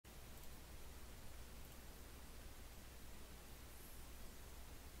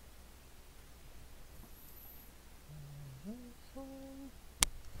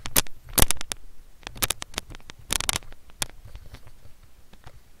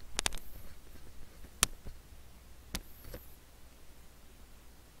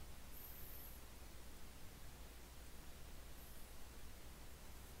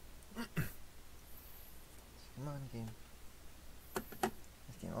game.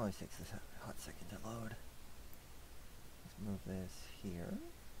 This game always takes a hot second to load. Let's move this here.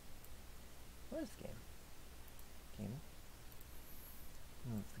 Where's the game? Game.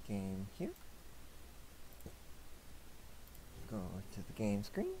 Move the game here. Go to the game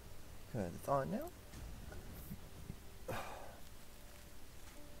screen, because it's on now.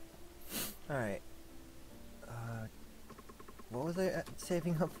 Alright. What was I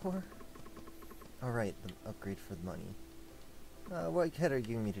saving up for? Alright, the upgrade for the money. What head are you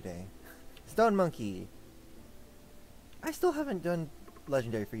giving me today? Stone Monkey! I still haven't done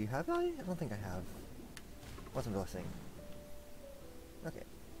Legendary for you, have I? I don't think I have. What's a blessing? Okay.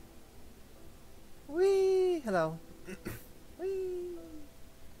 Whee! Hello. Whee!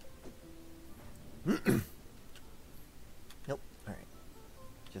 Nope. Alright.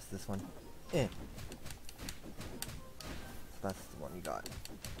 Just this one. So that's the one you got.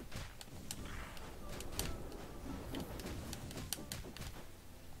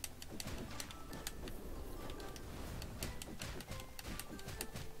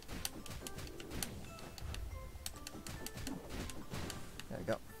 There we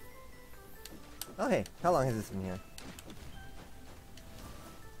go. Oh hey, how long has this been here?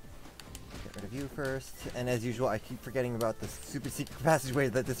 Get rid of you first, and as usual I keep forgetting about the super secret passageway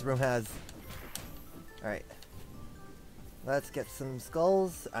that this room has. Alright. Let's get some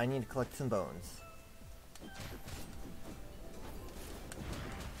skulls. I need to collect some bones.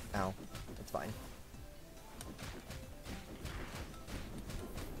 Ow. It's fine.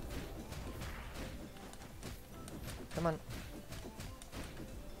 Come on.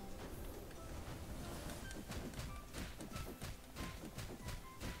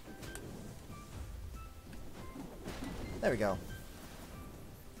 There we go.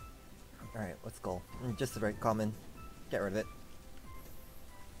 Alright, what's skull? Just the right common. Get rid of it.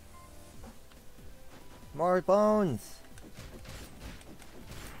 More bones!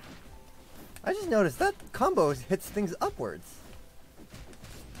 I just noticed that combo hits things upwards.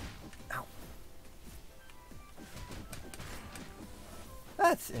 Ow.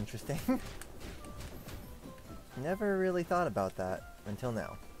 That's interesting. Never really thought about that until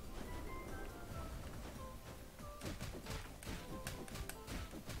now.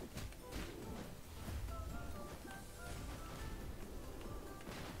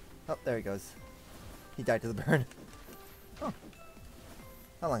 Oh, there he goes. He died to the burn. Oh.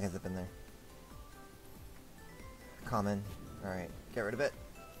 How long has it been there? Common. Alright, get rid of it.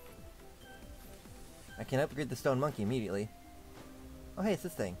 I can upgrade the Stone Monkey immediately. Oh hey, it's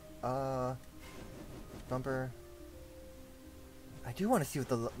this thing. Bumper. I do want to see what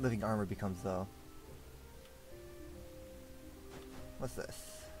the living armor becomes though. What's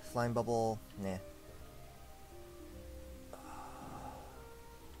this? Slime bubble? Nah.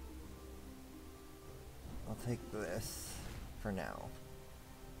 I'll take this for now.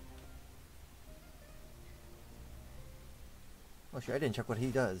 Oh sure, I didn't check what he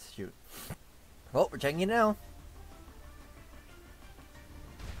does. Shoot. Well, we're checking it now.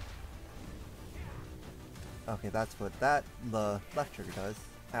 Okay, that's what the left trigger does.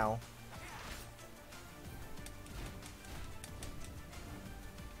 Ow.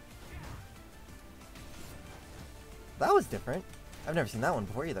 That was different. I've never seen that one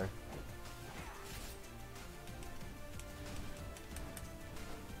before either.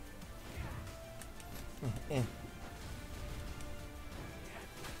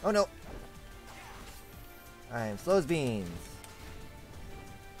 Oh no! I am slow as beans.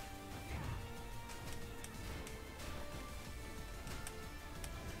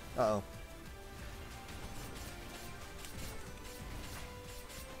 Uh-oh.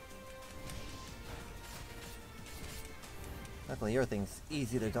 Luckily your thing's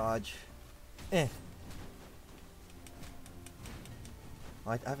easy to dodge. Well,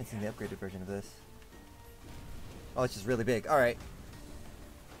 I haven't seen the upgraded version of this. Oh, it's just really big. Alright.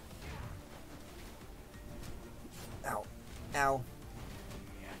 Ow. Ow.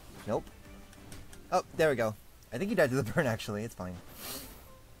 Nope. Oh, there we go. I think he died to the burn, actually. It's fine.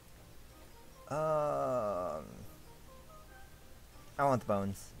 I want the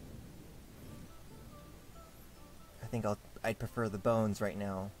bones. I think I'd prefer the bones right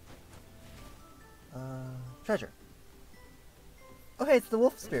now. Treasure. Oh hey, it's the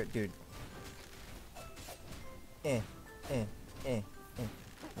wolf spirit dude.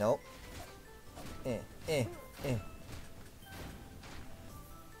 Nope.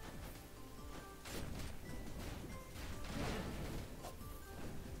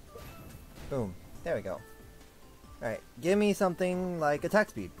 Boom. There we go. Alright, give me something like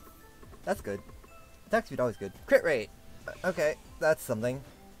attack speed. That's good. Attack speed always good. Crit rate! Okay, that's something.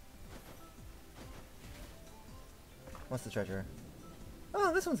 What's the treasure?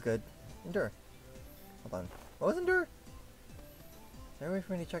 Oh, this one's good. Endure. Hold on. What was endure? Is there a way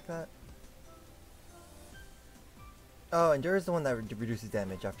for me to check that? Oh, endure is the one that reduces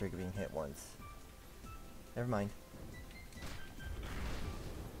damage after being hit once. Never mind.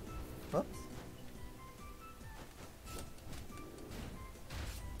 Whoops.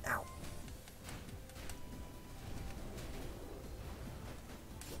 Ow.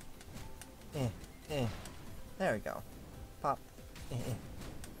 There we go. Pop.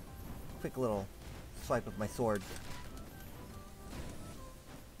 Quick little swipe of my sword.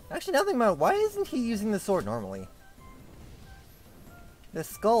 Actually, now thinking about it, why isn't he using the sword normally? The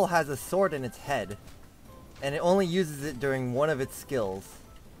skull has a sword in its head, and it only uses it during one of its skills,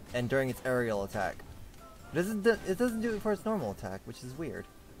 and during its aerial attack. It doesn't do it for its normal attack, which is weird.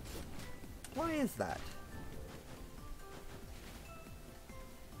 Why is that?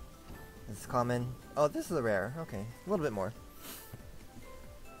 This is common. Oh, this is a rare. Okay, a little bit more.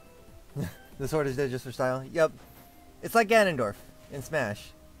 The sword is there just for style? Yep. It's like Ganondorf in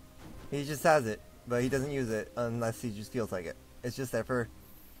Smash. He just has it, but he doesn't use it unless he just feels like it. It's just there for...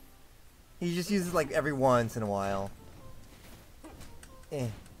 He just uses it like every once in a while. Oh,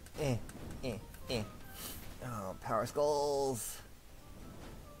 power skulls.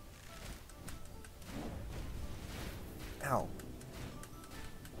 Ow.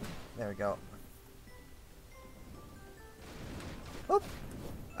 There we go. Whoop!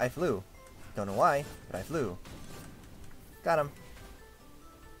 I flew. Don't know why, but I flew. Got him.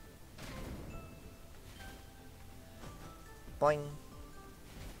 Boing.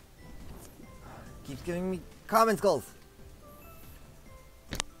 Keeps giving me common skulls.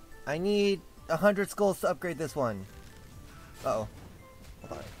 I need 100 skulls to upgrade this one. Uh-oh.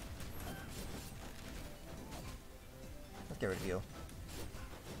 Hold on. Let's get rid of you.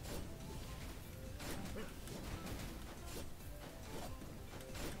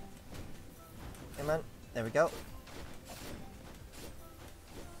 Come on. There we go.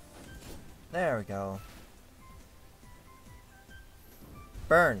 There we go.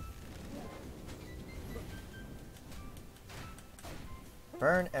 Burn.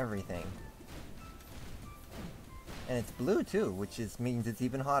 Burn everything. And it's blue too, which means it's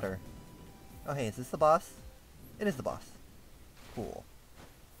even hotter. Oh hey, is this the boss? It is the boss. Cool.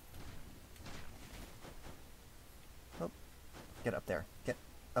 Oh, get up there. Get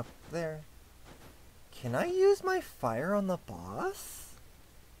up there. Can I use my fire on the boss?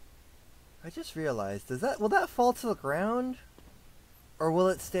 I just realized, will that fall to the ground? Or will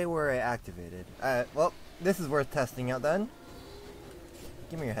it stay where I activated? Well, this is worth testing out then.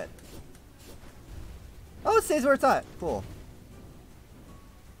 Give me your head. Oh, it stays where it's at. Cool.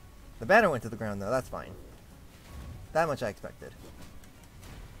 The banner went to the ground though, that's fine. That much I expected.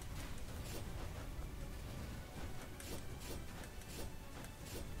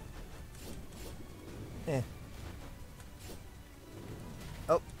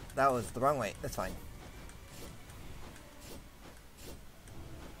 Oh, that was the wrong way. That's fine.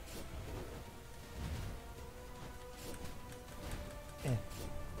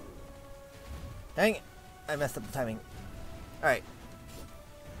 Dang it! I messed up the timing. Alright.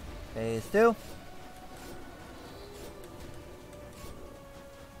 Phase 2.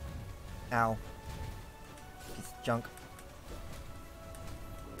 Ow. Piece of junk.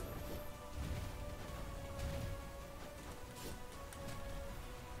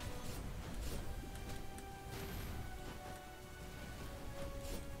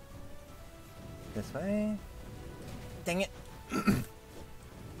 This way. Dang it!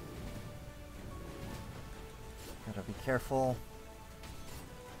 Gotta be careful.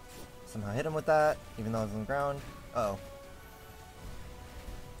 Somehow hit him with that, even though it's on the ground. Uh oh.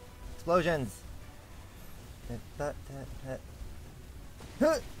 Explosions!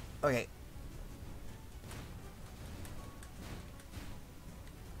 Okay.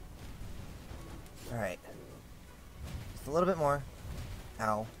 Alright. Just a little bit more.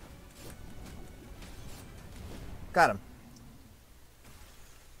 Ow. Got him.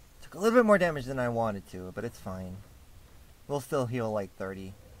 Took a little bit more damage than I wanted to, but it's fine. We'll still heal like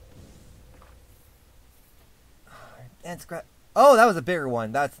 30. And scrap. Oh, that was a bigger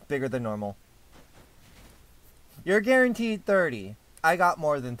one. That's bigger than normal. You're guaranteed 30. I got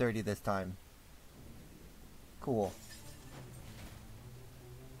more than 30 this time. Cool.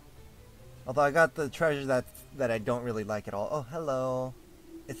 Although I got the treasure that I don't really like at all. Oh, hello.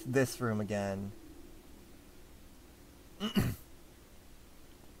 It's this room again.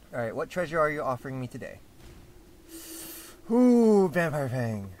 Alright, what treasure are you offering me today? Ooh, Vampire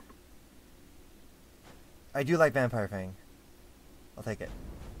Fang. I do like Vampire Fang. I'll take it.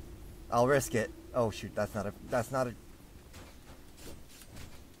 I'll risk it. Oh shoot, that's not a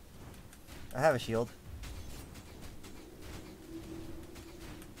I have a shield.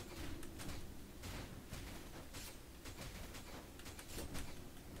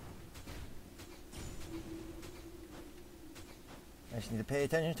 I just need to pay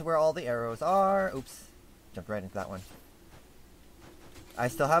attention to where all the arrows are. Oops. Jumped right into that one. I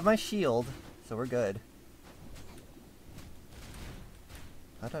still have my shield, so we're good.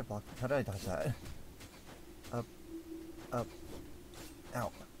 How did I block? How did I dodge that? Up. Up.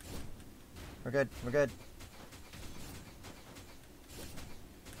 Ow. We're good. We're good.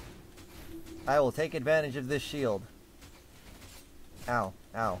 I will take advantage of this shield. Ow.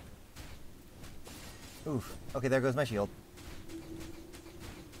 Ow. Oof. Okay, there goes my shield.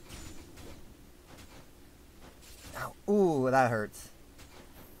 Ow. Ooh, that hurts.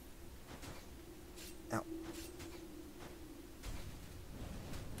 Ow.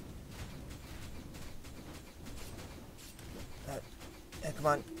 Come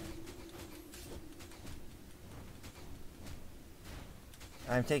on.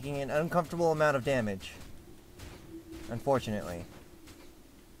 I'm taking an uncomfortable amount of damage. Unfortunately.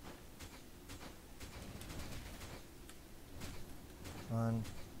 Come on.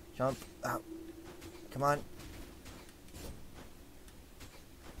 Jump. Ow. Come on.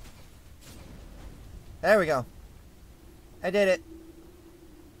 There we go. I did it.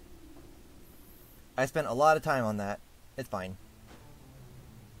 I spent a lot of time on that. It's fine.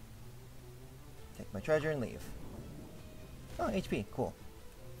 Take my treasure and leave. Oh, HP. Cool.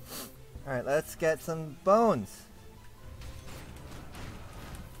 Alright, let's get some bones.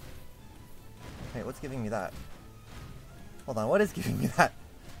 Hey, what's giving me that? Hold on, what is giving me that?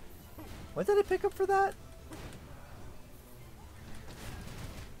 What did I pick up for that?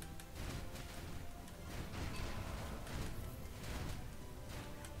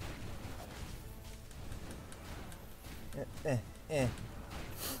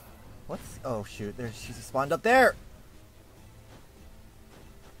 What's... Oh, shoot. She's spawned up there!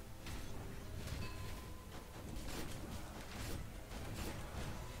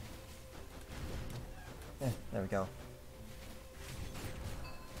 There we go.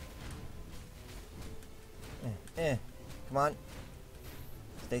 Come on.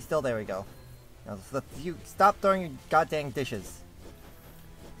 Stay still. There we go. Now, you stop throwing your goddamn dishes.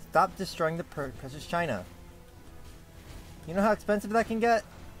 Stop destroying the precious china. You know how expensive that can get?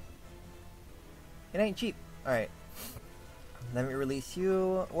 It ain't cheap. Alright. Let me release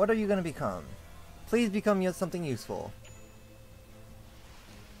you. What are you going to become? Please become something useful.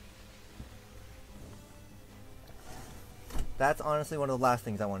 That's honestly one of the last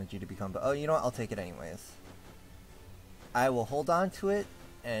things I wanted you to become. But oh, you know what? I'll take it anyways. I will hold on to it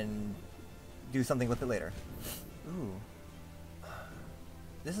and do something with it later. Ooh.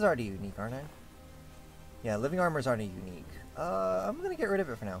 This is already unique, aren't I? Yeah, living armor is already unique. I'm gonna get rid of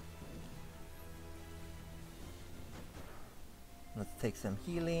it for now. Let's take some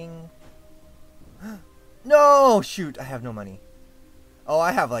healing. No! Shoot, I have no money. Oh,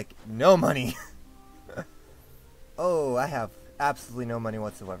 I have, like, no money. Oh, I have absolutely no money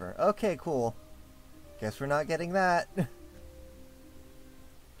whatsoever. Okay, cool. Guess we're not getting that.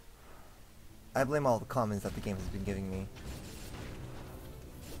 I blame all the commons that the game has been giving me.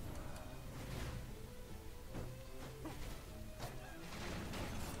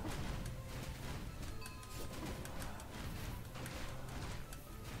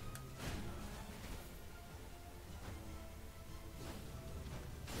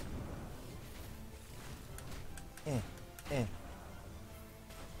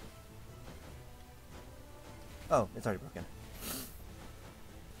 Oh, it's already broken.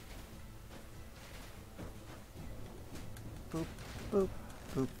 Boop, boop,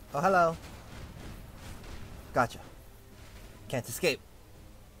 boop. Oh, hello. Gotcha. Can't escape.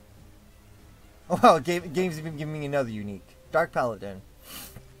 Oh, wow, game's even giving me another unique. Dark Paladin.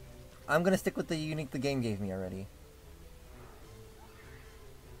 I'm gonna stick with the unique the game gave me already.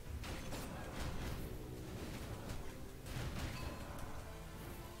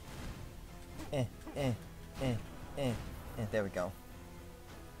 There we go.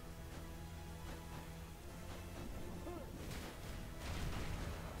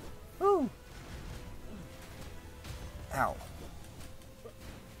 Ooh. Ow.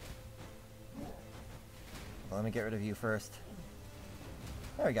 Well, let me get rid of you first.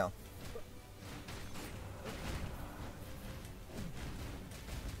 There we go.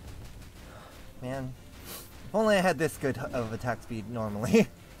 Man, if only I had this good of attack speed normally.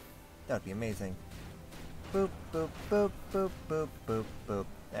 That would be amazing. Boop, boop, boop, boop, boop, boop, boop.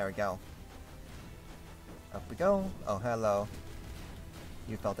 There we go. Up we go. Oh, hello.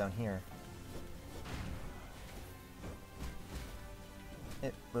 You fell down here.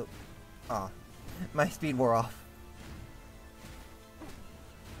 Boop. Aw, my speed wore off.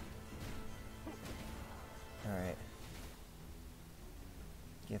 Alright.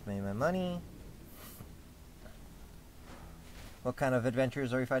 Give me my money. What kind of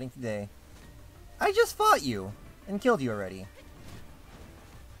adventures are we fighting today? I just fought you! And killed you already.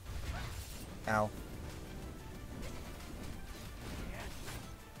 Ow.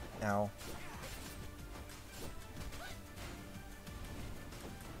 Ow.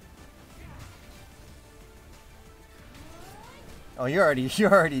 Oh, you're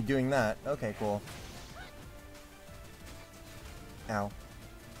already doing that. Okay, cool. Ow.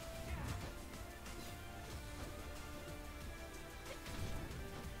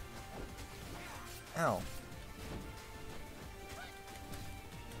 Ow.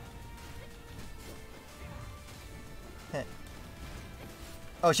 Heh.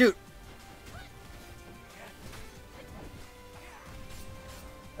 Oh, shoot!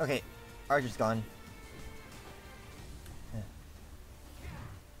 Okay, Archer's gone.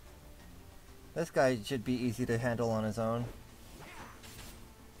 This guy should be easy to handle on his own.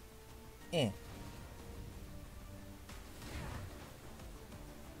 Eh.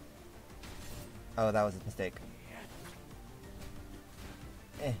 Oh, that was a mistake.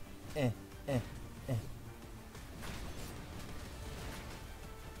 Eh, eh, eh, eh.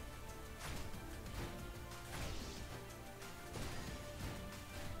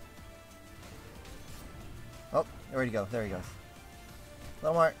 Oh, where'd he go? There he goes. A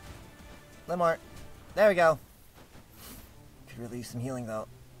little more. A little more. There we go. Could really use some healing though.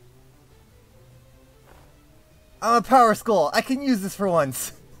 I'm a power skull. I can use this for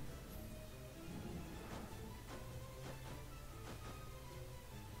once.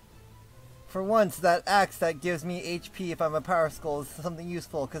 For once, that axe that gives me HP if I'm a power skull is something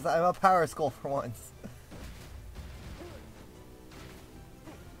useful, because I'm a power skull for once.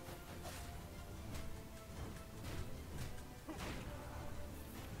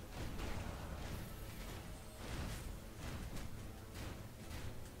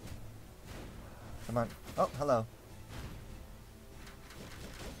 Come on. Oh, hello.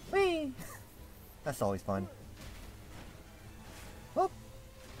 Whee! That's always fun. Whoop!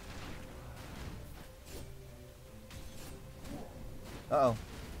 Uh-oh.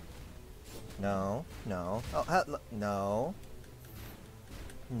 No. No. Oh, no.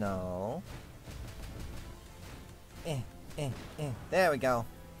 No. There we go.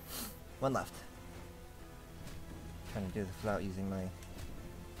 One left. Trying to do this without using my...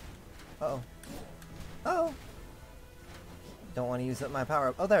 Uh-oh. Oh! Don't want to use up my power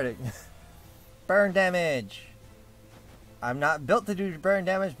up. Oh, there it is. Burn damage! I'm not built to do burn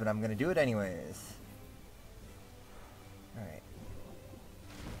damage, but I'm going to do it anyways. Alright.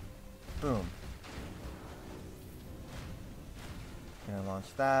 Boom. Gonna launch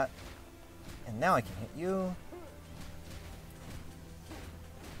that. And now I can hit you.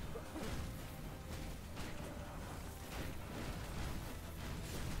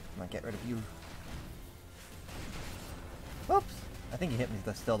 Come on, get rid of you. Whoops! I think he hit me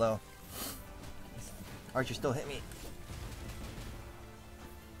still though. Archer still hit me.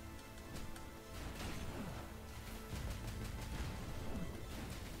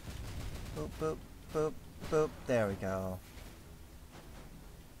 Boop, boop, boop, boop. There we go.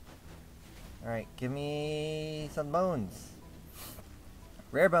 Alright, give me some bones.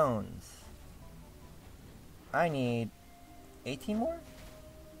 Rare bones. I need 18 more?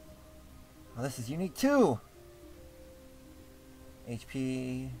 Oh, this is unique too!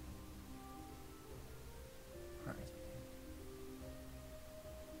 HP.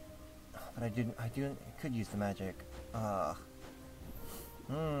 But I could use the magic. I'll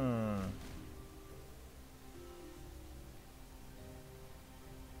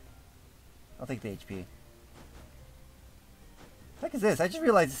take the HP. What the heck is this? I just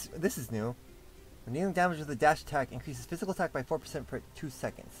realized this is new. When dealing damage with a dash attack, increases physical attack by 4% per 2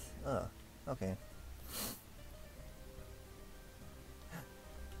 seconds. Ugh. Okay.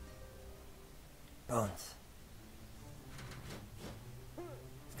 Bones.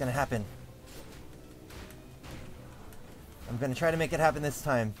 It's gonna happen. I'm gonna try to make it happen this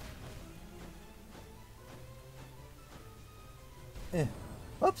time.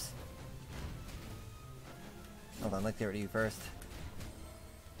 Whoops. Hold on, let's get rid of you first.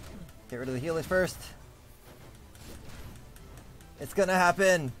 Get rid of the healers first. It's gonna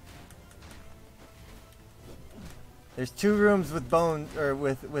happen. There's 2 rooms with bones or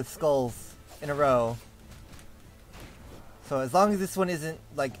with skulls in a row. So as long as this one isn't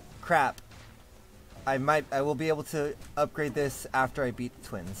like crap, I will be able to upgrade this after I beat the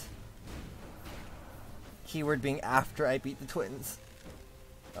twins. Keyword being after I beat the twins.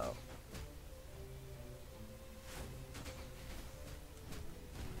 Oh.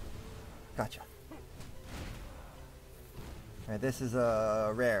 Gotcha. Alright, this is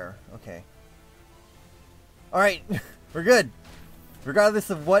a rare. Okay. Alright, we're good. Regardless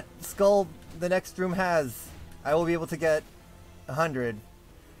of what skull the next room has, I will be able to get 100.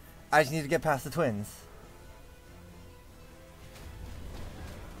 I just need to get past the twins.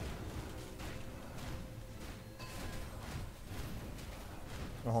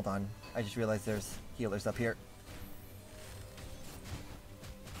 Oh, hold on. I just realized there's healers up here.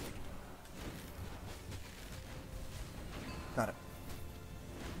 Got it.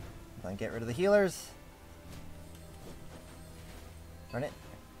 Then get rid of the healers. Darn it.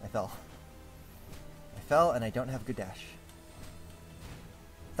 I fell. I fell and I don't have a good dash.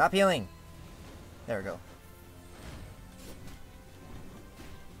 Stop healing! There we go.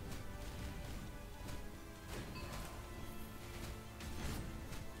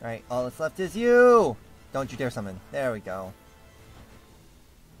 Alright, all that's left is you! Don't you dare summon. There we go.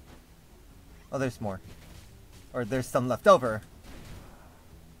 Oh, there's more. Or there's some left over.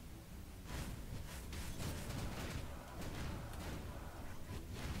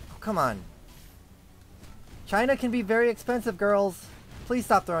 Oh, come on. China can be very expensive, girls. Please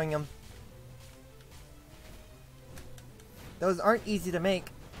stop throwing them. Those aren't easy to make.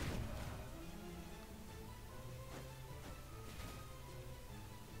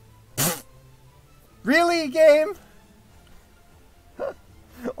 Really, game?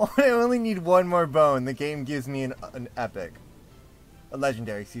 I only need one more bone. The game gives me an epic. A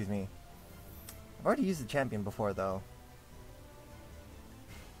legendary, excuse me. I've already used the champion before, though.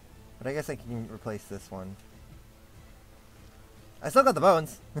 But I guess I can replace this one. I still got the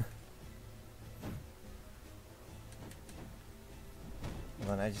bones. Hold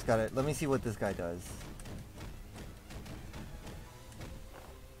on, I just gotta... Let me see what this guy does.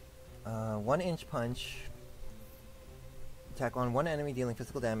 1-inch punch. Attack on one enemy dealing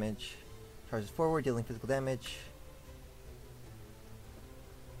physical damage. Charges forward dealing physical damage.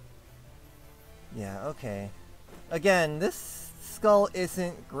 Yeah, okay. Again, this skull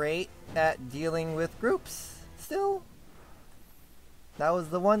isn't great at dealing with groups still. That was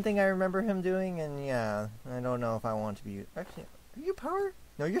the one thing I remember him doing, and yeah, I don't know if I want to be... Actually, are you power?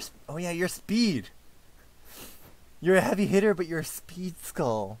 No, you're... Oh yeah, you're speed. You're a heavy hitter, but you're a speed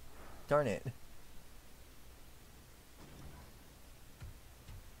skull. Darn it.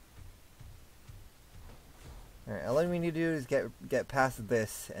 Alright, all we need to do is get past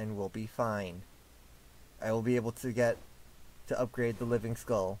this, and we'll be fine. I will be able to upgrade the living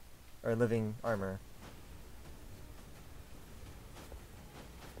skull, or living armor.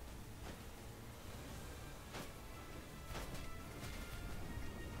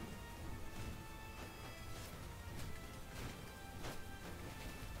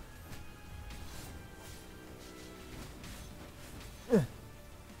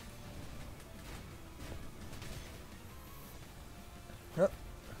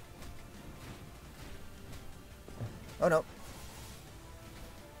 Oh no.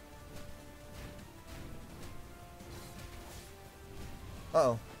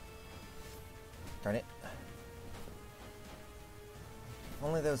 Uh-oh. Darn it. If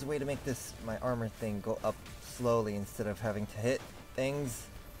only there was a way to make this, my armor thing, go up slowly instead of having to hit things.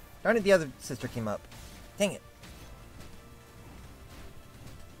 Darn it, the other sister came up. Dang it.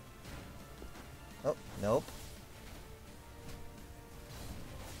 Oh, nope.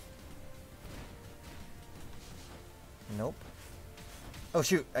 Nope. Oh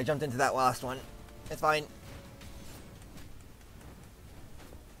shoot, I jumped into that last one. It's fine.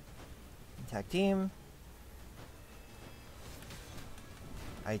 Attack team.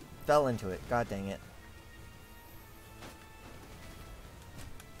 I fell into it. God dang it.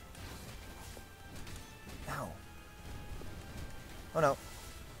 Ow. Oh no.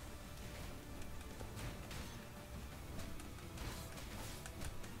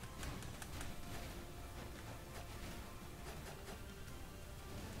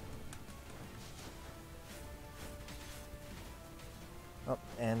 Oh,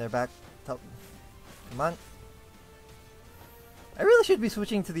 and they're back. Come on. I really should be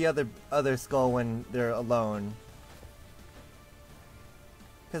switching to the other skull when they're alone.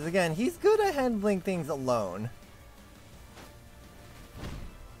 Because again, he's good at handling things alone.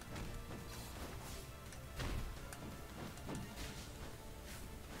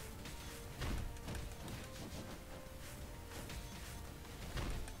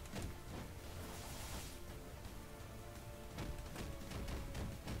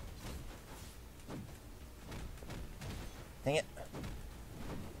 Dang it.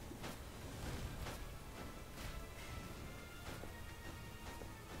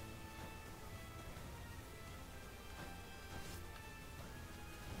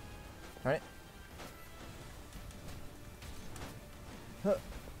 Alright. Huh.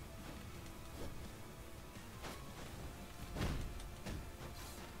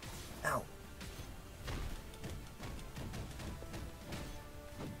 Ow.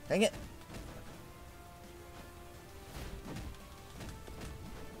 Dang it.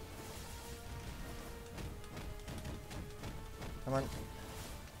 Come on.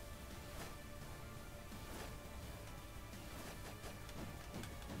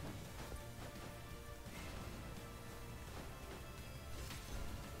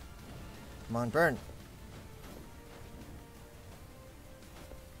 Come on, burn.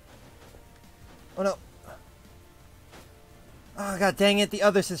 Oh no. Oh god dang it, the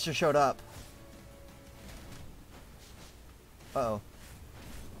other sister showed up. Uh-oh.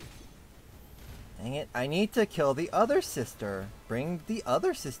 Dang it, I need to kill the other sister. Bring the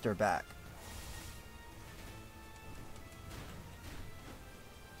other sister back.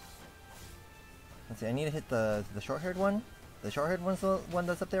 Let's see, I need to hit the short-haired one. The short-haired one's the one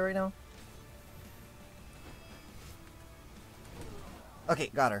that's up there right now. Okay,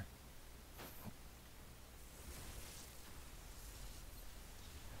 got her.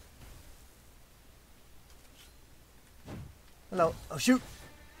 Hello. Oh, shoot!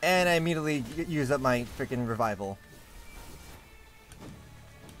 And I immediately use up my freaking revival.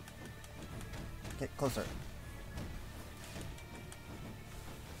 Get closer.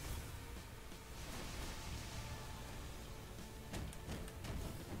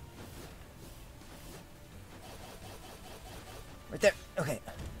 Right there. Okay.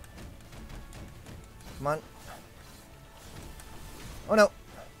 Come on. Oh no.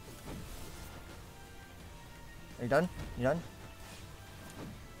 Are you done? You done?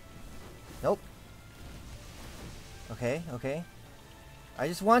 Nope. Okay, okay. I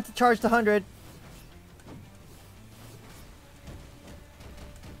just want to charge the 100.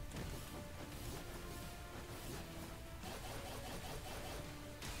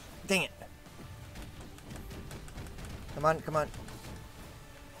 Dang it. Come on, come on.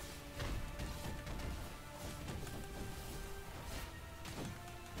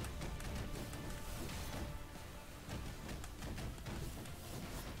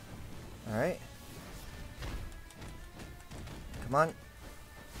 Alright. Come on.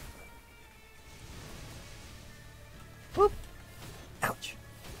 Whoop! Ouch.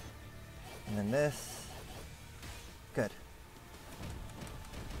 And then this. Good.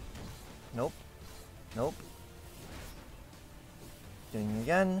 Nope. Nope. Doing it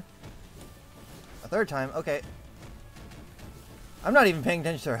again. A third time. Okay. I'm not even paying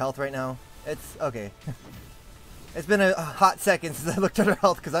attention to her health right now. It's okay. It's been a hot second since I looked at her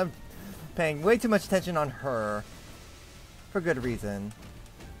health because I'm paying way too much attention on her. For good reason.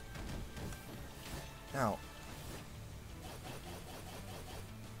 Ow.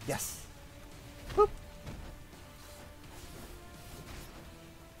 Yes. Whoop.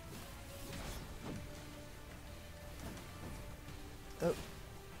 Oh.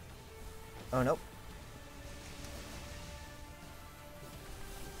 Oh, nope.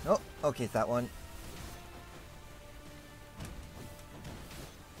 Nope. Okay, it's that one.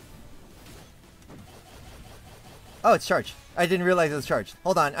 Oh, it's charged. I didn't realize it was charged.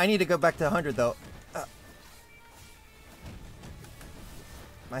 Hold on. I need to go back to 100, though.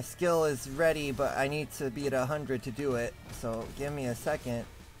 My skill is ready, but I need to be at 100 to do it. So, give me a second.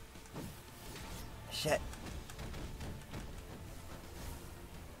 Shit.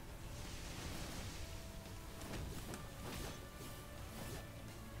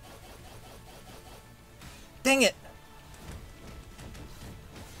 Dang it!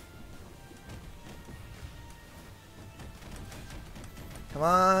 Come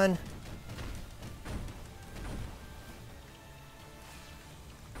on.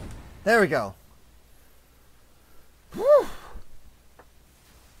 There we go. Whew.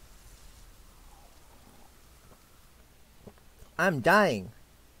 I'm dying.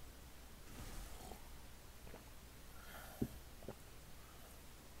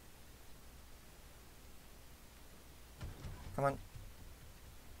 Come on.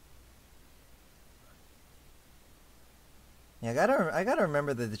 Yeah, I gotta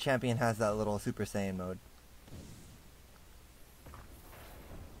remember that the champion has that little Super Saiyan mode.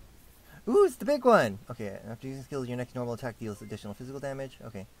 Ooh, it's the big one! Okay, after using skills, your next normal attack deals additional physical damage.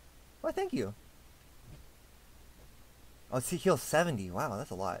 Okay. Well, thank you. Oh, he heals 70. Wow,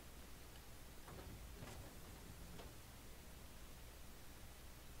 that's a lot.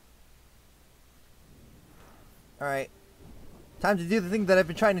 Alright. Time to do the thing that I've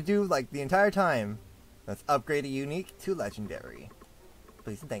been trying to do, like, the entire time. Let's upgrade a unique to legendary.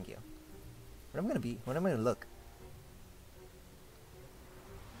 Please and thank you. What am I gonna be? What am I gonna look?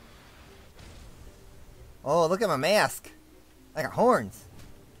 Oh, look at my mask! I got horns!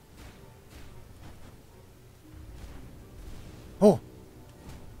 Oh!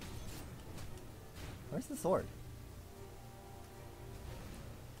 Where's the sword?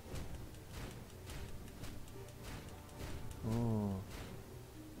 Ooh.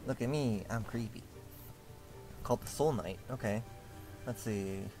 Look at me, I'm creepy. Called the Soul Knight, okay. Let's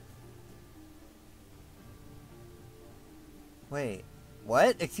see. Wait,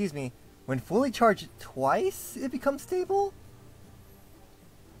 what? Excuse me. When fully charged twice, it becomes stable?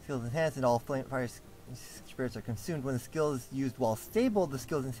 Skills enhanced and all fire spirits are consumed. When the skill is used while stable, the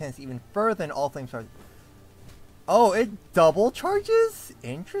skill is enhanced even further and all flame charges. Oh, it double charges?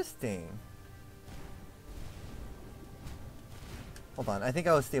 Interesting. Hold on, I think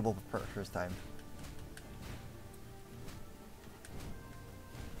I was stable the first time.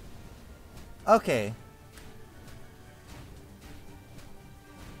 Okay.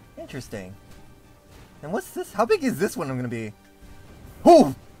 Interesting. And what's this? How big is this one I'm gonna be?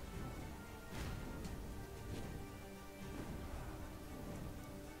 Oh!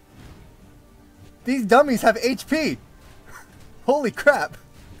 These dummies have HP! Holy crap!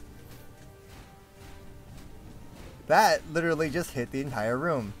 That literally just hit the entire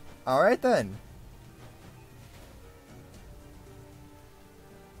room. Alright then.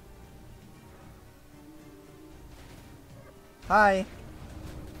 Hi.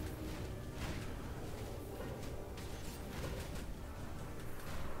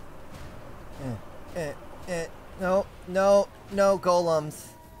 No, no, no golems.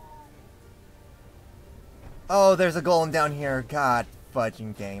 Oh, there's a golem down here. God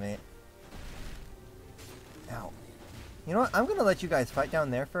fudging dang it. Ow. You know what? I'm gonna let you guys fight down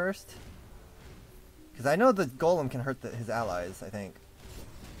there first. Because I know the golem can hurt his allies, I think.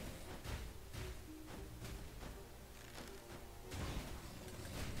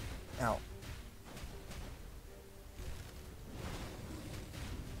 Ow.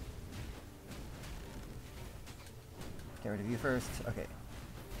 Get rid of you first. Okay.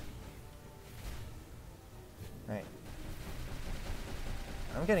 Alright.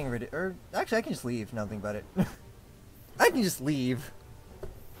 I'm getting rid of... Or, actually, I can just leave. Now that I think about it. I can just leave.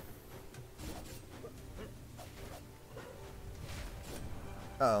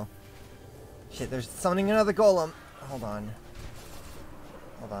 Uh-oh. Shit, there's summoning another golem. Hold on.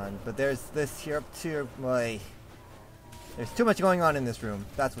 Hold on. But there's this here up to... Boy. There's too much going on in this room.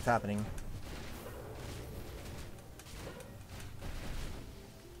 That's what's happening.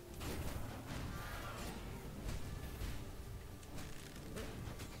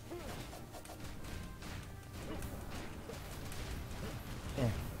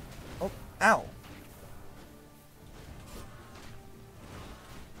 Oh, ow!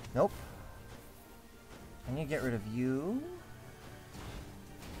 Nope. I need to get rid of you.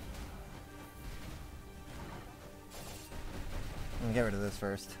 Let me get rid of this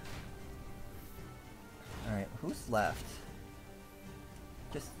first. Alright, who's left?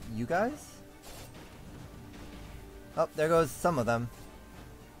 Just you guys? Oh, there goes some of them.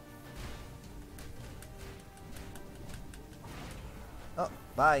 Oh,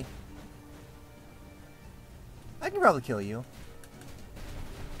 bye. I can probably kill you.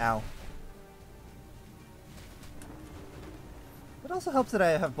 Ow. It also helps that I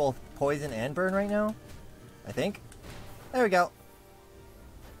have both poison and burn right now. I think. There we go.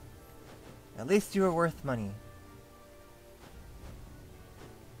 At least you are worth money.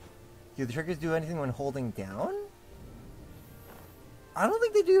 Do the triggers do anything when holding down? I don't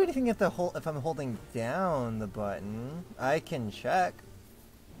think they do anything if I'm holding down the button. I can check.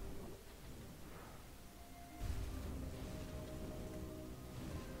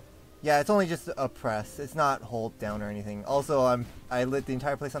 Yeah, it's only just a press. It's not hold down or anything. Also, I lit the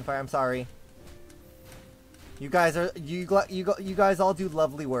entire place on fire. I'm sorry. You guys are you guys all do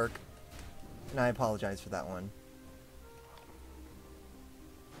lovely work, and I apologize for that one.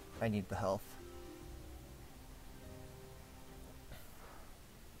 I need the health.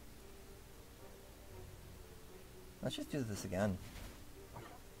 Let's just do this again.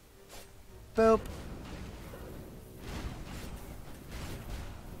 Boop.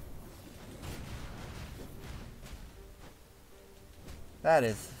 That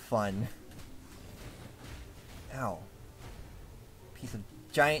is fun. Ow. Piece of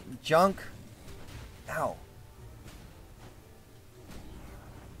giant junk. Ow.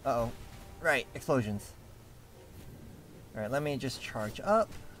 Uh-oh. Right, explosions. Alright, let me just charge up.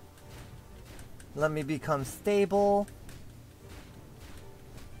 Let me become stable.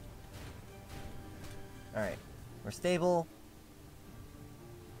 Alright, we're stable.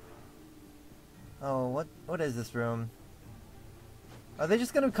 Oh, what is this room? Are they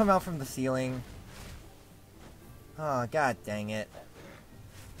just gonna come out from the ceiling? Oh, god dang it.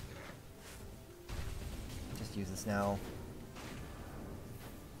 Just use this now.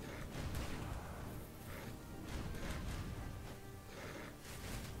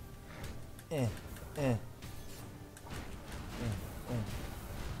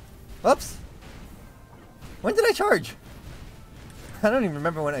 Whoops! When did I charge? I don't even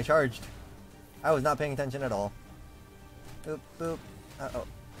remember when I charged. I was not paying attention at all. Boop, boop. Uh-oh.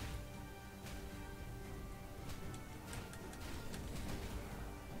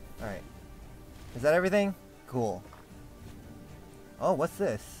 Alright. Is that everything? Cool. Oh, what's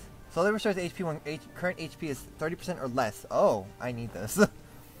this? Slowly restores HP when current HP is 30% or less. Oh, I need this.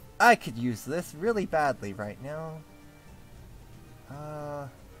 I could use this really badly right now.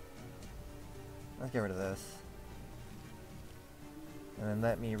 Let's get rid of this. And then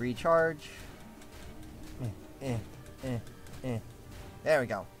let me recharge. There we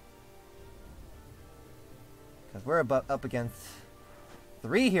go. Because we're up against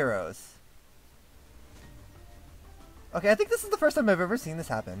 3 heroes. Okay, I think this is the first time I've ever seen this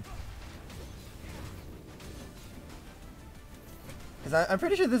happen. Because I'm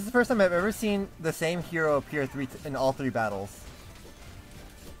pretty sure this is the first time I've ever seen the same hero appear in all 3 battles.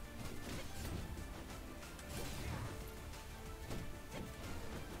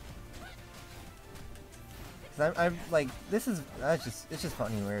 Because I'm like, this is, it's just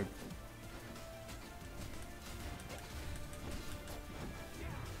funny and weird.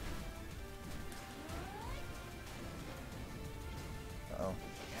 Uh-oh.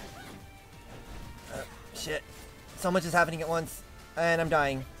 Shit. So much is happening at once. And I'm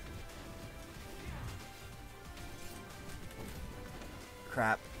dying.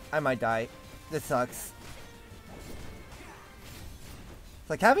 Crap. I might die. This sucks. It's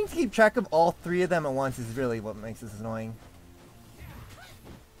like having to keep track of all 3 of them at once is really what makes this annoying.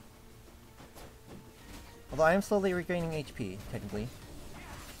 Although I am slowly regaining HP, technically.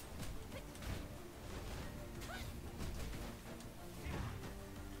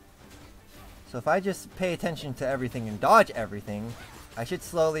 So if I just pay attention to everything and dodge everything, I should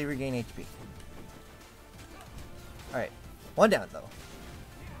slowly regain HP. Alright. 1 down, though.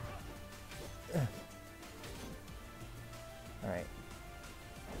 Alright.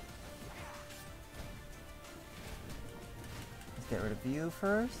 Let's get rid of you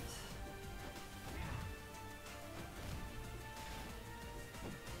first.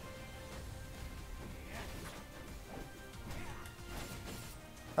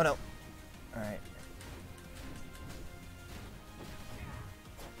 Oh no. Alright.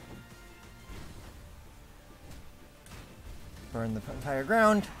 Burn the entire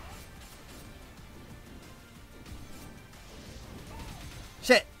ground.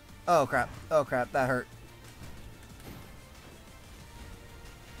 Shit! Oh crap. Oh crap, that hurt.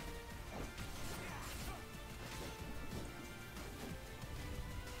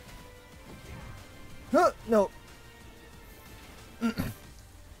 No.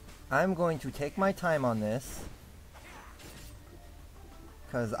 I'm going to take my time on this.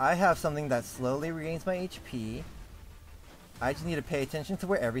 Because I have something that slowly regains my HP. I just need to pay attention to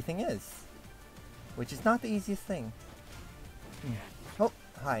where everything is. Which is not the easiest thing. Oh,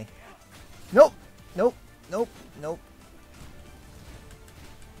 hi. Nope! Nope! Nope! Nope!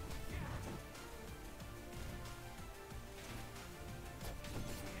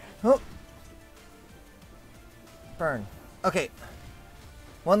 Oh! Burn. Okay.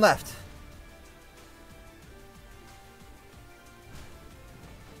 1 left.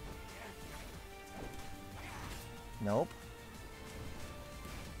 Nope.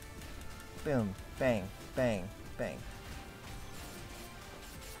 Boom. Bang. Bang. Bang.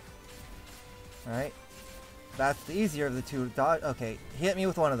 Alright. That's the easier of the 2 dodge. Okay. He hit me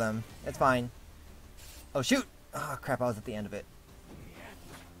with 1 of them. It's fine. Oh, shoot! Oh, crap. I was at the end of it.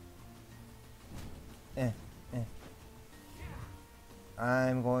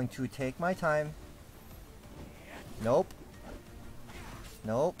 I'm going to take my time. Nope.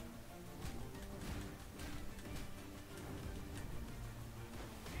 Nope.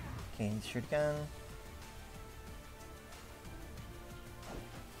 Okay, shoot again.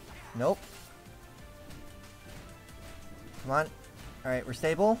 Nope. Come on. Alright, we're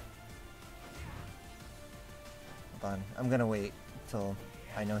stable. Hold on. I'm gonna wait until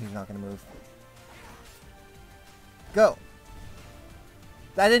I know he's not gonna move. Go!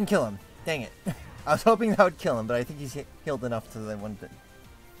 That didn't kill him. Dang it. I was hoping that would kill him, but I think he's healed enough so that I wouldn't.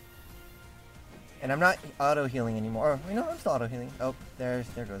 And I'm not auto-healing anymore. Oh, you know, I'm still auto-healing. Oh, there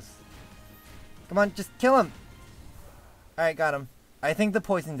goes. Come on, just kill him! Alright, got him. I think the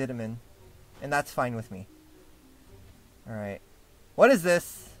poison did him in. And that's fine with me. Alright. What is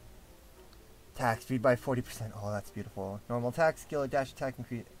this? Attack speed by 40%. Oh, that's beautiful. Normal attack, skill, or dash attack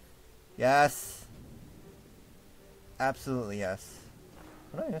increase. Yes. Absolutely yes.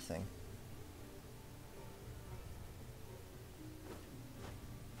 What am I missing?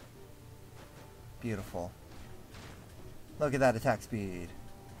 Beautiful. Look at that attack speed.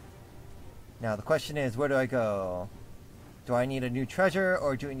 Now the question is, where do I go? Do I need a new treasure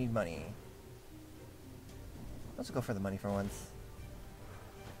or do I need money? Let's go for the money for once.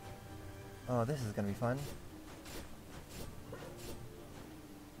 Oh, this is gonna be fun.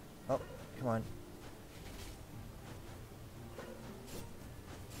 Oh, come on.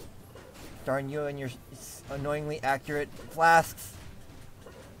 Darn you and your annoyingly accurate flasks.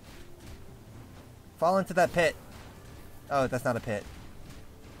 Fall into that pit. Oh, that's not a pit.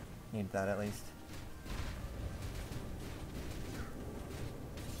 Need that at least.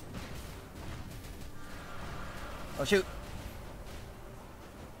 Oh, shoot.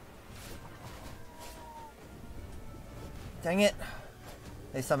 Dang it.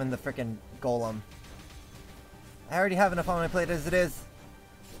 They summoned the frickin' golem. I already have enough on my plate as it is.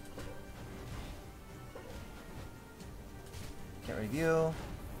 Get rid of you.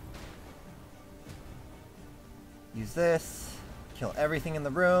 Use this. Kill everything in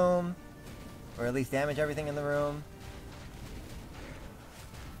the room. Or at least damage everything in the room.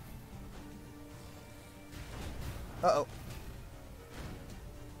 Uh-oh.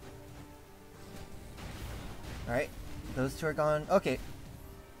 Alright. Those two are gone. Okay.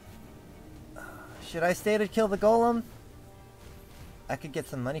 Should I stay to kill the golem? I could get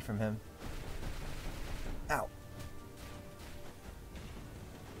some money from him. Ow.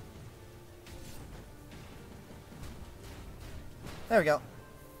 There we go.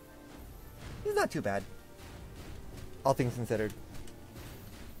 He's not too bad. All things considered.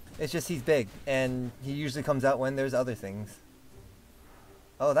 It's just he's big, and he usually comes out when there's other things.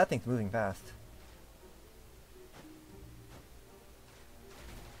 Oh, that thing's moving fast.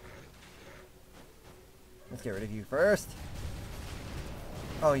 Let's get rid of you first.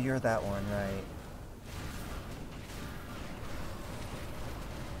 Oh, you're that one, right.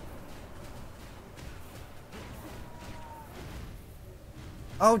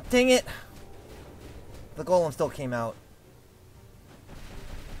 Oh, dang it! The golem still came out.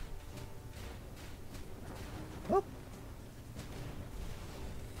 Whoop.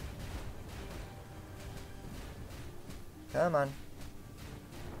 Come on.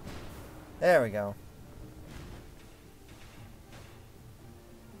 There we go.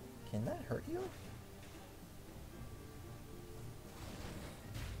 Can that hurt you?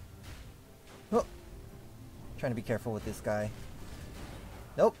 Oh. Trying to be careful with this guy.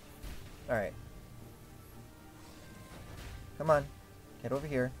 Nope. Alright. Come on. Get over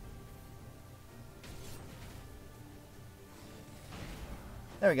here.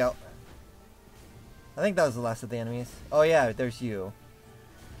 There we go. I think that was the last of the enemies. Oh yeah, there's you.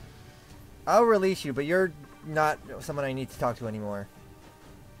 I'll release you, but you're not someone I need to talk to anymore.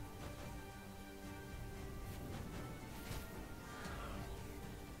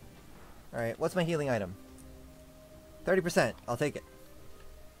 Alright, what's my healing item? 30%. I'll take it.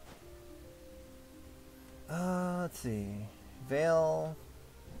 Let's see. Veil.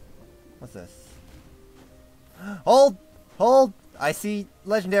 What's this? Hold! Hold! I see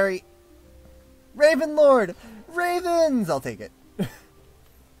legendary. Raven Lord! Ravens! I'll take it.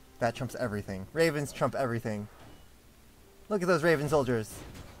 That trumps everything. Ravens trump everything. Look at those Raven soldiers.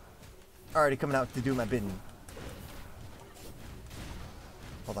 Already coming out to do my bidding.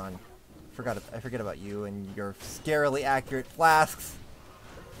 Hold on. I forget about you and your scarily accurate flasks.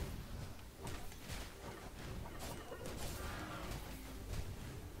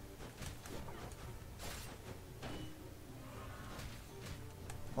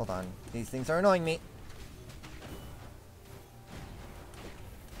 Hold on. These things are annoying me.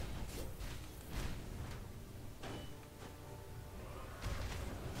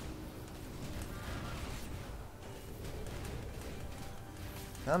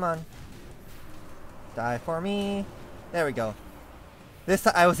 Come on. Die for me. There we go. This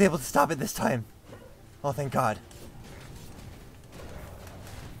time I was able to stop it this time. Oh, thank God.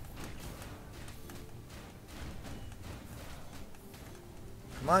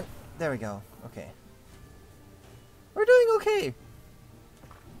 Come on. There we go. Okay. We're doing okay.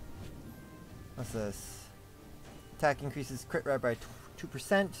 What's this? Attack increases crit rate by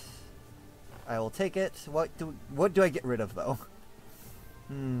 2%. I will take it. What do I get rid of though?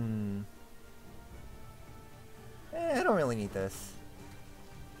 I don't really need this.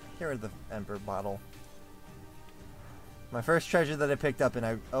 Get rid of the Ember bottle. My first treasure that I picked up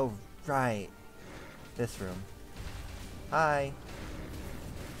and oh, right. This room. Hi.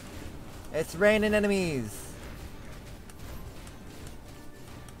 It's raining enemies.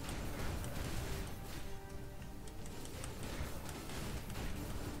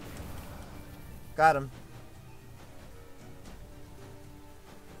 Got him.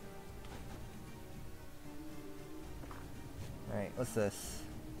 Alright, what's this?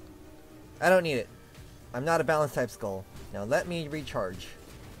 I don't need it. I'm not a balance type skull. Now let me recharge.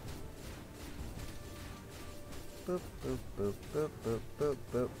 Boop, boop, boop, boop, boop, boop,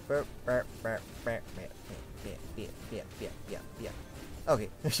 boop, boop, boop, boop, boop, boop. Okay,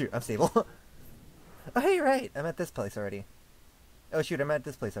 shoot, I'm stable. Oh, hey, right. I'm at this place already. Oh, shoot, I'm at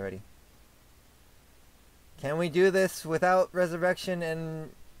this place already. Can we do this without resurrection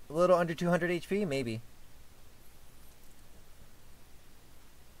and a little under 200 HP? Maybe.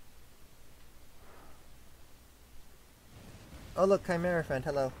 Oh, look, Chimera friend.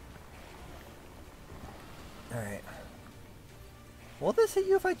 Hello. Alright. Will this hit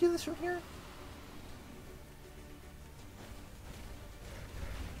you if I do this from here?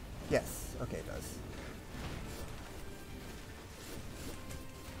 Yes. Okay, it does.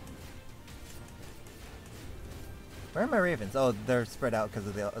 Where are my ravens? Oh, they're spread out because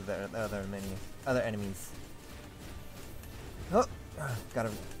of the other enemies. Oh, gotta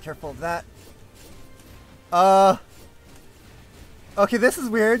be careful of that. Okay, this is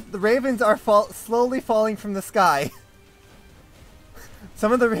weird. The ravens are slowly falling from the sky.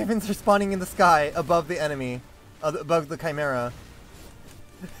 Some of the ravens are spawning in the sky above the enemy, above the Chimera.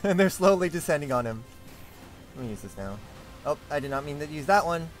 And they're slowly descending on him. Let me use this now. Oh, I did not mean to use that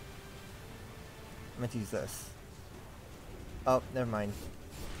one. I meant to use this. Oh, never mind.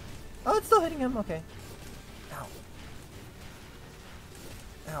 Oh, it's still hitting him. Okay. Ow.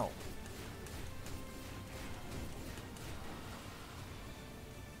 Ow.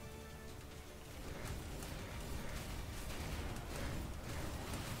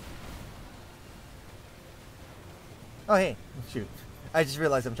 Oh, hey. Shoot. I just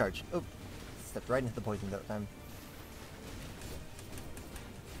realized I'm charged. Oh, stepped right into the poison that time.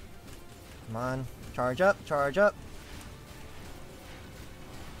 Come on. Charge up. Charge up.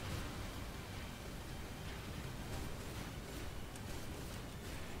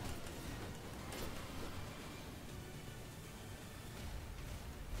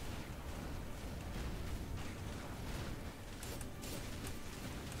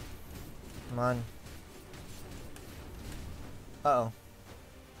 Come on. Uh-oh.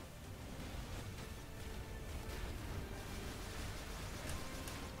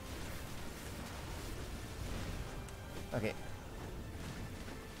 Okay.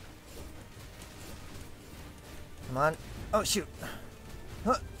 Come on. Oh, shoot.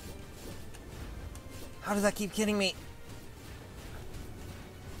 Huh. How does that keep hitting me?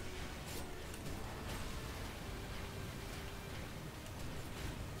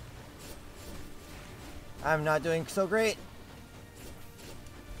 I'm not doing so great.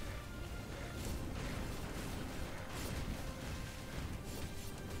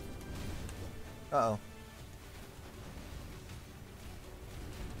 Uh-oh.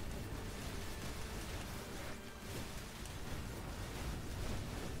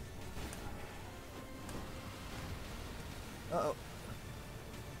 Uh-oh.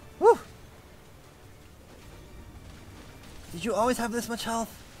 Woo! Did you always have this much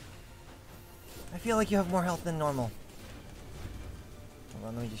health? I feel like you have more health than normal. Hold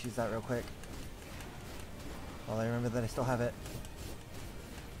on, let me just use that real quick. While I remember that I still have it.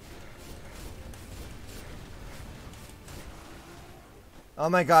 Oh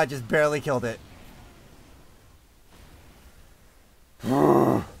my god, just barely killed it.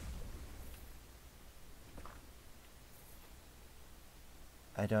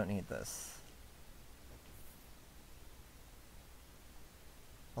 I don't need this.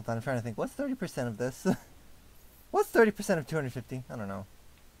 Hold on, I'm trying to think. What's 30% of this? What's 30% of 250? I don't know.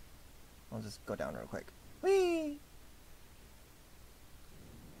 I'll just go down real quick. Whee!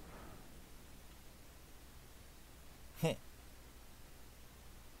 Heh.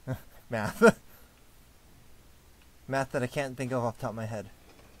 Math. Math that I can't think of off the top of my head.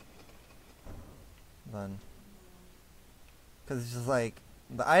 Hold on. Because it's just like,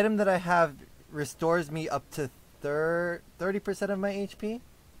 the item that I have restores me up to 30% of my HP.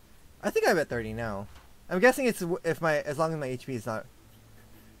 I think I'm at 30 now. I'm guessing it's if as long as my HP is not.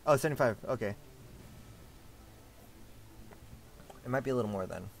 Oh, 75. Okay. It might be a little more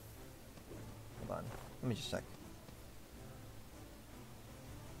then. Hold on. Let me just check.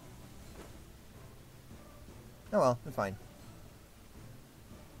 Oh well, it's fine.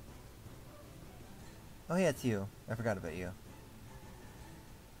 Oh yeah, it's you. I forgot about you.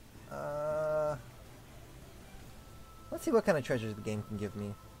 Let's see what kind of treasures the game can give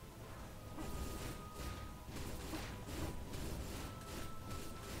me.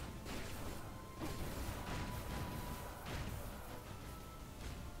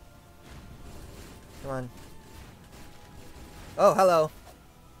 Come on. Oh, hello.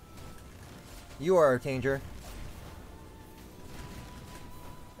 You are a danger.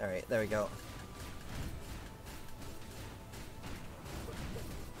 Alright, there we go.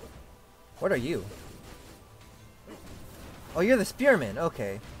 What are you? Oh, you're the spearman.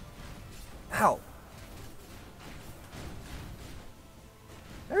 Okay. Ow.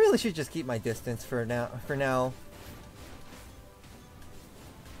 I really should just keep my distance for now.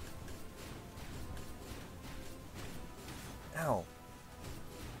 Ow.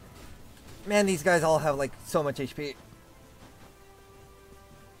 Man, these guys all have like so much HP. I'm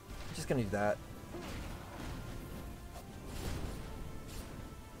just gonna do that.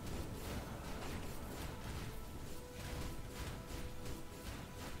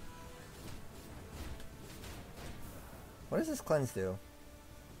 What does this cleanse do?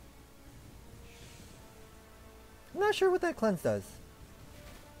 I'm not sure what that cleanse does.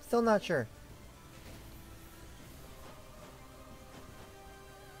 Still not sure.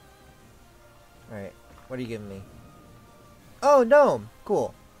 Alright, what are you giving me? Oh, gnome!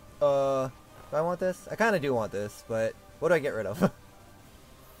 Cool. Do I want this? I kinda do want this, but what do I get rid of?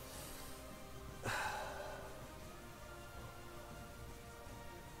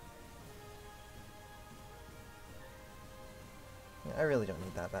 I really don't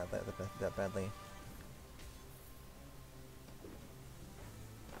need that badly.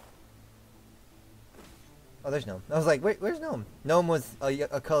 Oh, there's Gnome. I was like, wait, where's Gnome? Gnome was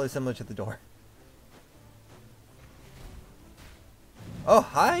a color similar to the door. Oh,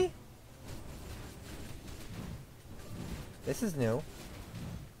 hi! This is new.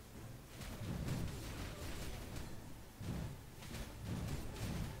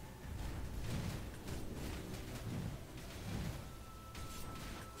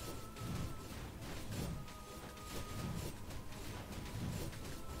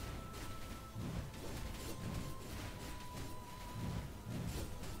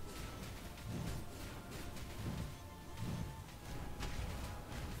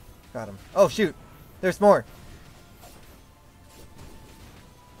 Got him. Oh, shoot! There's more!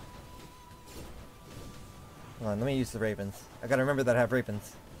 Hold on, let me use the ravens. I gotta remember that I have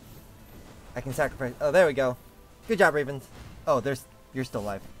ravens. I can sacrifice. Oh, there we go. Good job, ravens. Oh, you're still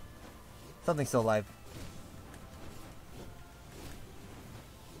alive. Something's still alive.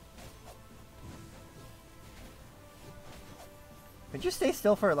 Could you stay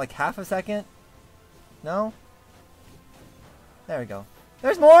still for like half a second? No? There we go.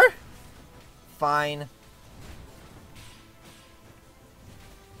 There's more? Fine.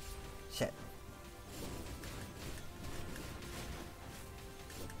 Shit.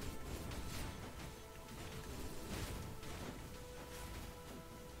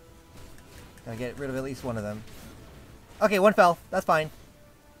 Gotta get rid of at least one of them. Okay, one fell. That's fine.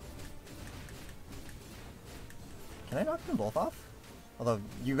 Can I knock them both off? Although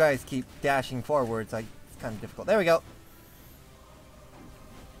you guys keep dashing forwards, it's kind of difficult. There we go.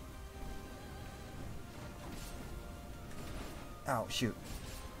 Oh, shoot.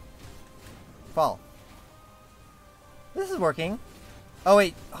 Fall. This is working. Oh,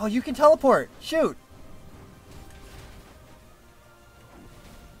 wait. Oh, you can teleport. Shoot.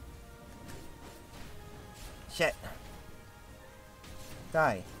 Shit.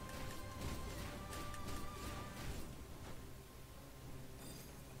 Die.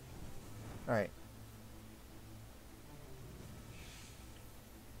 Alright.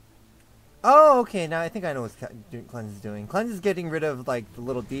 Oh, okay. Now I think I know what Cleanse is doing. Cleanse is getting rid of like the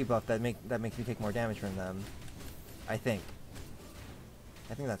little debuff that makes me take more damage from them. I think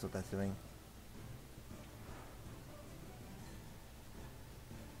that's what that's doing.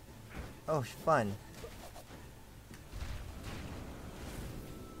 Oh, fun.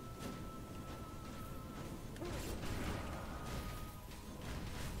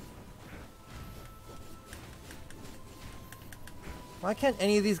 Why can't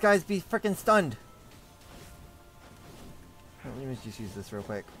any of these guys be frickin' stunned? Let me just use this real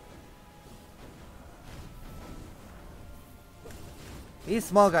quick. These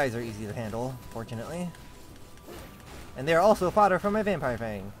small guys are easy to handle, fortunately. And they are also fodder for my Vampire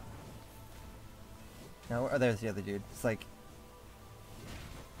Fang. No, there's the other dude. It's like...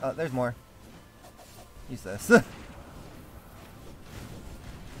 Oh, there's more. Use this.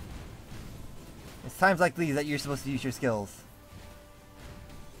 It's times like these that you're supposed to use your skills.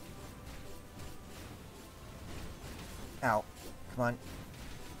 Ow. Come on.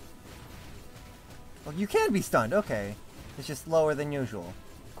 Well, you can be stunned. Okay. It's just lower than usual.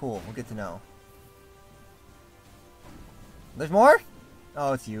 Cool. Well, good to know. There's more?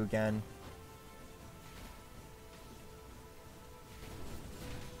 Oh, it's you again.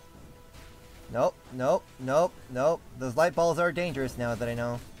 Nope, nope, nope, nope. Those light balls are dangerous now that I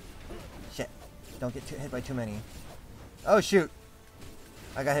know. Shit. Don't get hit by too many. Oh, shoot.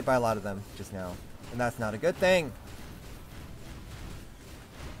 I got hit by a lot of them just now. And that's not a good thing.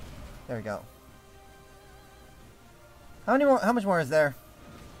 There we go. How many more? How much more is there?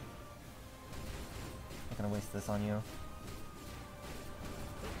 I'm not gonna waste this on you.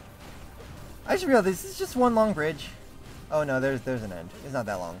 I just realized this is just one long bridge. Oh no, there's an end. It's not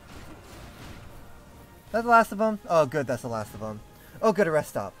that long. Is that the last of them? Oh good, that's the last of them. Oh good, a rest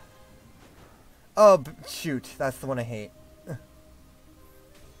stop. Oh shoot, that's the one I hate.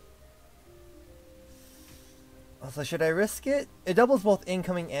 Also, should I risk it? It doubles both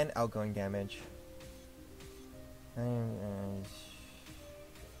incoming and outgoing damage. I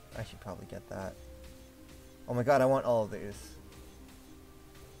should probably get that. Oh my god, I want all of these.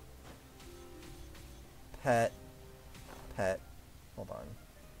 Pet. Pet. Hold on.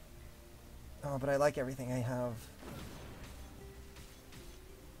 Oh, but I like everything I have.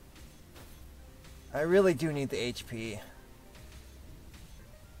 I really do need the HP.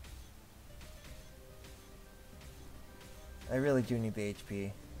 I really do need the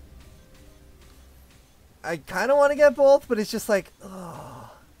HP. I kind of want to get both, but it's just like,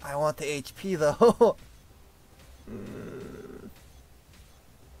 oh, I want the HP though.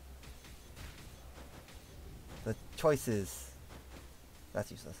 The choices.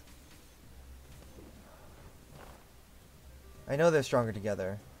 That's useless. I know they're stronger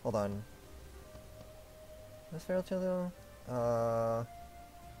together. Hold on. This feral tail though?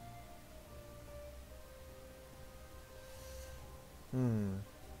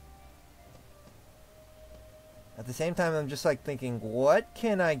 At the same time, I'm just like thinking, what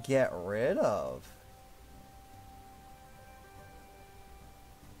can I get rid of?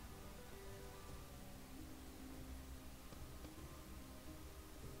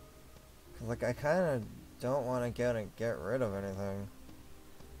 Cause like I kind of don't want to get rid of anything.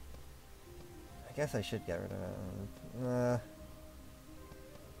 I guess I should get rid of it.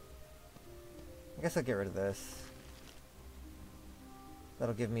 I guess I'll get rid of this.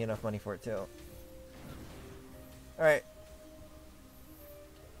 That'll give me enough money for it too. Alright.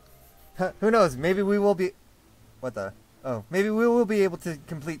 Who knows? Maybe we will be... What the? Oh, maybe we will be able to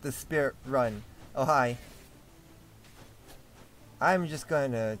complete the spirit run. Oh, hi. I'm just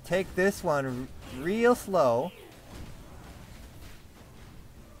going to take this one real slow.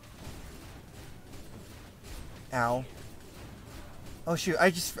 Ow. Oh shoot,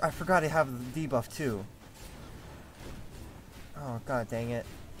 I forgot I have the debuff too. Oh god dang it.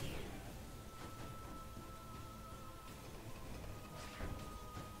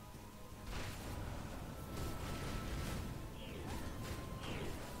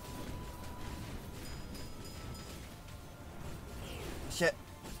 Shit.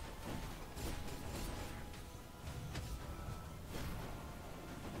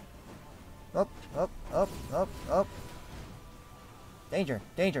 Up, up, up, up, up. Danger,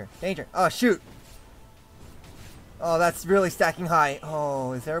 danger, danger. Oh, shoot. Oh, that's really stacking high.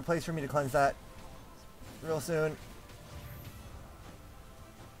 Oh, is there a place for me to cleanse that real soon?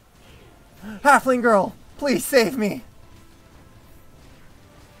 Halfling girl, please save me.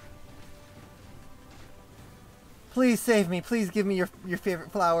 Please save me. Please give me your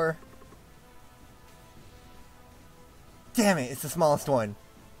favorite flower. Damn it, it's the smallest one.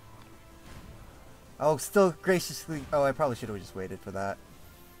 I'll still graciously... Oh, I probably should have just waited for that.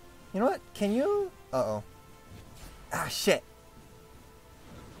 You know what? Can you... Uh-oh. Ah, shit.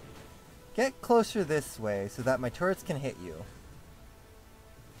 Get closer this way so that my turrets can hit you.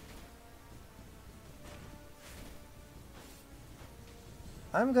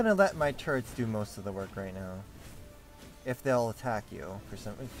 I'm gonna let my turrets do most of the work right now. If they'll attack you. For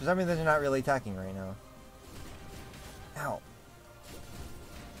some reason they're not really attacking right now. Ow.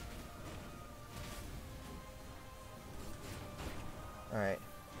 Alright.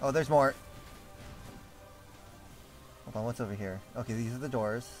 Oh, there's more. Hold on, what's over here? Okay, these are the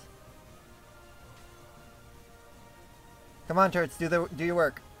doors. Come on, turrets, do your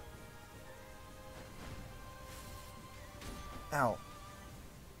work. Ow.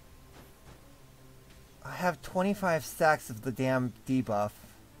 I have 25 stacks of the damn debuff.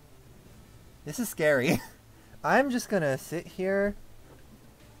 This is scary. I'm just gonna sit here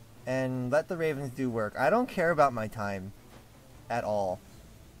and let the ravens do work. I don't care about my time at all.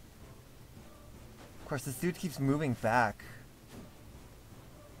 Of course, this dude keeps moving back.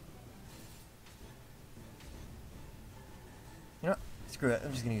 You know what? Screw it.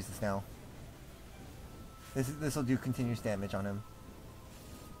 I'm just gonna use this now. This will do continuous damage on him.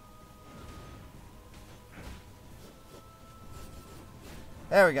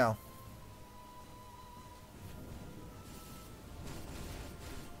 There we go.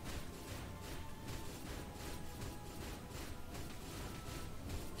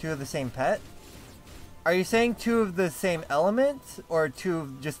 Two of the same pet? Are you saying two of the same element, or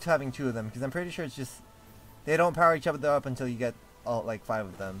just having two of them? Because I'm pretty sure it's just they don't power each other up until you get all like 5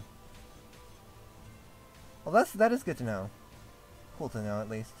 of them. Well, that is good to know. Cool to know at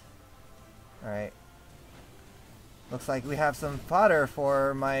least. All right. Looks like we have some fodder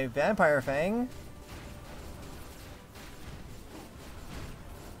for my vampire fang.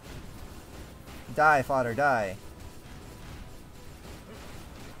 Die, fodder, die.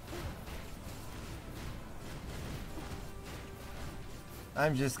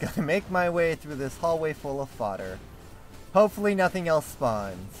 I'm just gonna make my way through this hallway full of fodder. Hopefully nothing else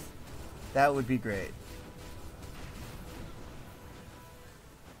spawns. That would be great.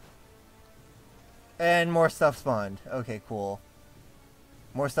 And more stuff spawned. Okay, cool.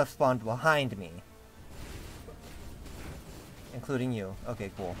 More stuff spawned behind me. Including you. Okay,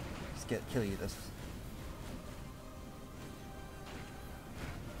 cool. Just kill you this.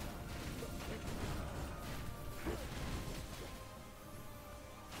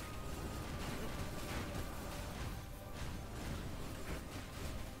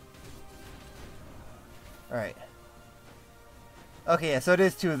 Alright. Okay, yeah, so it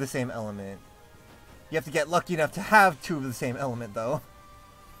is two of the same element. You have to get lucky enough to have two of the same element, though.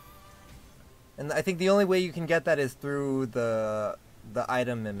 And I think the only way you can get that is through the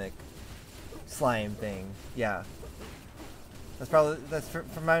item mimic slime thing. Yeah. That's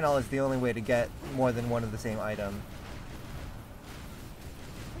from my knowledge the only way to get more than one of the same item.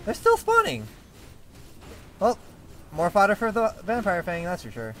 They're still spawning! Well, more fodder for the vampire fang, that's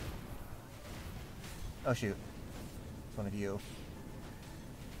for sure. Oh shoot. It's one of you.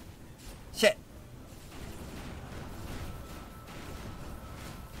 Shit!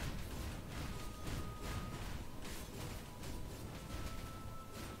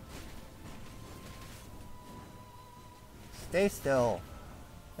 Stay still.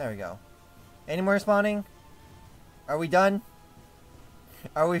 There we go. Any more spawning? Are we done?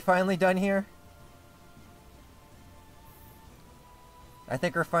 Are we finally done here? I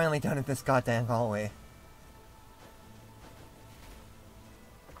think we're finally done in this goddamn hallway.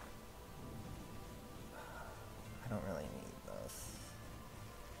 I don't really need this.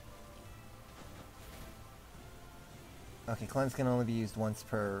 Okay, cleanse can only be used once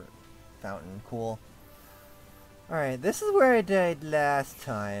per fountain. Cool. Alright, this is where I died last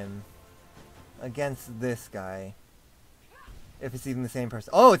time. Against this guy. If it's even the same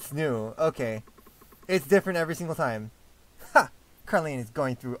person. Oh, it's new! Okay. It's different every single time. Ha! Carlene is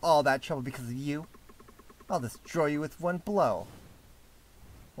going through all that trouble because of you. I'll destroy you with one blow.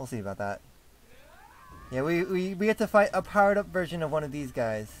 We'll see about that. Yeah, we get to fight a powered up version of one of these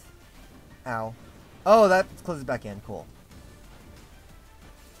guys. Ow. Oh, that closes back in. Cool.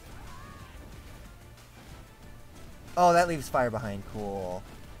 Oh, that leaves fire behind. Cool.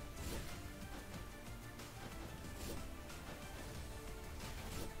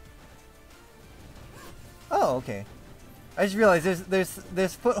 Oh, okay. I just realized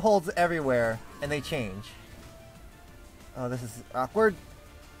there's footholds everywhere, and they change. Oh, this is awkward.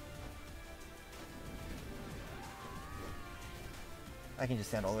 I can just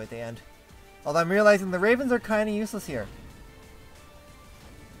stand all the way at the end. Although I'm realizing the ravens are kind of useless here.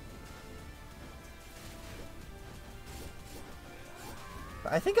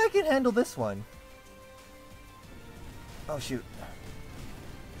 But I think I can handle this one. Oh, shoot.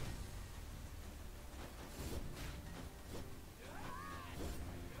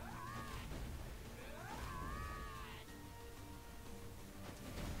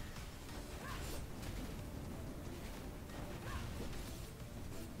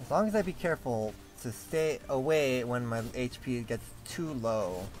 As long as I be careful to stay away when my HP gets too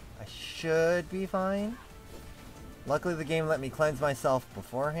low, I should be fine. Luckily the game let me cleanse myself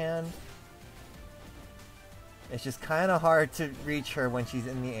beforehand. It's just kind of hard to reach her when she's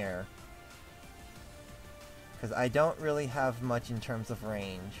in the air. Because I don't really have much in terms of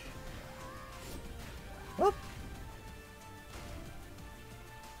range. Whoop!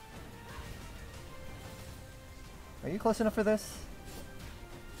 Are you close enough for this?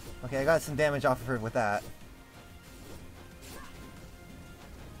 Okay, I got some damage off of her with that.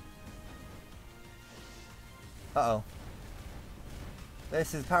 Uh-oh.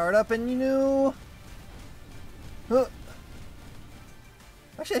 This is powered up and you know...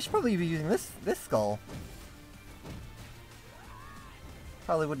 Actually, I should probably be using this skull.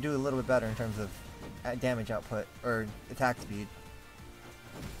 Probably would do a little bit better in terms of damage output, or attack speed.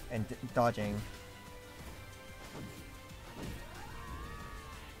 And dodging.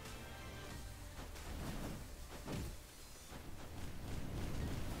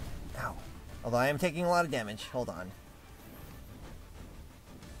 Ow. Although I am taking a lot of damage. Hold on.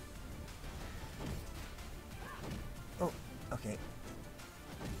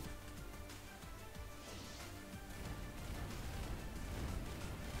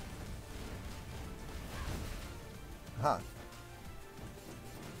 Aha.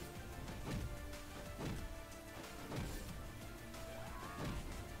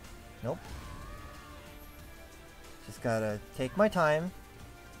 Nope. Just gotta take my time.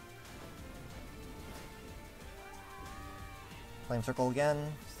 Flame circle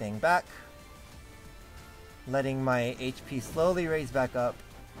again, staying back. Letting my HP slowly raise back up.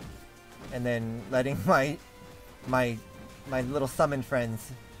 And then letting my little summon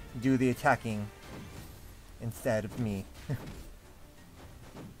friends do the attacking instead of me.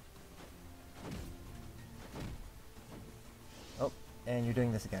 Oh, and you're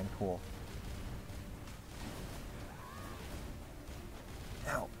doing this again. Cool.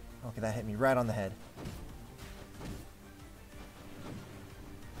 Ow. Okay, that hit me right on the head.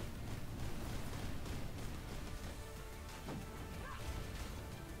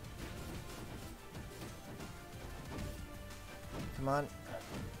 Come on.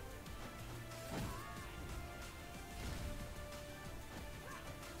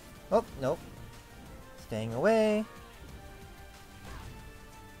 Oh, nope. Staying away.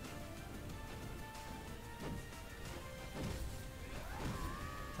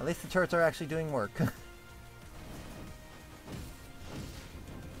 At least the turrets are actually doing work.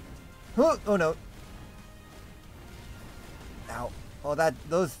 Oh no. Ow. Oh,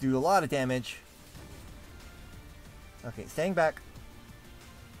 those do a lot of damage. Okay, staying back.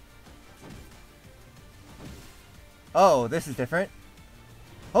 Oh, this is different.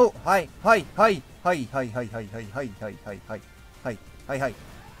 Oh, hi.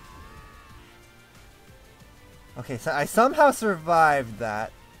 Okay, so I somehow survived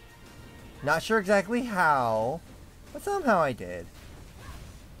that. Not sure exactly how, but somehow I did.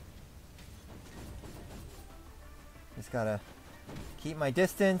 Just gotta keep my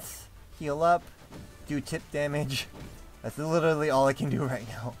distance, heal up, do tip damage. That's literally all I can do right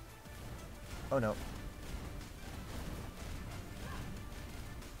now. Oh no.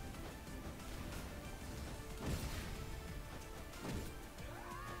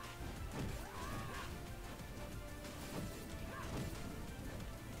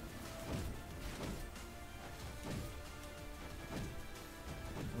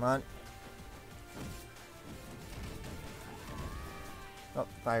 Come on. Oh,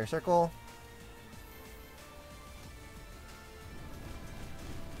 fire circle.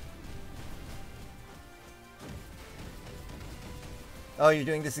 Oh, you're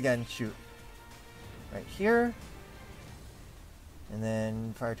doing this again. Shoot. Right here. And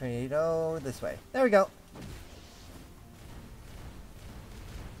then fire tornado this way. There we go.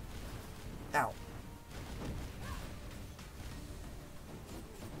 Ow.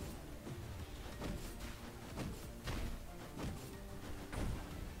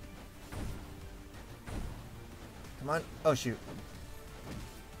 Come on. Oh, shoot.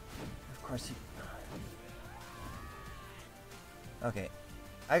 Of course he... Okay.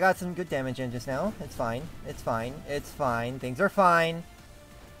 I got some good damage in just now. It's fine. It's fine. It's fine. Things are fine.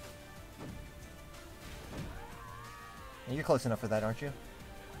 And you're close enough for that, aren't you?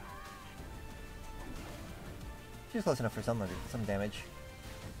 She's close enough for some damage.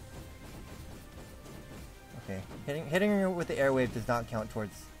 Okay. Hitting her with the airwave does not count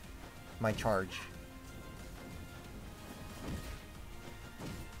towards my charge.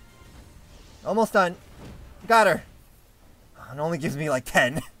 Almost done. Got her. It only gives me like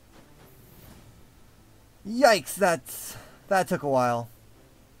 10. Yikes, that took a while.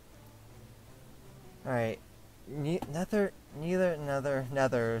 Alright. Nether's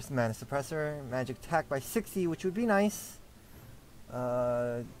Mana Suppressor. Magic attack by 60, which would be nice.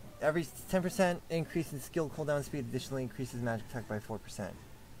 Every 10% increase in skill cooldown speed additionally increases magic attack by 4%.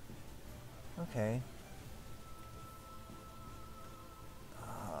 Okay.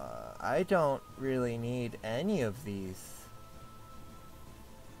 I don't really need any of these.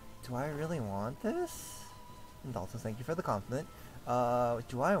 Do I really want this? And also, thank you for the compliment.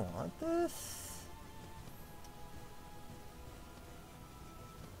 Do I want this?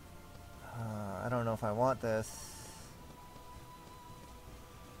 I don't know if I want this.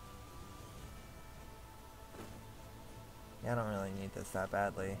 Yeah, I don't really need this that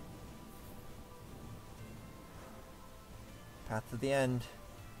badly. Path to the end.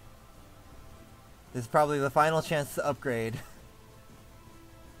 This is probably the final chance to upgrade.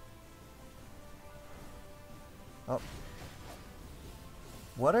 Oh.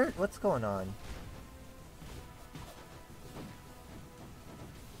 What's going on?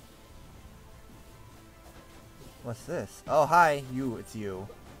 What's this? Oh, hi, it's you.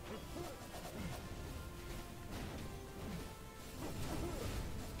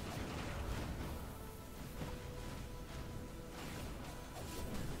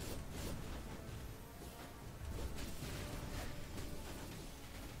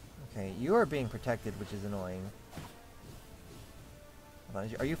 You are being protected, which is annoying. Hold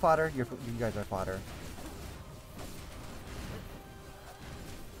on, are you fodder? You guys are fodder.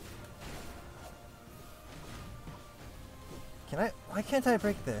 Why can't I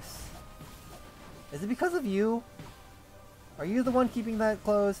break this? Is it because of you? Are you the one keeping that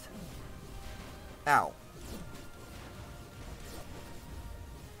closed? Ow.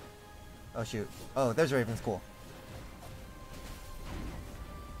 Oh shoot. Oh, there's Raven's cool.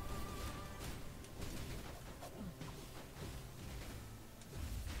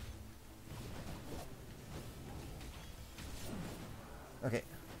 Okay.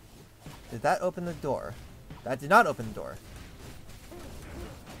 Did that open the door? That did not open the door.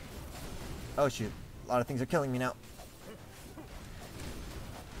 Oh shoot. A lot of things are killing me now.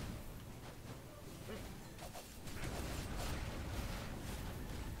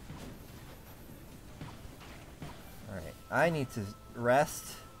 Alright. I need to rest.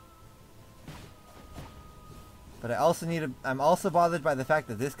 But I also need to... I'm also bothered by the fact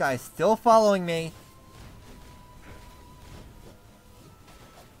that this guy is still following me.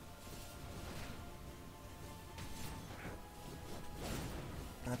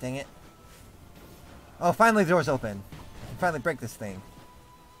 God dang it. Oh, finally the door's open. I can finally break this thing.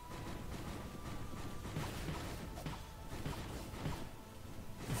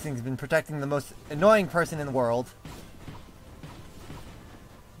 This thing's been protecting the most annoying person in the world.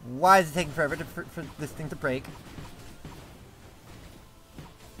 Why is it taking forever for this thing to break?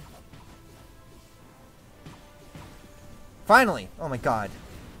 Finally! Oh my god.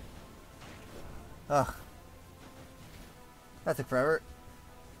 Ugh. That took forever.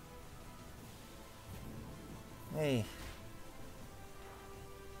 Hey.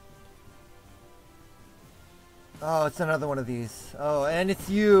 Oh, it's another one of these. Oh, and it's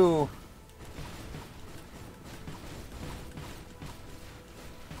you!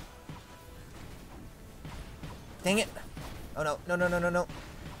 Dang it! Oh no, no, no, no, no, no.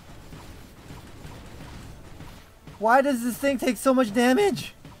 Why does this thing take so much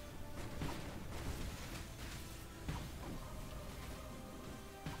damage?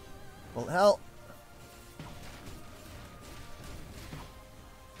 Well, hell.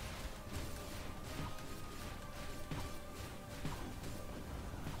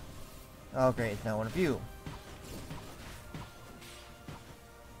 Oh great, it's now one of you.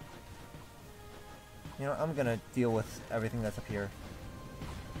 You know, I'm gonna deal with everything that's up here.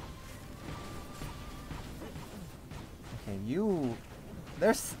 Okay, you...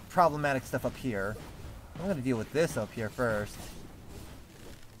 There's problematic stuff up here. I'm gonna deal with this up here first.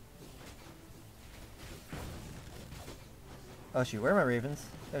 Oh shoot, where are my ravens?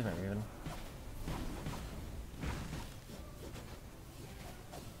 There's my raven.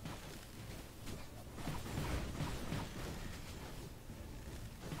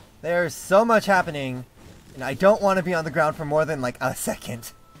 There's so much happening, and I don't want to be on the ground for more than like a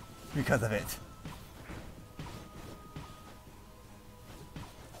second because of it.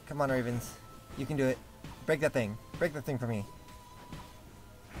 Come on, ravens. You can do it. Break that thing. Break that thing for me.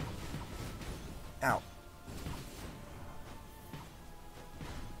 Ow.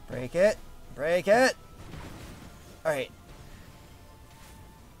 Break it. Break it. Alright.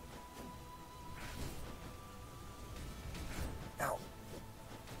 Ow.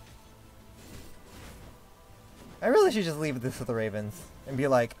 I really should just leave this with the ravens and be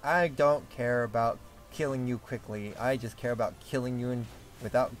like, I don't care about killing you quickly. I just care about killing you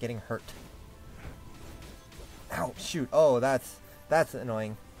without getting hurt. Ow, shoot. Oh, that's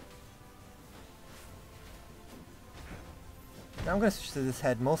annoying. Now I'm gonna switch to this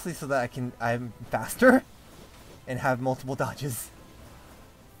head mostly so that I'm faster and have multiple dodges.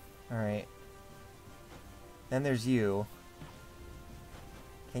 Alright. Then there's you.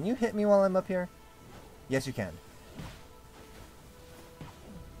 Can you hit me while I'm up here? Yes, you can.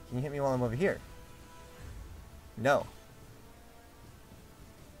 Can you hit me while I'm over here? No.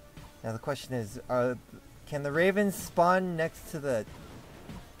 Now the question is, can the ravens spawn next to the...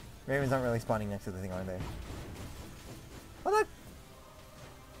 Ravens aren't really spawning next to the thing, are they? Well, that...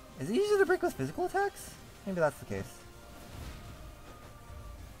 Is it easier to break with physical attacks? Maybe that's the case.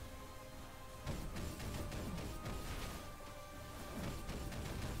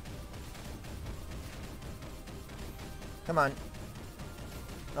 Come on.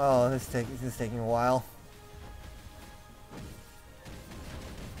 Oh, this is taking a while.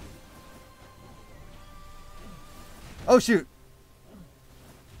 Oh shoot!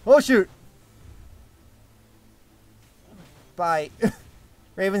 Oh shoot! Bye.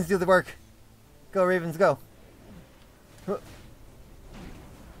 Ravens do the work. Go Ravens, go.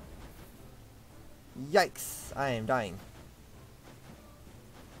 Yikes! I am dying.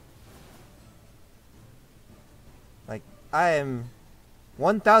 I am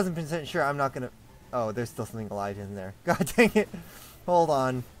 1000% sure I'm not gonna... Oh, there's still something alive in there. God dang it. Hold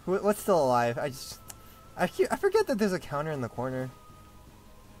on. What's still alive? I forget that there's a counter in the corner.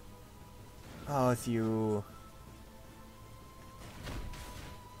 Oh, it's you.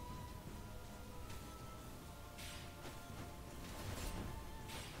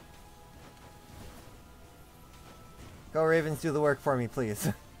 Go Ravens, do the work for me, please.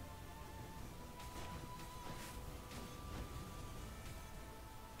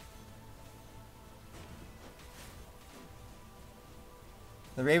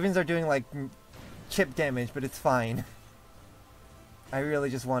 The Ravens are doing like chip damage, but it's fine. I really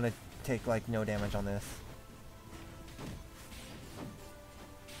just want to take like no damage on this.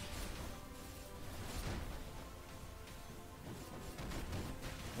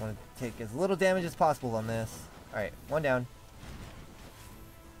 I want to take as little damage as possible on this. Alright, one down.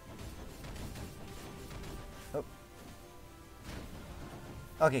 Oh.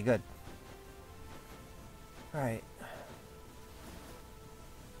 Okay, good. Alright.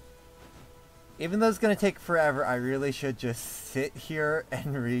 Even though it's gonna take forever, I really should just sit here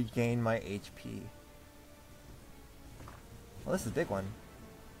and regain my HP. Well, this is a big one.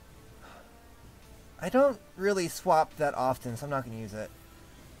 I don't really swap that often, so I'm not gonna use it.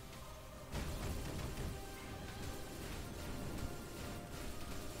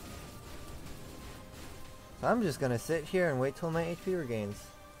 So I'm just gonna sit here and wait till my HP regains.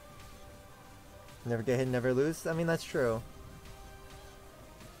 Never get hit, never lose? I mean, that's true.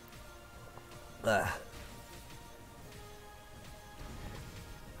 Ugh.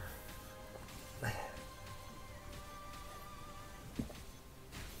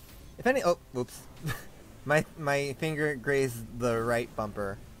 If any— oh, whoops. my finger grazed the right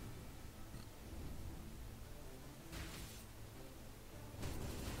bumper.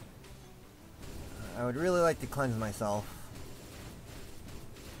 I would really like to cleanse myself.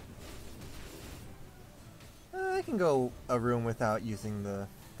 I can go a room without using the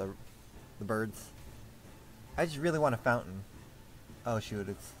birds. I just really want a fountain. Oh shoot,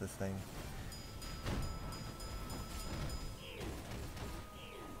 it's this thing.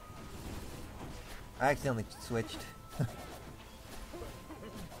 I accidentally switched.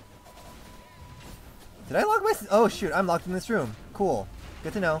 Did I lock my— oh shoot, I'm locked in this room. Cool.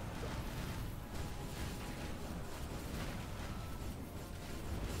 Good to know.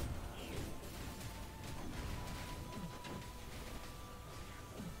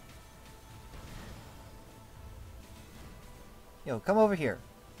 Yo, come over here.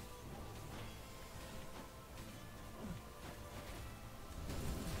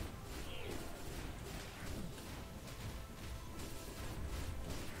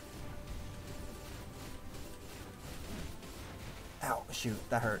 Ow, shoot,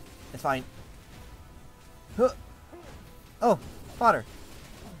 that hurt. It's fine. Huh. Oh, fodder.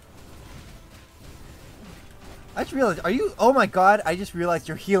 I just realized— are you— oh my god, I just realized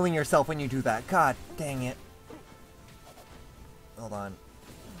you're healing yourself when you do that. God dang it. Hold on.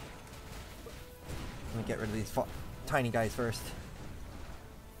 Let me get rid of these tiny guys first.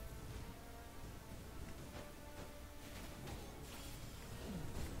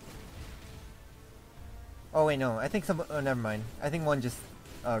 Oh wait, no. I think some— oh, never mind. I think one just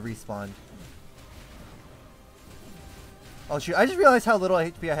respawned. Oh shoot, I just realized how little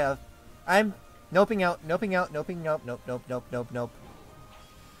HP I have. I'm noping out, noping out, noping, nope, nope, nope, nope, nope, nope.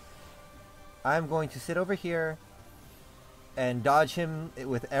 I'm going to sit over here and dodge him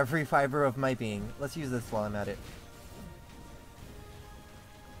with every fiber of my being. Let's use this while I'm at it.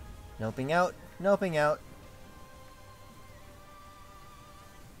 Noping out, noping out.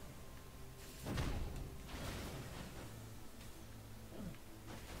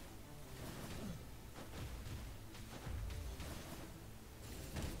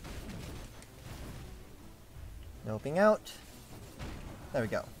 Noping out. There we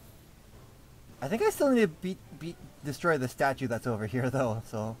go. I think I still need to destroy the statue that's over here, though,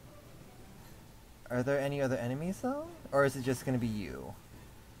 so... Are there any other enemies, though? Or is it just gonna be you?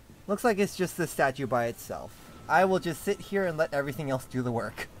 Looks like it's just the statue by itself. I will just sit here and let everything else do the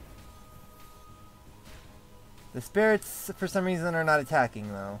work. The spirits, for some reason, are not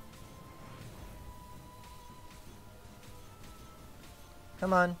attacking, though.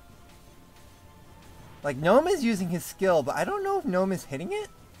 Come on. Like, Gnome is using his skill, but I don't know if Gnome is hitting it?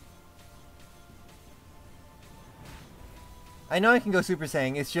 I know I can go Super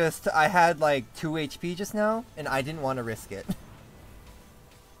Saiyan, it's just I had like 2 HP just now, and I didn't want to risk it.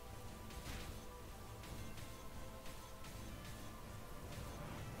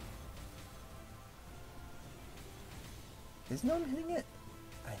 Is Gnome hitting it?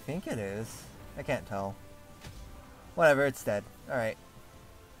 I think it is. I can't tell. Whatever, it's dead. Alright.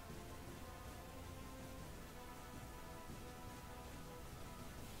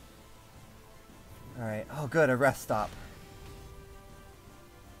 Alright. Oh good, a rest stop.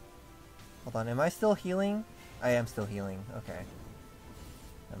 Hold on, am I still healing? I am still healing. Okay.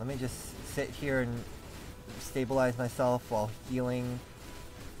 Now, let me just sit here and stabilize myself while healing.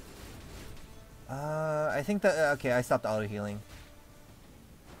 I think that... okay, I stopped auto-healing.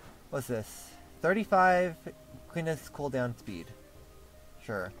 What's this? 35 quickness cooldown speed.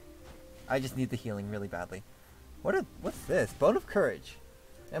 Sure. I just need the healing really badly. What's this? Bone of Courage.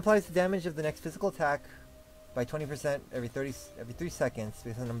 Amplifies the damage of the next physical attack by 20% every 3 seconds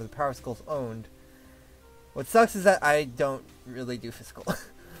based on the number of the power skulls owned. What sucks is that I don't really do physical.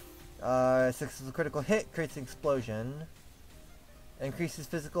 Successful critical hit creates an explosion. Increases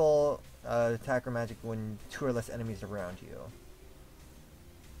physical attack or magic when 2 or less enemies are around you.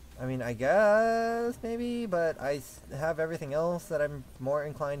 I mean, I guess, maybe, but I have everything else that I'm more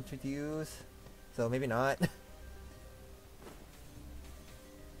inclined to use. So maybe not.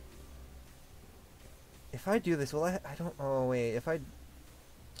 If I do this, will I don't... oh, wait, if I...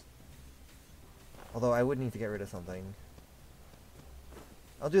 although I would need to get rid of something.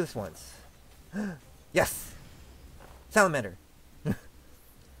 I'll do this once. Yes! Salamander!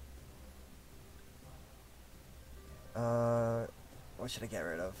 What should I get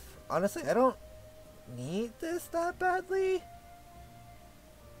rid of? Honestly, I don't need this that badly.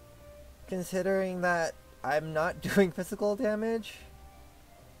 Considering that I'm not doing physical damage.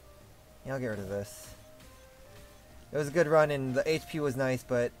 Yeah, I'll get rid of this. It was a good run and the HP was nice,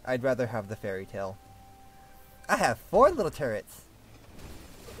 but I'd rather have the fairy tale. I have 4 little turrets.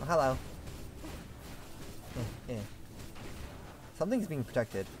 Oh, hello. Something's being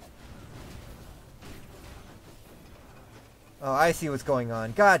protected. Oh, I see what's going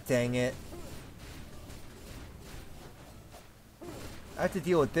on. God dang it. I have to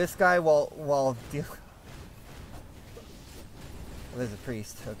deal with this guy while deal... oh, there's a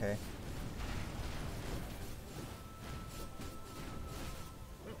priest. Okay.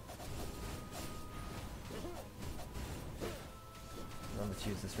 Let's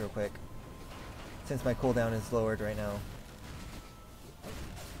use this real quick. Since my cooldown is lowered right now.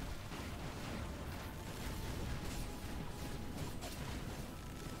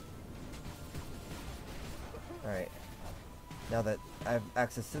 Alright. Now that I have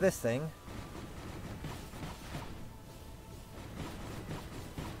access to this thing.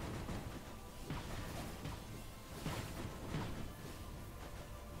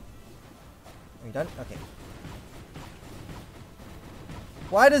 Are you done? Okay.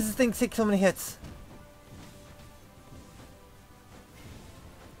 Why does this thing take so many hits?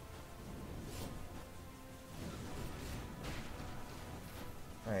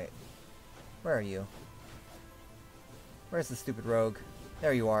 Alright. Where are you? Where's the stupid rogue?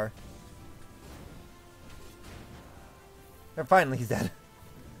 There you are. And finally he's dead.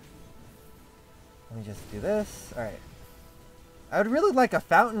 Let me just do this. Alright. I would really like a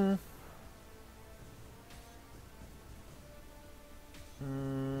fountain.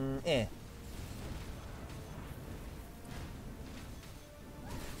 Eh.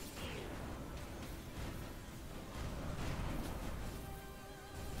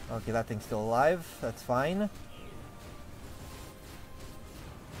 Okay, that thing's still alive. That's fine.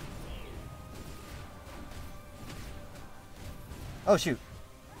 Oh, shoot.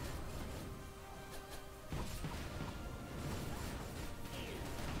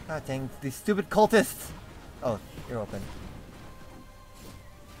 God dang, these stupid cultists! Oh, you're open.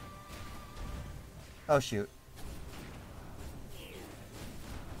 Oh, shoot.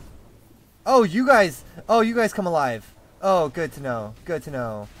 Oh, you guys come alive. Oh, good to know. Good to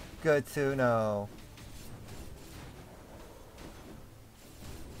know. Good to know.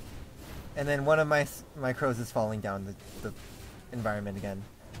 And then one of my crows is falling down the environment again.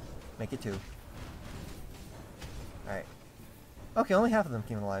 Make it 2. Alright. Okay, only half of them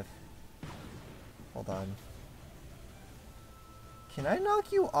came alive. Hold on. Can I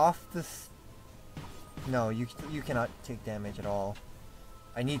knock you off this? No, you cannot take damage at all.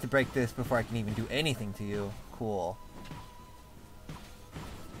 I need to break this before I can even do anything to you. Cool.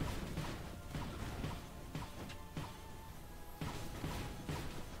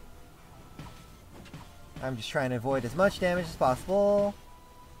 I'm just trying to avoid as much damage as possible.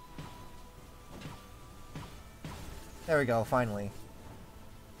 There we go, finally.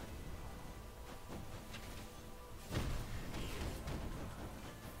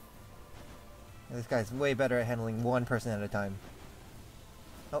 This guy's way better at handling one person at a time.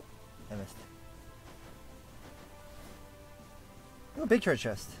 Oh, I missed. Oh, big treasure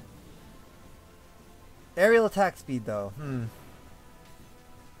chest. Aerial attack speed, though.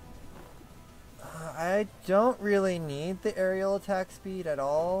 I don't really need the aerial attack speed at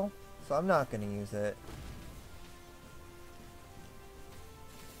all, so I'm not going to use it.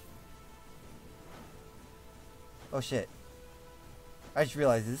 Oh shit. I just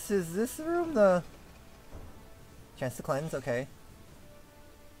realized, is this room the... Chance to cleanse? Okay.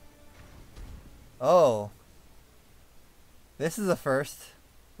 Oh. This is a first.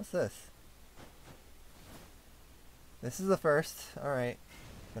 What's this? This is the first. Alright.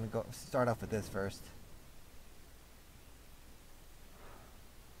 Gonna go start off with this first.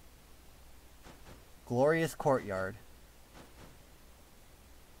 Glorious Courtyard.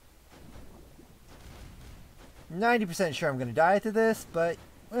 90% sure I'm gonna die to this, but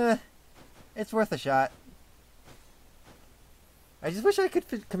it's worth a shot. I just wish I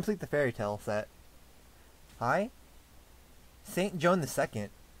could complete the fairy tale set. Hi? Saint Joan II.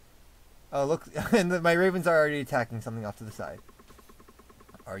 Oh, look, and my ravens are already attacking something off to the side.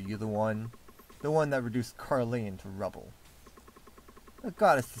 Are you the one? The one that reduced Carlane to rubble. The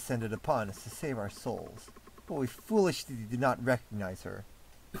goddess descended upon us to save our souls, but we foolishly did not recognize her.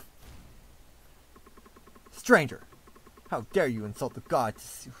 Stranger! How dare you insult the god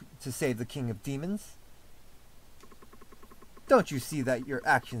to save the king of demons? Don't you see that your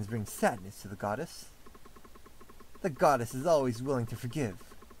actions bring sadness to the goddess? The goddess is always willing to forgive,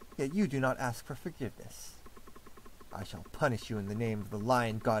 yet you do not ask for forgiveness. I shall punish you in the name of the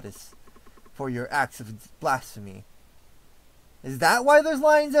lion goddess for your acts of blasphemy. Is that why there's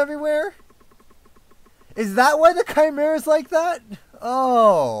lions everywhere? Is that why the chimera's like that?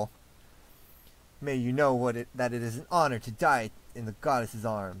 Oh! May you know that it is an honor to die in the goddess's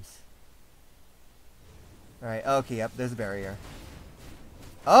arms. Alright, okay, yep, there's a barrier.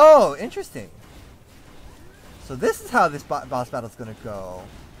 Oh, interesting. So this is how this boss battle's gonna go.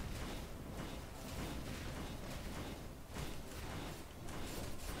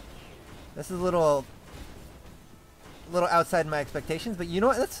 This is a little outside my expectations, but you know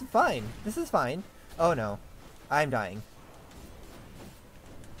what? That's fine. This is fine. Oh no. I'm dying.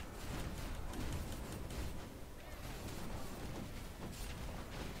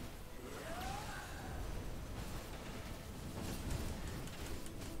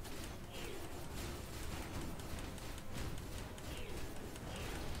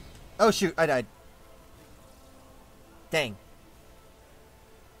 Oh shoot, I died. Dang.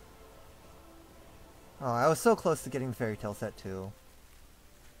 Oh, I was so close to getting the fairy tale set too.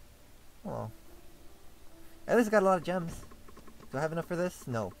 Well. At least I got a lot of gems. Do I have enough for this?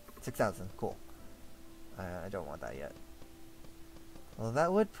 No. 6,000. Cool. I don't want that yet. Well,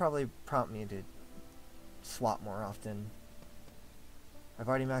 that would probably prompt me to swap more often. I've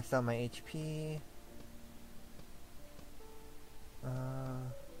already maxed out my HP.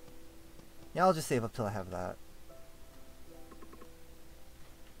 Yeah, I'll just save up till I have that.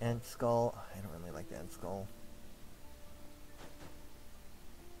 Ant skull. I don't really like the ant skull.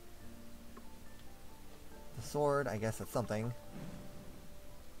 The sword, I guess that's something.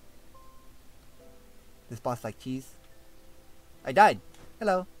 This boss like cheese. I died.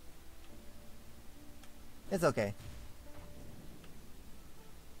 Hello. It's okay.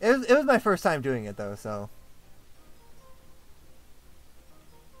 It was my first time doing it though, so.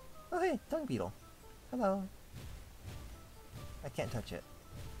 Oh hey, dung beetle. Hello. I can't touch it.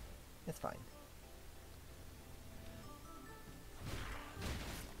 It's fine.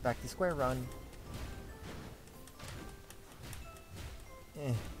 Back to square run.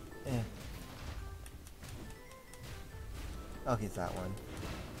 Okay, it's that one.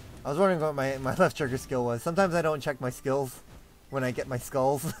 I was wondering what my left trigger skill was. Sometimes I don't check my skills when I get my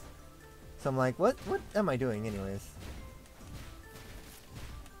skulls. So I'm like, what am I doing anyways?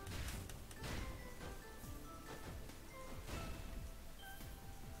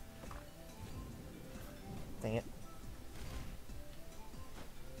 Dang it.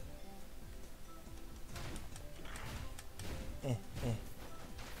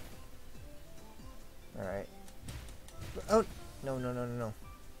 Alright. Oh! No.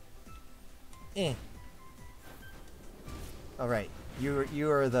 Alright.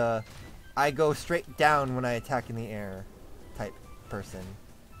 You are the I go straight down when I attack in the air type person.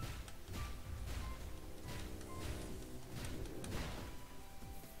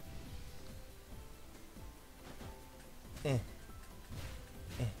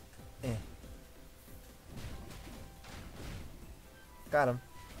 Got him.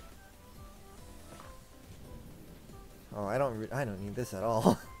 Oh, I don't need this at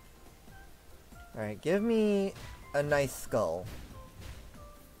all. Alright, give me a nice skull.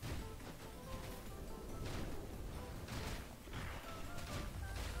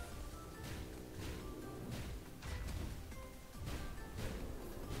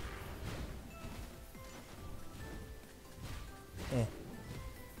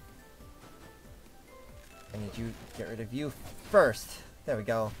 get rid of you first. There we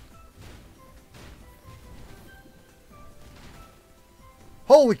go.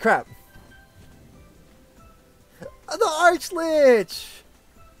 Holy crap! The Archlich!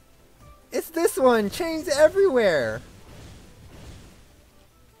 It's this one! Chains everywhere!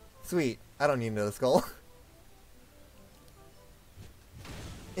 Sweet. I don't need another skull.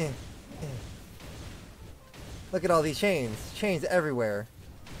 Look at all these chains. Chains everywhere.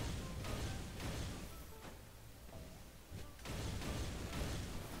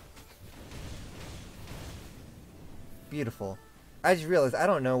 Beautiful. I just realized I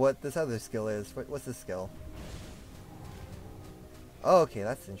don't know what this other skill is. What's this skill? Oh, okay,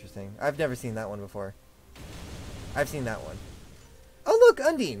 that's interesting. I've never seen that one before. I've seen that one. Oh, look,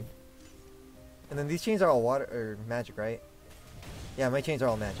 Undine! And then these chains are all water or magic, right? Yeah, my chains are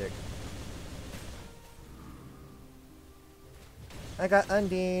all magic. I got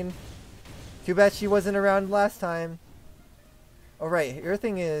Undine. Too bad she wasn't around last time. Oh, right. Your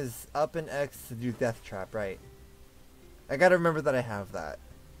thing is up and X to do Death Trap, right? I gotta remember that I have that.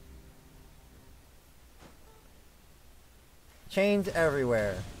 Chains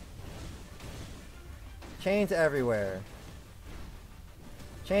everywhere. Chains everywhere.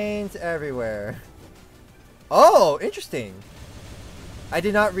 Chains everywhere. Oh, interesting. I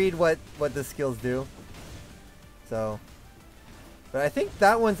did not read what the skills do. So. But I think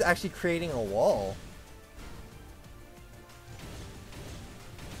that one's actually creating a wall.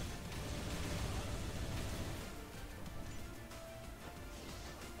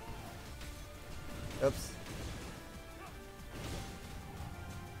 Oops.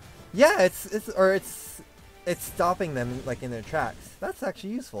 Yeah, it's stopping them like in their tracks. That's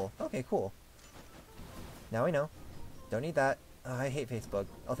actually useful. Okay, cool. Now we know. Don't need that. Oh, I hate Facebook.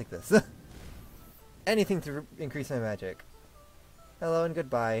 I'll take this. Anything to increase my magic. Hello and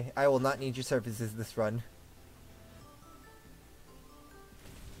goodbye. I will not need your services this run.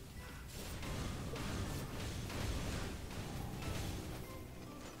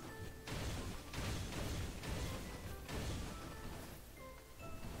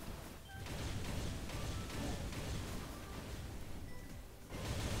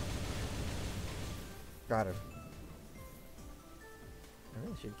 Got her. I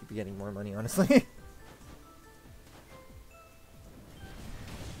really should keep getting more money, honestly.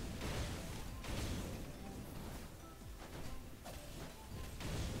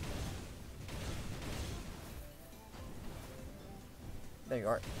 There you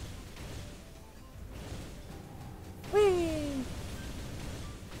are. Whee!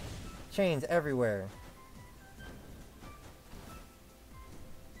 Chains everywhere.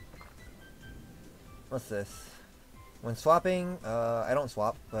 What's this? When swapping, I don't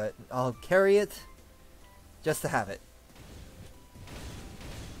swap, but I'll carry it just to have it.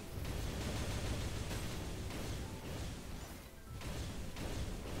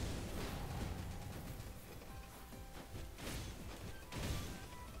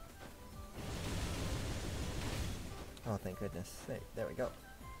 Oh, thank goodness. There we go.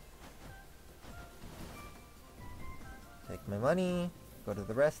 Take my money. Go to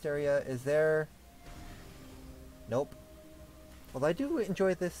the rest area. Is there... Nope. Well, I do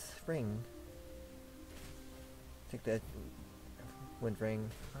enjoy this ring. Take that wind ring.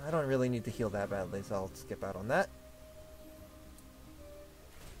 I don't really need to heal that badly, so I'll skip out on that.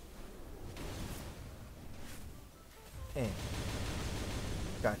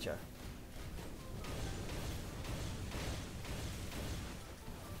 Gotcha.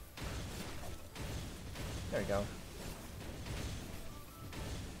 There we go.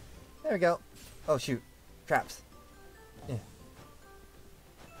 There we go. Oh shoot. Traps.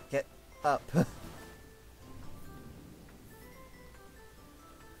 Get up.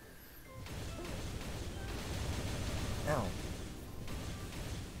 Ow.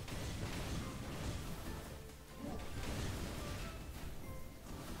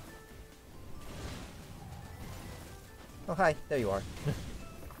 Oh hi, there you are.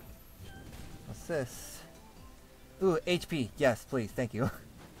 What's this? Ooh, HP. Yes, please, thank you.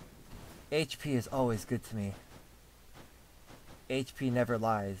 HP is always good to me. HP never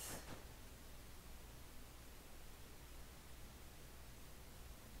lies.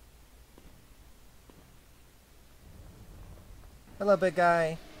 Hello, big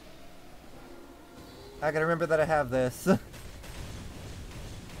guy. I gotta remember that I have this.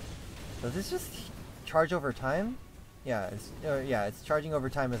 Does this just charge over time? Yeah, it's charging over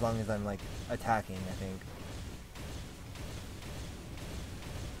time as long as I'm like attacking, I think.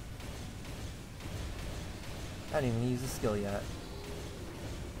 I didn't even use the skill yet.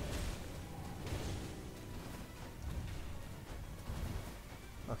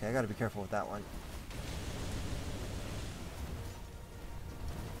 Okay, I gotta be careful with that one.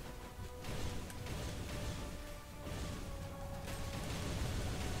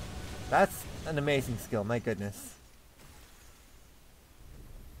 That's an amazing skill, my goodness.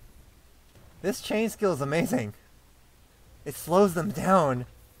 This chain skill is amazing. It slows them down.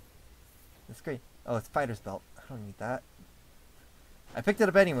 That's great. Oh, it's fighter's belt. I don't need that. I picked it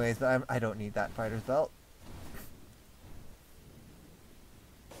up anyways, but I don't need that fighter's belt.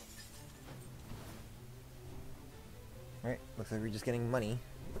 Alright, looks like we're just getting money.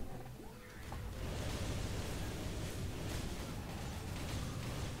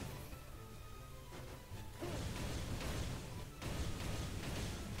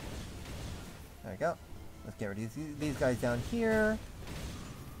 There we go. Let's get rid of these guys down here.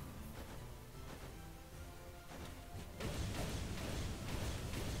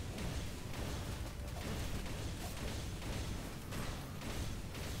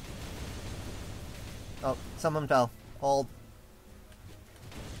 Oh, someone fell. Hold.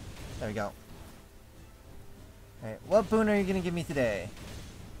 There we go. Alright, what boon are you gonna give me today?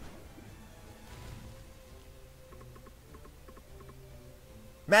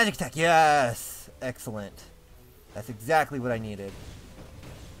 Magic attack, yes! Excellent. That's exactly what I needed.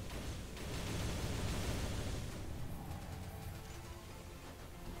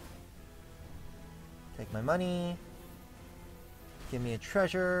 Take my money. Give me a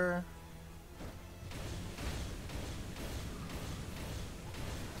treasure.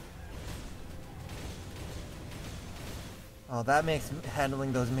 Oh, that makes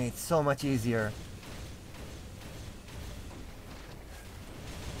handling those mates so much easier.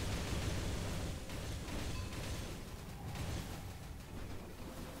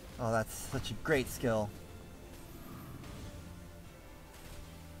 Oh, that's such a great skill.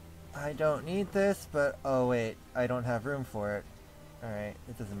 I don't need this, but oh wait, I don't have room for it. Alright,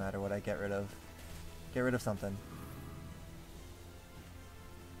 it doesn't matter what I get rid of. Get rid of something.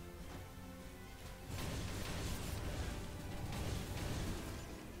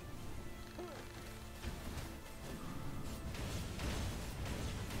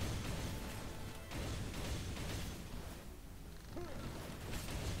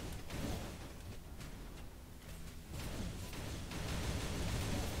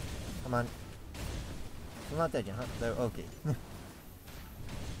 Come on. Still not dead yet, huh? They're okay.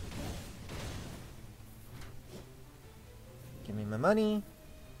 Give me my money.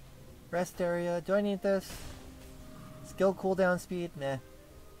 Rest area. Do I need this? Skill cooldown speed? Meh.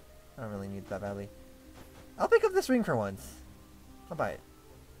 I don't really need that badly. I'll pick up this ring for once. I'll buy it.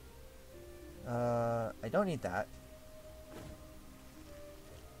 I don't need that.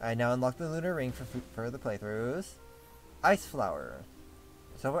 I now unlock the lunar ring for the playthroughs. Ice flower.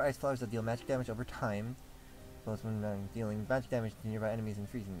 Several ice flowers that deal magic damage over time. Both when dealing magic damage to nearby enemies and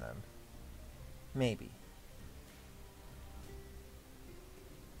freezing them. Maybe.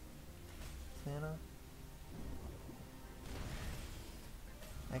 Santa?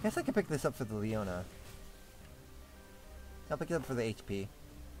 I guess I could pick this up for the Leona. I'll pick it up for the HP.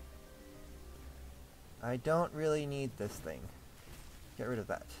 I don't really need this thing. Get rid of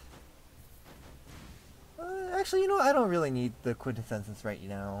that. Actually, you know what? I don't really need the quintessence right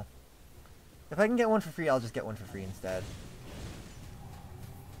now. If I can get one for free, I'll just get one for free instead.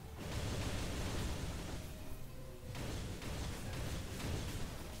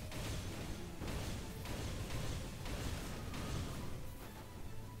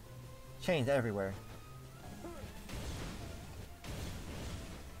 Chains everywhere.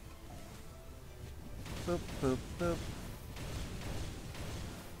 Boop, boop, boop.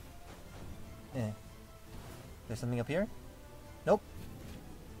 Eh. There's something up here? Nope.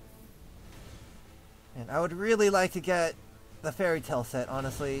 And I would really like to get the fairy tale set,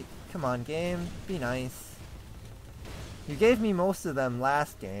 honestly. Come on, game. Be nice. You gave me most of them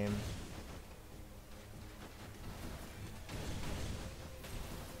last game.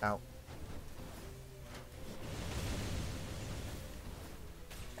 Ow.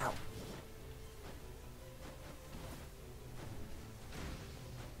 Ow.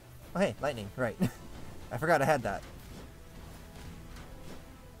 Oh hey, lightning, right. I forgot I had that.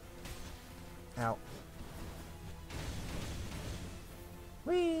 Ow.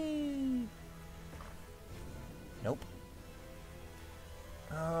 Whee! Nope.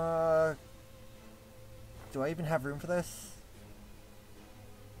 Do I even have room for this?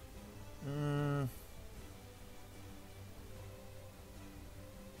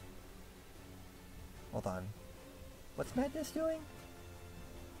 Hold on. What's Madness doing?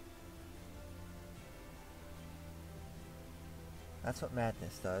 That's what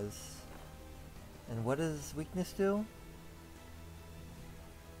Madness does. And what does Weakness do?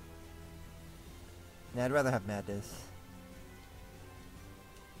 Nah, I'd rather have Madness.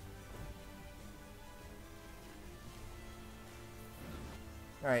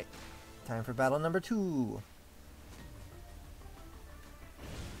 Alright. Time for battle number 2.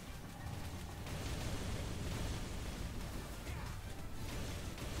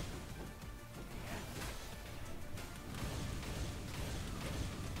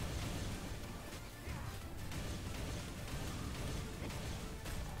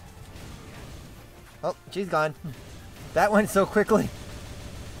 Oh, she's gone. That went so quickly.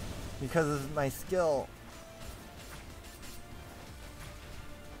 Because of my skill.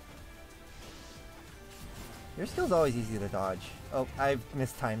 Your skill's always easy to dodge. Oh, I've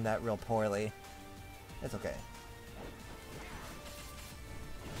mistimed that real poorly. It's okay.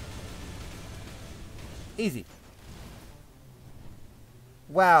 Easy.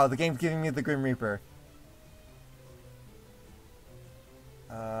 Wow, the game's giving me the Grim Reaper.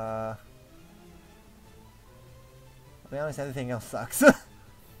 I'll be honest, everything else sucks.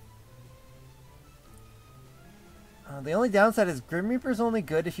 The only downside is Grim Reaper's only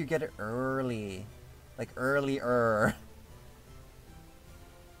good if you get it early. Like, earlier.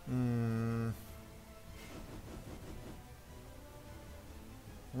 Nah.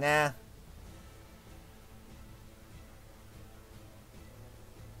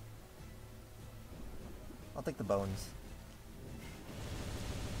 I'll take the bones.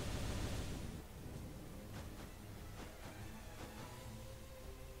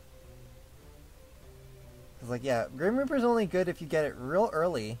 Cause like, yeah, Grim Reaper's only good if you get it real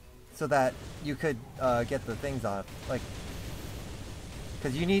early, so that you could get the things off. Like,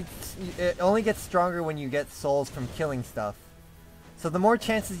 cause you need, it only gets stronger when you get souls from killing stuff. So the more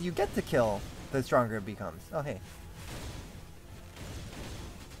chances you get to kill, the stronger it becomes. Oh hey.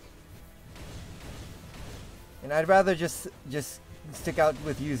 And I'd rather just stick out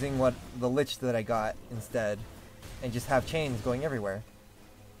with using the Lich that I got instead, and just have chains going everywhere.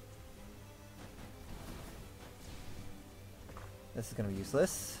 This is gonna be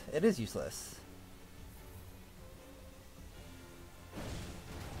useless. It is useless.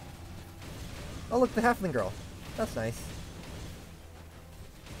 Oh look, the halfling girl. That's nice.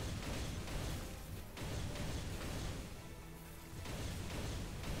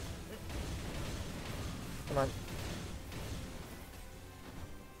 Come on.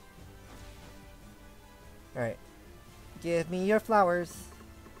 Alright. Give me your flowers.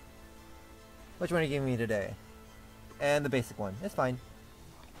 Which one are you giving me today? And the basic one. It's fine.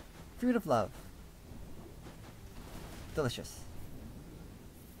 Fruit of love. Delicious.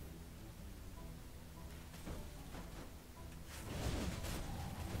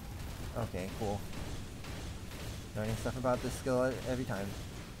 Okay, cool. Learning stuff about this skill every time.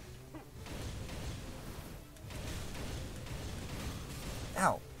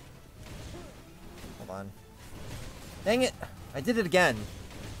 Ow! Hold on. Dang it! I did it again!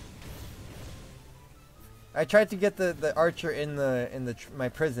 I tried to get the archer in my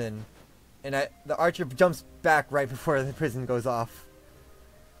prison, and the archer jumps back right before the prison goes off.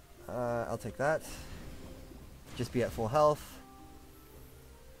 I'll take that. Just be at full health.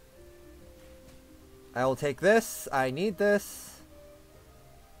 I will take this. I need this.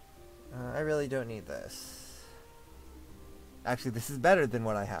 I really don't need this. Actually, this is better than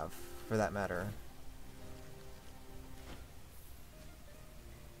what I have, for that matter.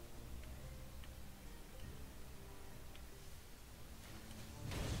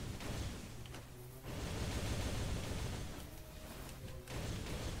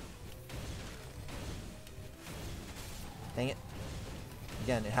 Dang it.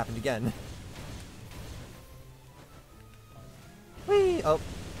 Again, it happened again. Whee! Oh,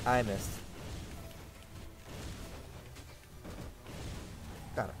 I missed.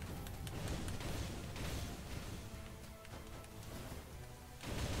 Got him.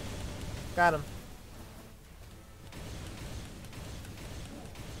 Got him.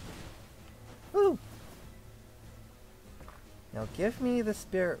 Woo! Now give me the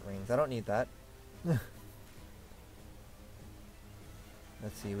spirit rings. I don't need that.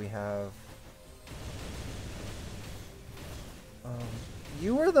 Let's see, we have...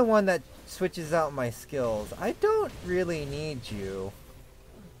 you were the one that switches out my skills. I don't really need you.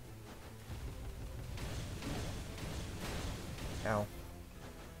 Ow.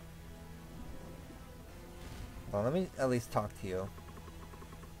 Well, let me at least talk to you.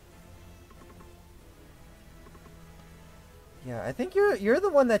 Yeah, I think you're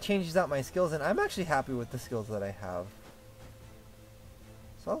the one that changes out my skills, and I'm actually happy with the skills that I have.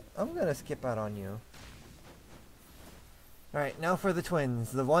 So I'm gonna skip out on you. All right, now for the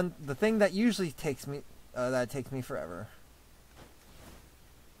twins. The thing that usually takes me forever.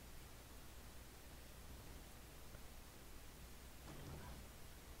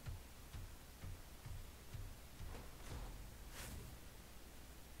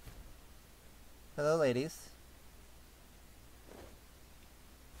 Hello, ladies.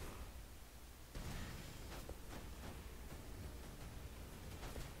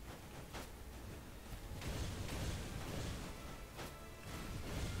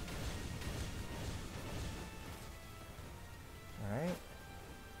 Alright.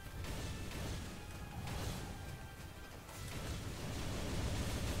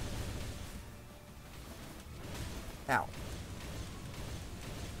 Ow.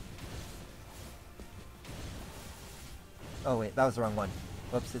 Oh wait, that was the wrong one.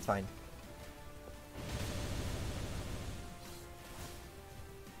 Whoops, it's fine.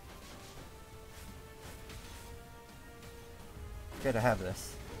 Good, I have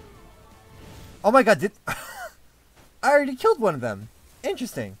this. Oh my god, did... I already killed one of them!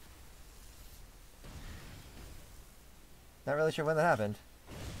 Interesting. Not really sure when that happened.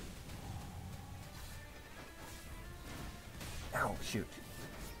 Ow, shoot.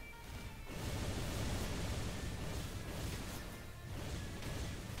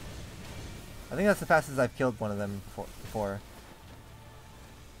 I think that's the fastest I've killed one of them before.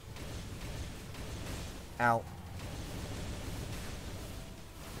 Ow.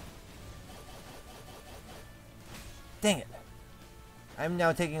 Dang it. I'm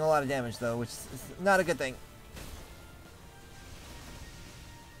now taking a lot of damage though, which is not a good thing.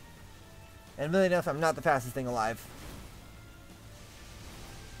 And really enough, I'm not the fastest thing alive.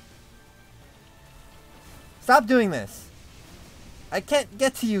 Stop doing this! I can't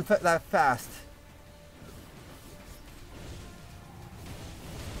get to you that fast.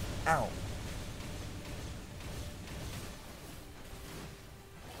 Ow.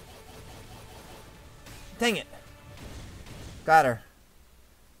 Dang it. Got her.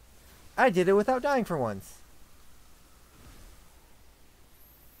 I did it without dying for once.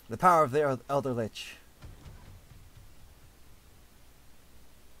 The power of the Elder Lich.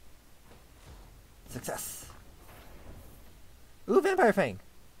 Success. Ooh, Vampire Fang.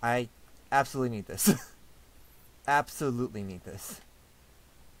 I absolutely need this. Absolutely need this.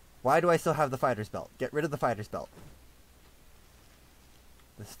 Why do I still have the fighter's belt? Get rid of the fighter's belt.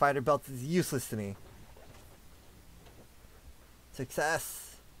 This fighter belt is useless to me.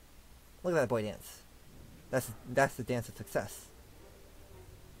 Success. Look at that boy dance. That's the dance of success.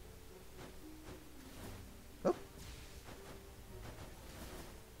 Oh.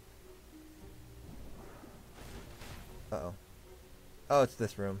 Uh-oh. Oh, it's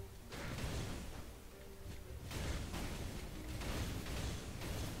this room.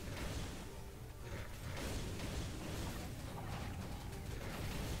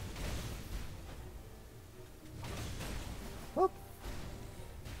 Whoop.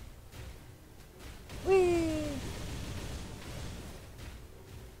 Whee!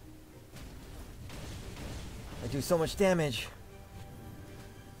 I do so much damage.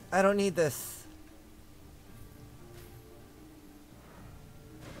 I don't need this.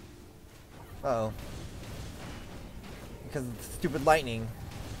 Uh-oh. Because of the stupid lightning.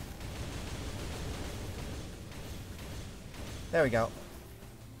 There we go.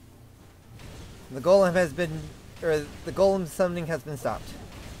 The golem has been... or the golem summoning has been stopped.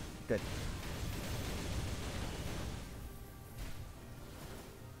 Good.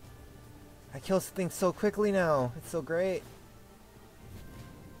 I kill things so quickly now. It's so great.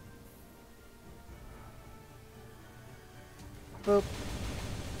 Boop.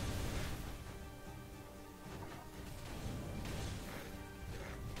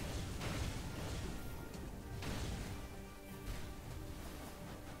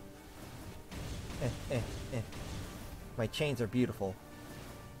 My chains are beautiful.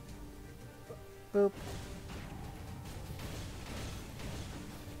 Boop.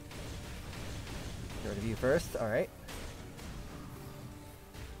 Get rid of you first. Alright.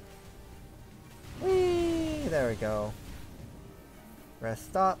 Whee! There we go. Rest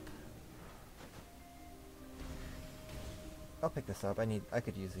stop. I'll pick this up. I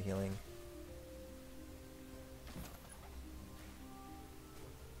could use the healing.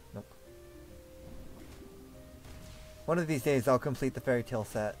 Nope. One of these days I'll complete the fairy tale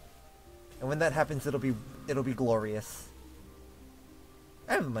set. And when that happens it'll be glorious.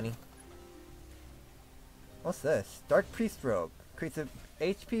 I have the money. What's this? Dark Priest Robe. Creates a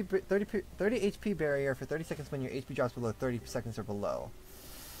 30 HP barrier for 30 seconds when your HP drops below 30 seconds or below.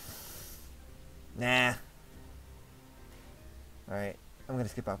 Nah. Alright, I'm gonna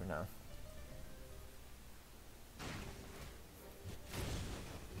skip over now.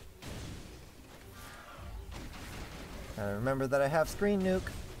 Remember that I have screen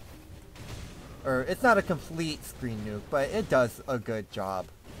nuke. Or, it's not a complete screen nuke, but it does a good job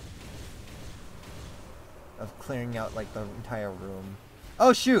of clearing out, like, the entire room.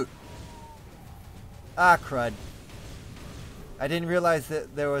 Oh, shoot! Ah, crud. I didn't realize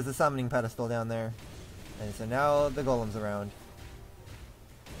that there was a summoning pedestal down there. And so now the golem's around.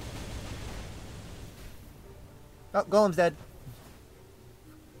 Oh, golem's dead.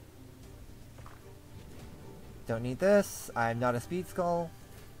 Don't need this. I'm not a speed skull.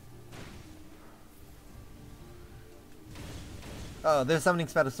 Oh, there's summoning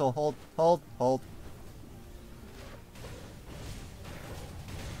pedestal. Hold, hold, hold.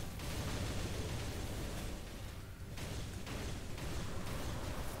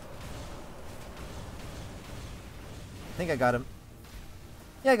 I think I got him.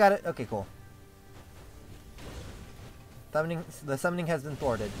 Yeah, I got it. Okay, cool. The summoning has been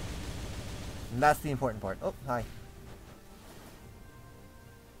thwarted. And that's the important part. Oh, hi.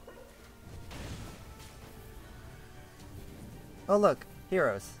 Oh look,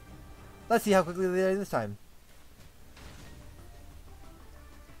 heroes. Let's see how quickly they are this time.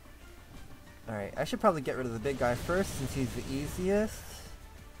 Alright, I should probably get rid of the big guy first since he's the easiest.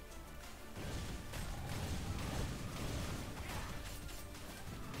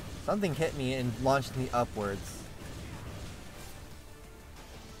 Something hit me and launched me upwards.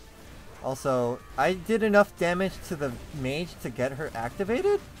 Also, I did enough damage to the mage to get her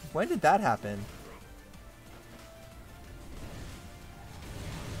activated? When did that happen?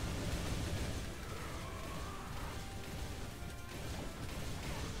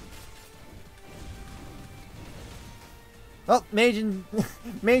 Oh, mage and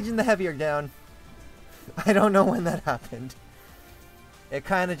mage and the heavy are down. I don't know when that happened. It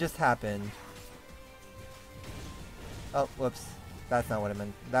kind of just happened. Oh, whoops. That's not what I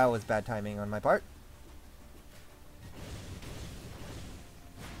meant. That was bad timing on my part.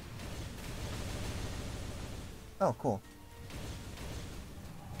 Oh, cool.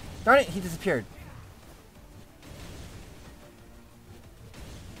 Darn it, he disappeared.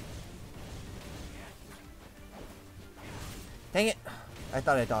 Dang it. I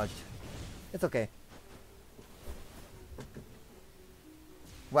thought I dodged. It's okay.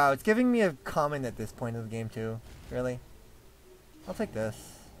 Wow, it's giving me a comment at this point of the game too. Really? I'll take this.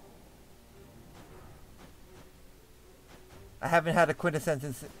 I haven't had a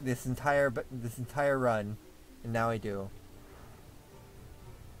quintessence this entire run, and now I do.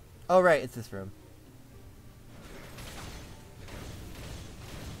 Oh right, it's this room.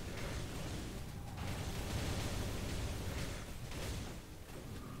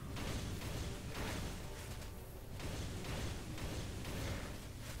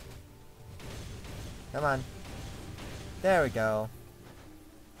 Come on. There we go.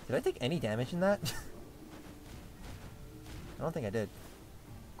 Did I take any damage in that? I don't think I did.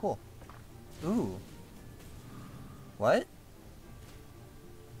 Cool. Ooh. What?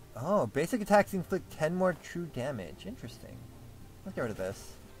 Oh, basic attacks inflict 10 more true damage. Interesting. Let's get rid of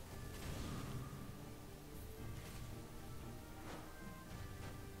this.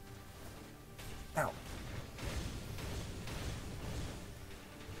 Ow.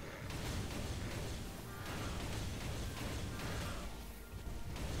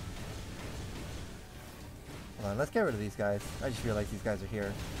 Hold on, let's get rid of these guys. I just realized these guys are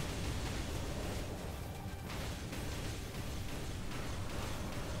here.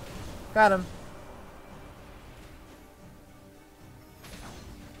 Got him.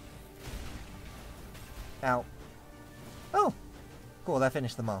 Ow. Oh! Cool, that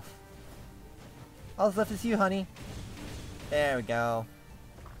finished them off. All that's left is you, honey. There we go.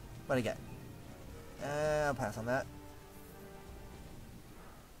 What'd I get? I'll pass on that.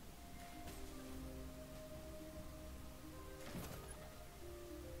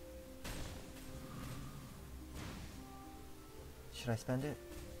 Should I spend it?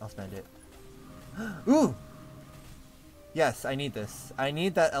 I'll spend it. Ooh! Yes, I need this. I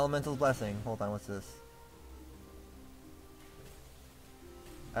need that elemental blessing. Hold on, what's this?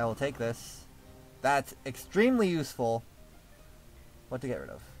 I will take this. That's extremely useful. What to get rid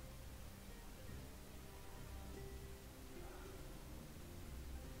of?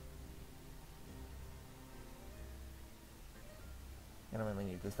 I don't really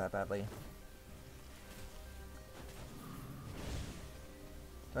need this that badly.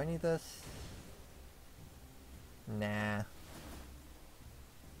 Do I need this? Nah.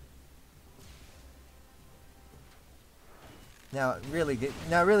 Now, really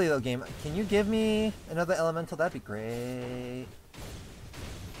though, game, can you give me another elemental? That'd be great.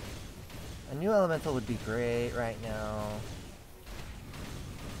 A new elemental would be great right now.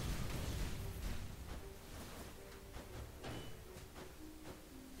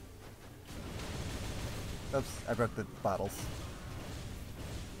 Oops, I broke the bottles.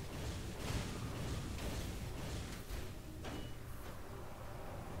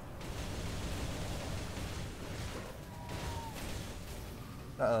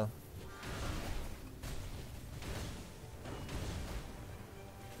 Uh-oh.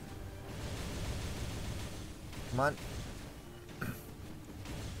 Come on.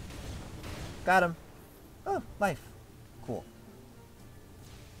 Got him. Oh, life. Cool.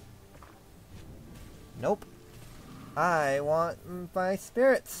 Nope. I want my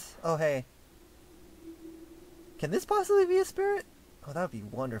spirits. Oh, hey. Can this possibly be a spirit? Oh, that would be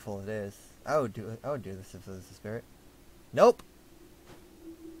wonderful if it is. I would do it. I would do this if it was a spirit. Nope.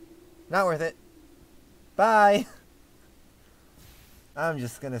 Not worth it. Bye. I'm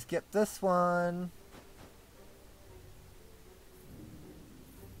just gonna skip this one.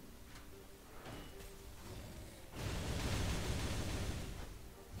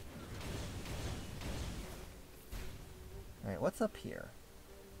 Alright, what's up here?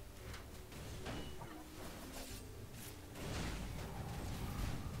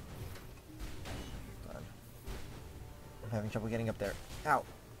 Hold on. I'm having trouble getting up there. Ow.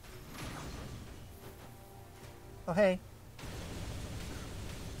 Oh, hey.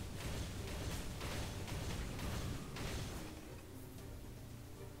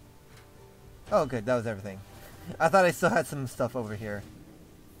 Oh, good. That was everything. I thought I still had some stuff over here.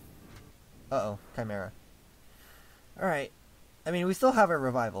 Uh-oh. Chimera. Alright. I mean, we still have our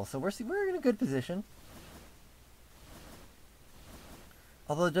revival, so we're in a good position.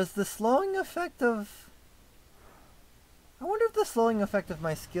 Although, does the slowing effect of... I wonder if the slowing effect of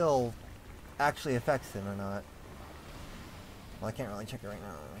my skill actually affects him or not. Well, I can't really check it right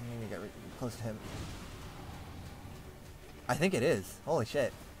now. I need to get close to him. I think it is. Holy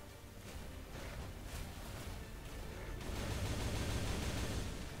shit.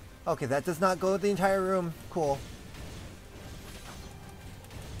 Okay, that does not go with the entire room. Cool.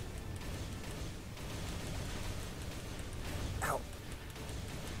 Ow.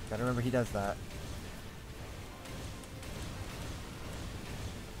 Gotta remember he does that.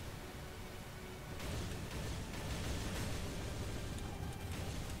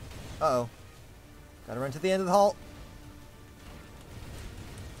 Uh-oh. Gotta run to the end of the hall.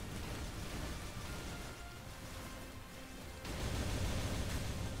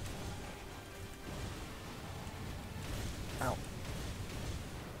 Ow.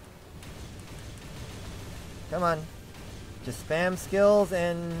 Come on. Just spam skills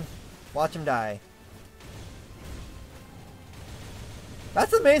and watch him die.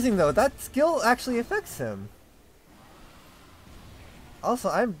 That's amazing though. That skill actually affects him. Also,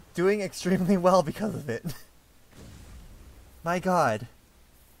 I'm doing extremely well because of it. My god.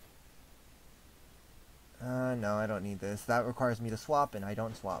 No, I don't need this. That requires me to swap, and I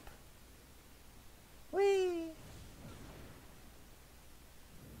don't swap. Whee!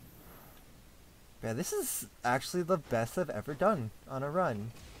 Yeah, this is actually the best I've ever done on a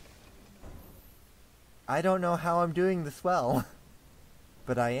run. I don't know how I'm doing this well,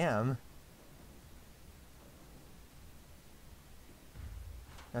 but I am.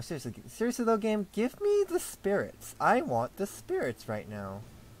 Now seriously though, game, give me the spirits. I want the spirits right now.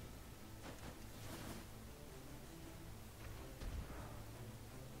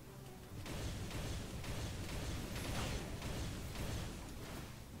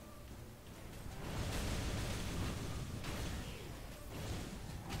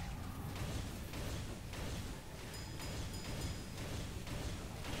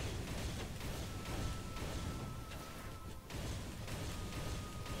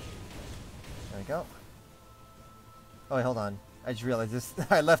 There we go. Oh wait, hold on. I just realized this.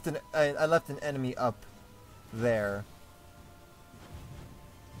 I left an enemy up there.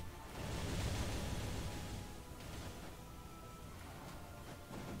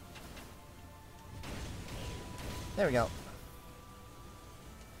 There we go.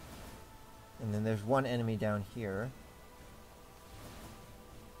 And then there's one enemy down here.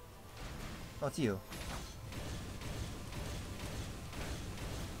 Oh, it's you.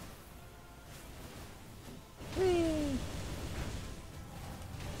 Whee!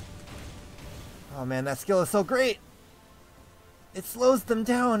 Oh man, that skill is so great! It slows them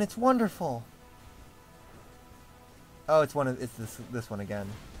down, it's wonderful! Oh, it's this one again.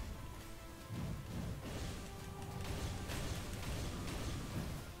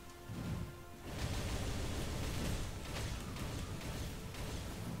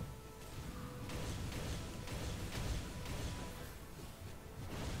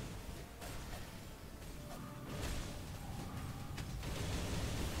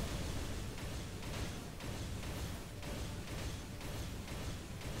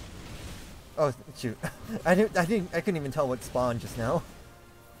 Oh shoot! I couldn't even tell what spawned just now,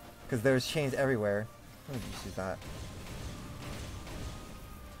 because there's chains everywhere. Let me just use that.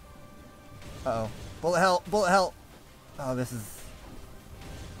 Uh oh! Bullet hell! Bullet hell! Oh, this is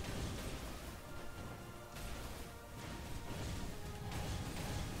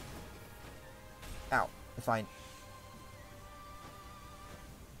It's fine.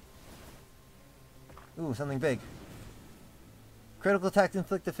 Ooh, something big. Critical attacks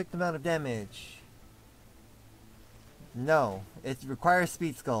inflict a fixed amount of damage. No, it requires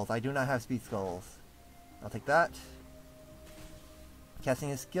speed skulls. I do not have speed skulls. I'll take that. Casting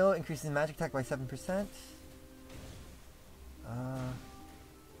a skill increases magic attack by 7%. I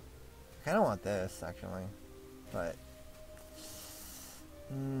kind of want this, actually. But...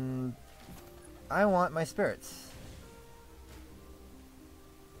 I want my spirits.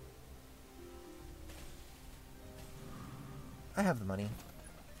 I have the money.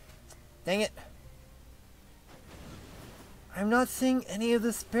 Dang it! I'm not seeing any of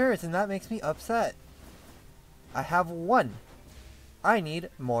the spirits, and that makes me upset. I have one. I need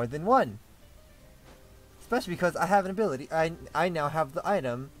more than one. Especially because I have an ability. I now have the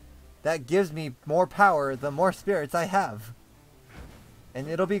item that gives me more power the more spirits I have. And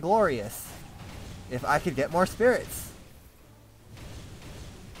it'll be glorious if I could get more spirits.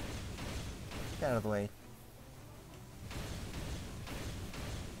 Get out of the way.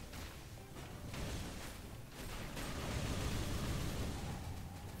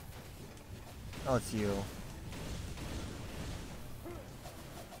 Oh, it's you.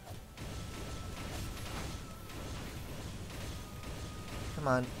 Come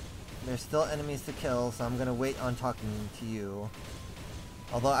on. There's still enemies to kill, so I'm gonna wait on talking to you.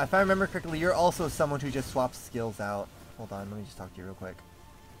 Although, if I remember correctly, you're also someone who just swaps skills out. Hold on, let me just talk to you real quick.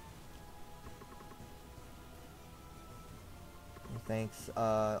 Thanks.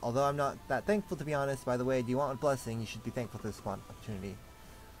 Although I'm not that thankful, to be honest, by the way, do you want a blessing? You should be thankful for this spawn opportunity.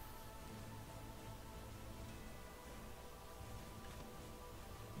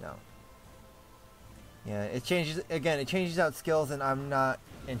 No. Yeah, it changes, again, it changes out skills, and I'm not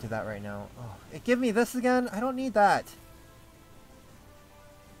into that right now. Oh, give me this again? I don't need that.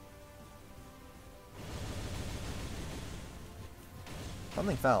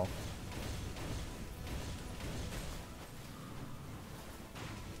 Something fell.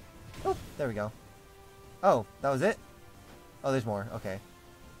 Oh, there we go. Oh, that was it? Oh, there's more. Okay.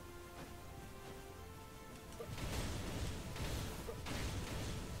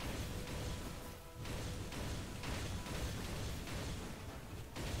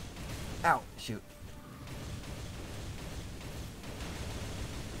 Ow, shoot.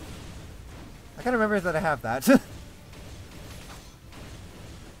 I kind of remember that I have that.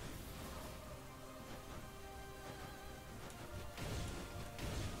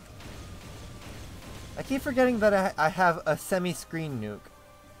 I keep forgetting that I have a semi-screen nuke.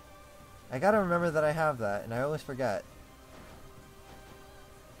 I gotta remember that I have that, and I always forget.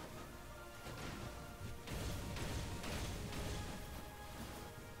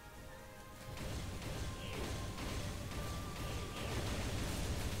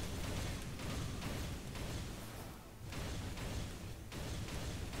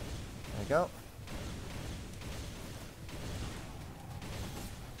 There we go.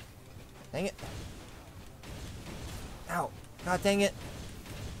 Dang it. Ow. God dang it.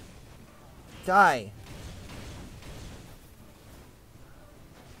 Die.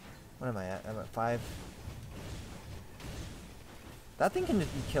 What am I at? I'm at 5. That thing can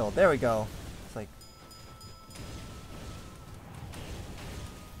just be killed. There we go. It's like...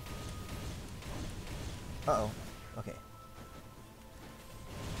 Uh-oh. Okay.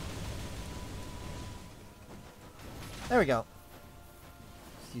 There we go.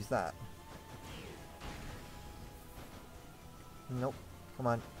 Let's use that. Nope. Come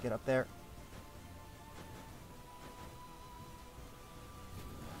on, get up there.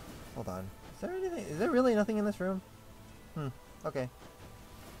 Hold on. Is there anything? Is there really nothing in this room? Okay.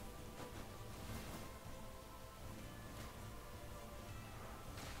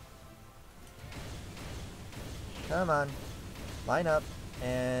 Come on. Line up.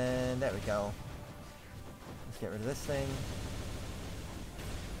 And there we go. Let's get rid of this thing.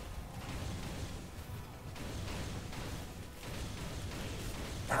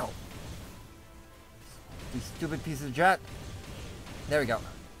 Ow. These stupid pieces of jet. There we go.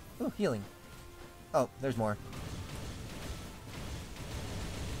 Ooh, healing. Oh, there's more.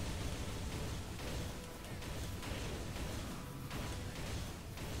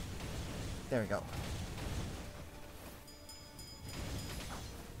 There we go.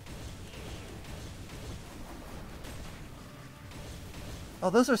 Oh,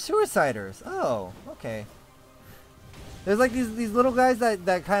 those are suiciders. Oh, okay. There's like these little guys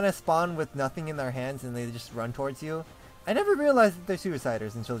that kind of spawn with nothing in their hands and they just run towards you. I never realized that they're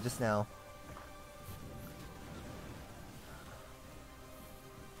suiciders until just now.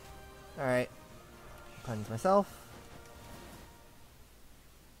 Alright. Cleanse myself.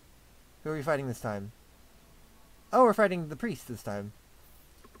 Who are we fighting this time? Oh, we're fighting the priest this time.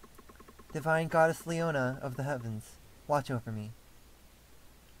 Divine Goddess Leona of the heavens, watch over me.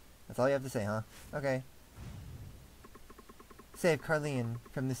 That's all you have to say, huh? Okay. Save Carleen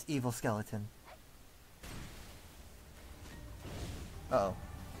from this evil skeleton. Uh-oh.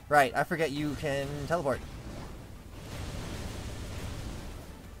 Right, I forget you can teleport.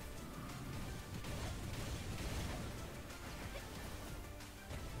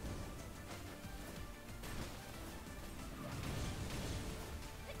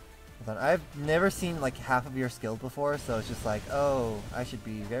 Hold on, I've never seen like half of your skill before, so it's just like, oh, I should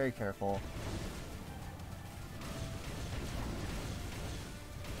be very careful.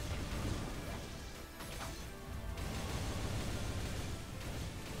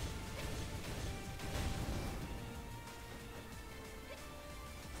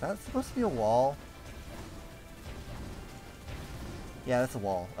 Is that supposed to be a wall? Yeah, that's a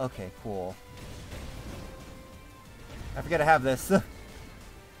wall. Okay, cool. I forget I have this.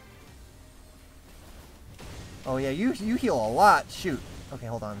 Oh yeah, you heal a lot. Shoot. Okay,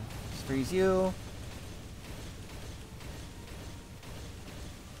 hold on. Just freeze you.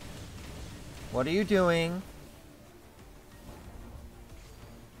 What are you doing?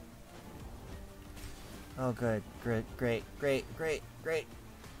 Oh good. Great, great, great, great, great.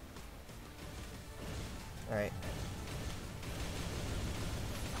 Alright.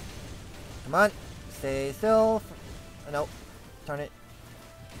 Come on. Stay still. Oh, nope. Darn it.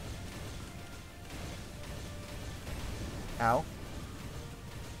 Ow.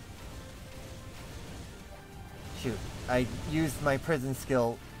 Shoot. I used my prison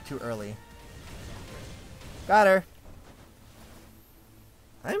skill too early. Got her.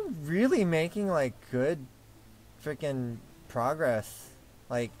 I'm really making, like, good freaking progress.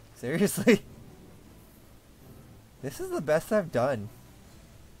 Like, seriously. This is the best I've done.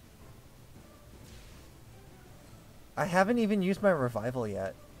 I haven't even used my revival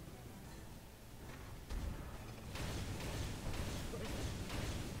yet.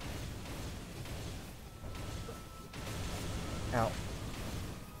 Ow.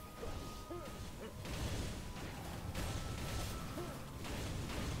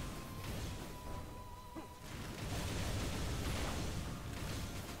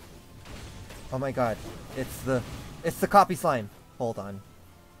 Oh my god. It's the copy slime. Hold on.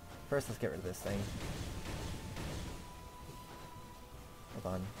 First let's get rid of this thing.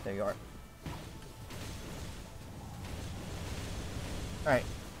 Hold on. There you are. Alright.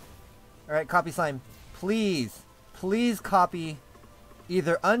 Alright, copy slime. Please. Please copy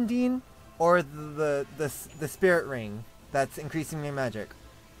either Undine or the spirit ring that's increasing my magic.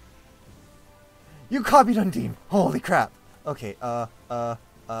 You copied Undine! Holy crap! Okay, let's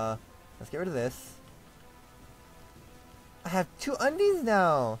get rid of this. I have 2 Undines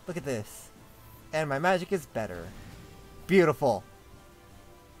now! Look at this. And my magic is better. Beautiful!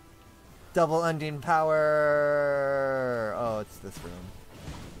 Double Undine power! Oh, it's this room.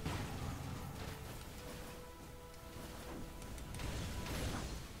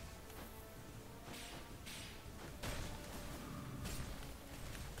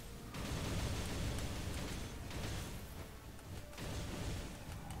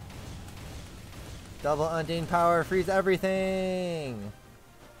 Double Undine power, freeze everything!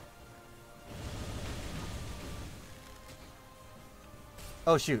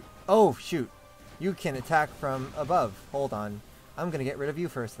 Oh shoot. Oh shoot. You can attack from above. Hold on. I'm gonna get rid of you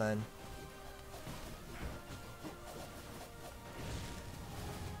first then.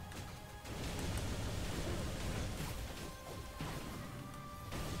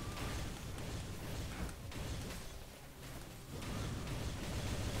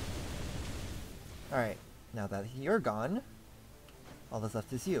 Alright, now that you're gone, all that's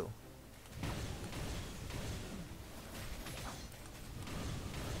left is you.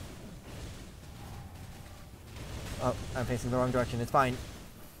 Oh, I'm facing the wrong direction, it's fine.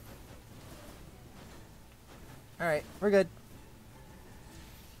 Alright, we're good.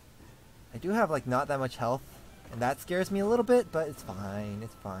 I do have, like, not that much health, and that scares me a little bit, but it's fine,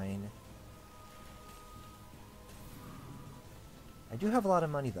 it's fine. I do have a lot of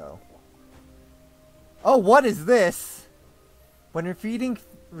money, though. Oh, what is this? When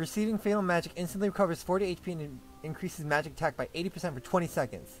receiving fatal magic, instantly recovers 40 HP and increases magic attack by 80% for 20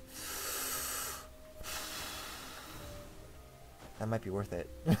 seconds. That might be worth it.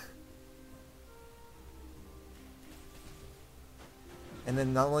 And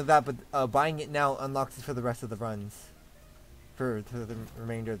then not only that, but buying it now unlocks it for the rest of the runs. For the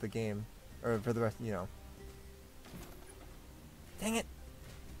remainder of the game. Or for the rest, you know. Dang it!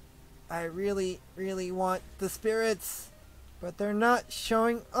 I really, really want the spirits, but they're not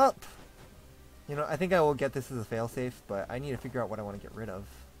showing up. You know, I think I will get this as a failsafe, but I need to figure out what I want to get rid of.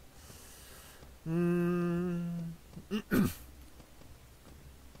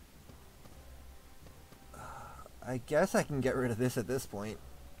 I guess I can get rid of this at this point.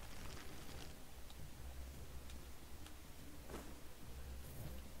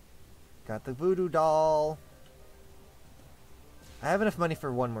 Got the voodoo doll. I have enough money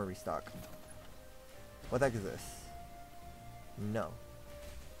for one more restock. What the heck is this? No.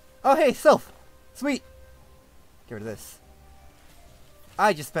 Oh, hey, Sylph! Sweet! Get rid of this.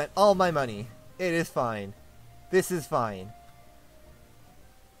 I just spent all my money. It is fine. This is fine.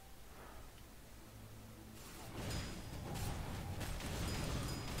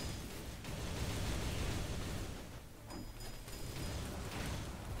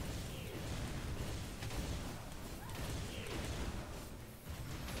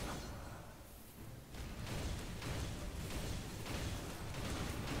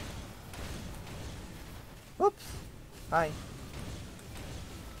 Whoops. Hi.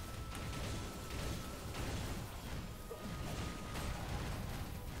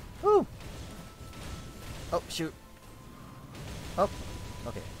 Woo! Oh, shoot. Oh,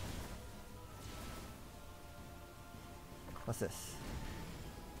 okay. What's this?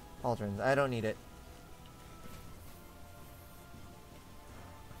 Pauldrons. I don't need it.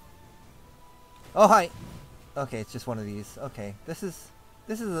 Oh, hi! Okay, it's just one of these. Okay, this is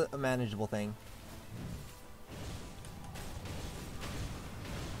a manageable thing.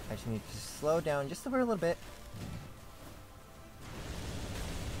 I just need to slow down just a little bit.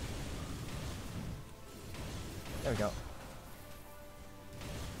 There we go.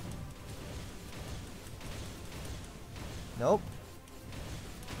 Nope.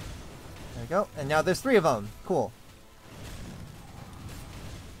 There we go. And now there's 3 of them. Cool.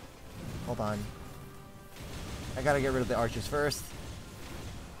 Hold on. I gotta get rid of the archers first.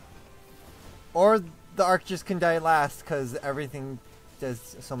 Or the archers can die last because everything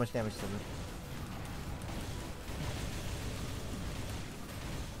does so much damage to them.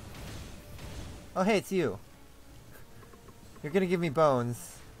 Oh, hey, it's you. You're gonna give me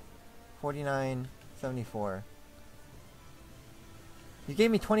bones. 49, 74. You gave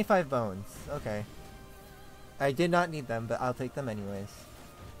me 25 bones. Okay. I did not need them, but I'll take them anyways.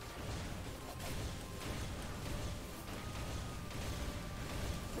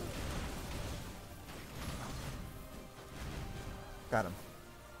 Got him.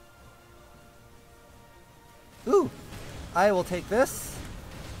 Ooh! I will take this.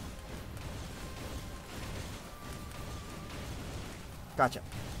 Gotcha.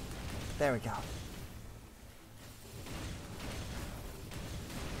 There we go.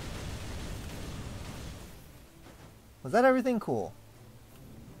 Was that everything? Cool.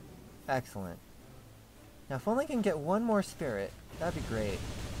 Excellent. Now if only I can get one more spirit, that'd be great.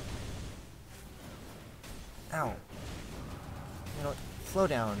 Ow. You know what? Slow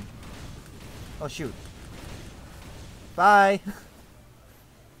down. Oh shoot. Bye!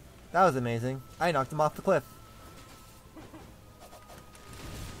 That was amazing. I knocked him off the cliff.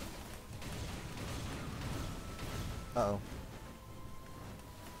 Uh-oh.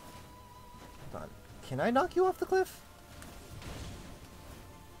 Hold on. Can I knock you off the cliff?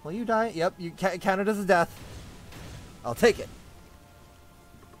 Will you die? Yep, you counted as a death. I'll take it.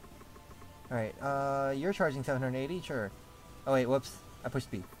 Alright, you're charging 780? Sure. Oh wait, whoops. I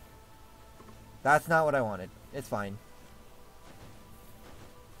pushed B. That's not what I wanted. It's fine.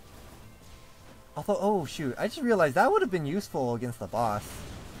 Although, oh shoot, I just realized that would have been useful against the boss.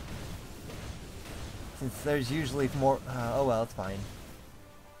 Since there's usually more... oh well, it's fine.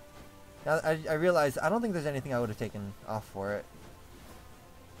 Now, I realize I don't think there's anything I would have taken off for it.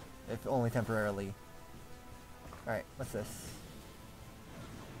 If only temporarily. Alright, what's this?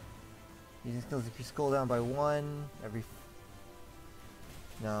 Using skills if you scroll down by 1 every...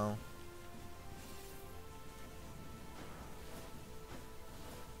 No.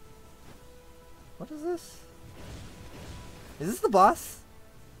 What is this? Is this the boss?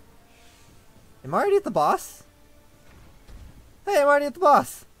 Am I already at the boss? Hey, I'm already at the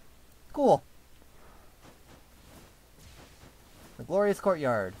boss! Cool. The Glorious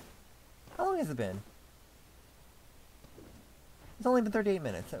Courtyard. How long has it been? It's only been 38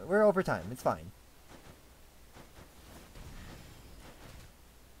 minutes. We're over time. It's fine.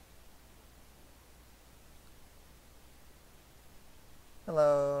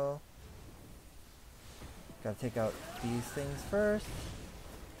 Hello. Gotta take out these things first.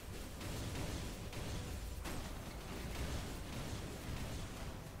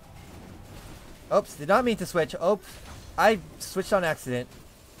 Oops, did not mean to switch. Oops, I switched on accident.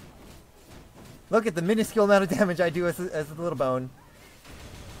 Look at the minuscule amount of damage I do as a little bone.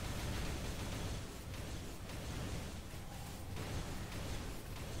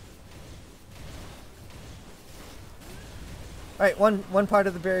 Alright, one part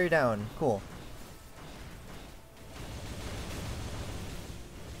of the barrier down. Cool.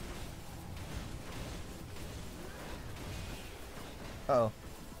 Uh-oh.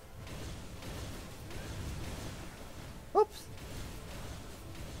 Whoops.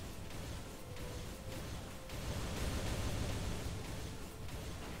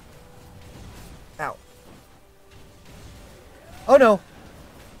 Ow. Oh no!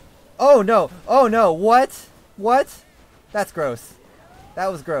 Oh no! Oh no! What? What? That's gross. That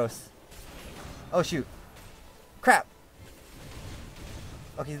was gross. Oh shoot. Crap!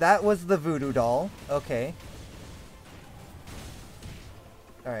 Okay, that was the voodoo doll. Okay.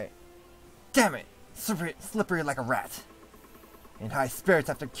 Alright. Damn it! Slippery like a rat. In high spirits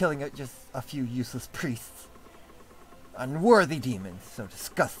after killing just a few useless priests. Unworthy demons, so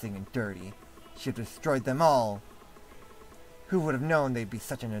disgusting and dirty. Should have destroyed them all. Who would have known they'd be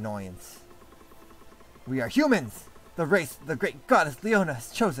such an annoyance? We are humans! The race the great goddess Leona has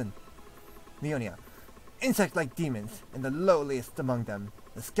chosen. Leonia. Insect-like demons, and the lowliest among them,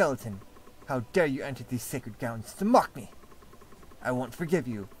 the skeleton. How dare you enter these sacred grounds to mock me? I won't forgive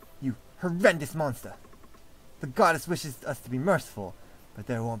you, you horrendous monster. The goddess wishes us to be merciful, but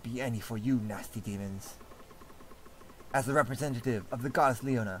there won't be any for you nasty demons. As the representative of the goddess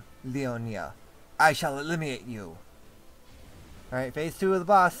Leonia, I shall eliminate you. Alright, phase 2 of the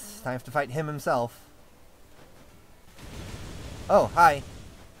boss. Time to fight him himself. Oh, hi.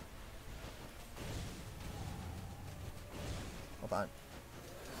 Hold on.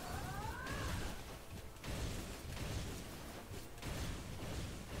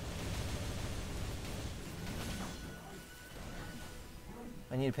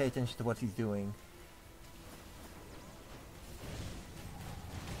 I need to pay attention to what he's doing.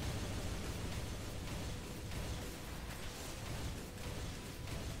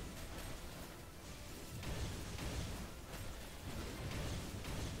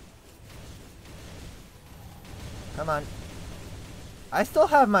 Come on. I still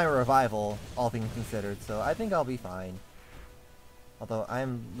have my revival, all things considered, so I think I'll be fine. Although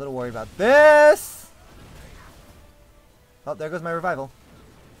I'm a little worried about this! Oh, there goes my revival.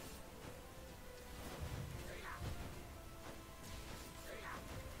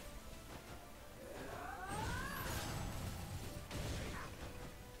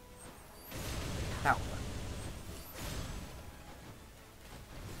 Ow.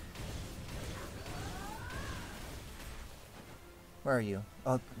 Where are you?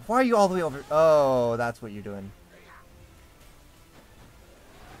 Oh, why are you all the way over? Oh, that's what you're doing.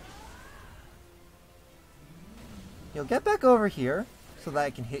 You'll get back over here so that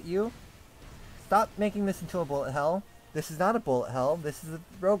I can hit you. Stop making this into a bullet hell. This is not a bullet hell. This is a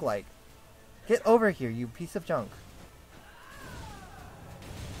roguelike. Get over here, you piece of junk.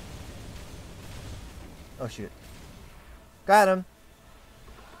 Oh, shoot. Got him.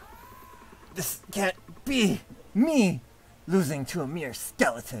 This can't be me losing to a mere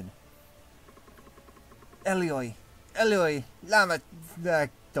skeleton. Elioi, Lama. I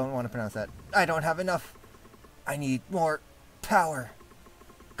don't want to pronounce that. I don't have enough. I need more power.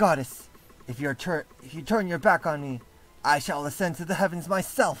 Goddess, if you turn your back on me, I shall ascend to the heavens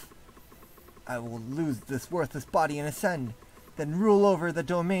myself. I will lose this worthless body and ascend, then rule over the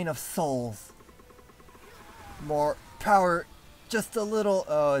domain of souls. More power, just a little.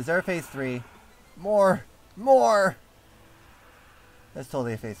 Oh, is there a phase 3? More. There's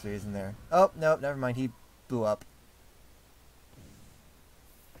totally a phase 3, isn't there? Oh, no, never mind. He blew up.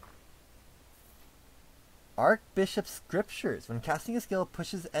 Archbishop's Scriptures. When casting a skill,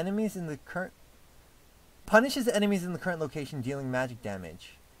 punishes enemies in the current location, dealing magic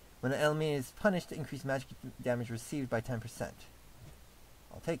damage. When an enemy is punished, increase magic damage received by 10%.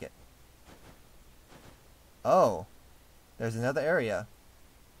 I'll take it. Oh, there's another area.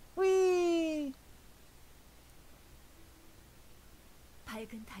 Whee!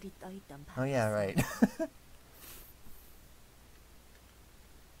 Oh yeah, right.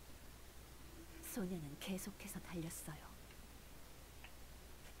 소녀는 계속해서 달렸어요.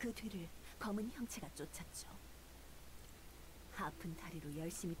 그 뒤를 검은 형체가 쫓았죠. 아픈 다리로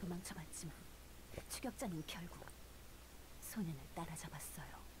열심히 도망쳐봤지만 추격자는 결국 소년을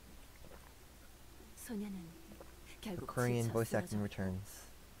따라잡았어요. 소년은 결국 Korean 지쳐 voice acting 쓰러졌고 returns.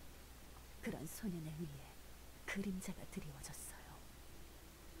 그런 소년을 위해 그림자가 드리워졌어요.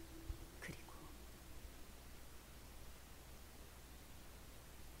 그리고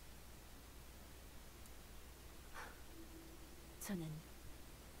저는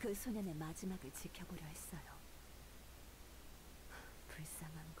그 소년의 마지막을 지켜보려 했어요.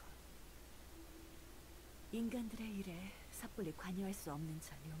 불쌍한 것. 인간들의 일에 섣불리 관여할 수 없는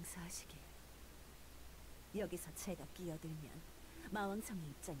절 용서하시길. 여기서 제가 끼어들면 마왕성의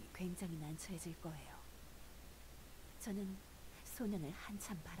입장이 굉장히 난처해질 거예요. 저는 소년을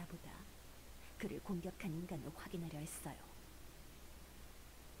한참 바라보다 그를 공격한 인간을 확인하려 했어요.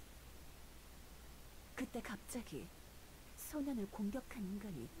 그때 갑자기 소년을 공격한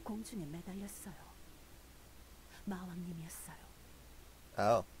인간이 공중에 매달렸어요. 마왕님이었어요.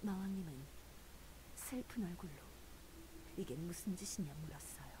 Oh. 마왕님은 슬픈 얼굴로 이게 무슨 짓이냐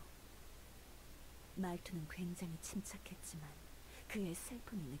물었어요. 말투는 굉장히 침착했지만 그의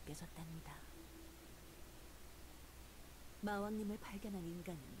슬픔이 느껴졌답니다. 마왕님을 발견한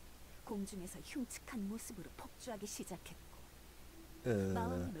인간은 공중에서 흉측한 모습으로 폭주하기 시작했고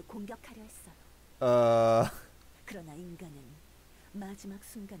마왕님을 공격하려 했어요. 그러나 인간은 마지막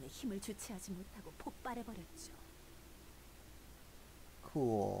순간에 힘을 주체하지 못하고 폭발해버렸죠.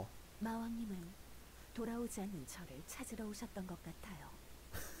 Cool. 마왕님은 돌아오지 않는 저를 찾으러 오셨던 것 같아요.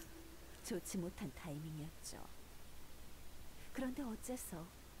 좋지 못한 타이밍이었죠. 그런데 어째서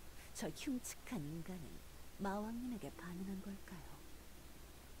저 흉측한 인간은 마왕님에게 반응한 걸까요?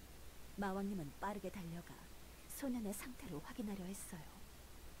 마왕님은 빠르게 달려가 소년의 상태를 확인하려 했어요.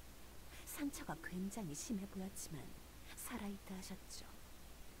 상처가 굉장히 심해 보였지만 살아있다 하셨죠.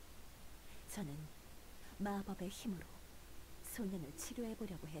 저는 마법의 힘으로 소년을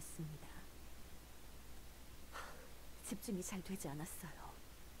치료해보려고 했습니다. 집중이 잘 되지 않았어요.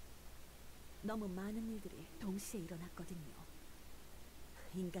 너무 많은 일들이 동시에 일어났거든요.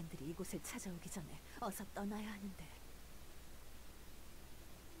 인간들이 이곳을 찾아오기 전에 어서 떠나야 하는데.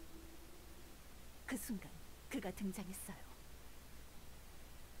 그 순간 그가 등장했어요.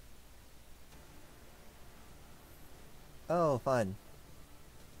 Oh, fun.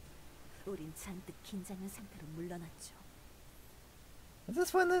 우린 잔뜩 긴장한 상태로 물러났죠. Is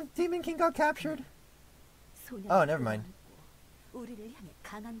this when the Demon King got captured? 소년을 never mind. 끌어안고 우리를 향해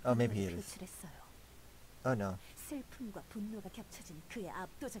강한 Oh, maybe he 분노를 is. 표출했어요. Oh no. 슬픔과 분노가 겹쳐진 그의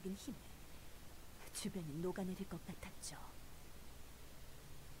압도적인 힘에 주변이 녹아내릴 것 같았죠.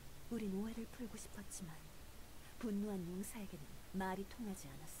 우린 오해를 풀고 싶었지만 분노한 용사에게는 말이 통하지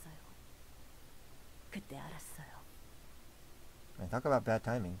않았어요. 그때 알았어요. Talk about bad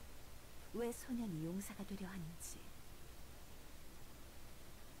timing. 왜 소년이 용사가 되려 하는지,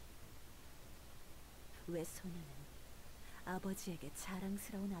 왜 소년은 아버지에게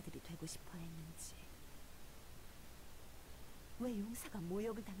자랑스러운 아들이 되고 싶어 했는지, 왜 용사가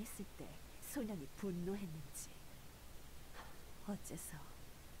모욕을 당했을 때 소년이 분노했는지, 어째서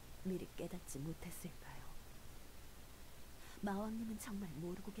미리 깨닫지 못했을까요? 마왕님은 정말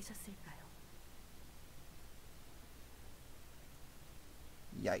모르고 계셨을까요?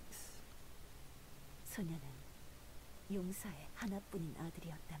 Yikes. 소년은 용사의 하나뿐인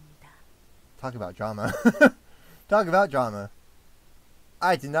아들이었답니다. Talk about drama. Talk about drama.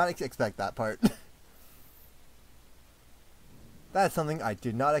 I did not expect that part. That's something I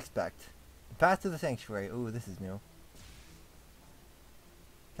did not expect. Path to the sanctuary. Ooh, this is new.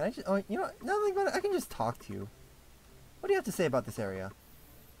 Can I just... Oh, you know what? Now that I think about it, I can just talk to you. What do you have to say about this area?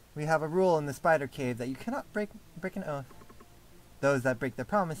 We have a rule in the spider cave that you cannot break an oath. Those that break their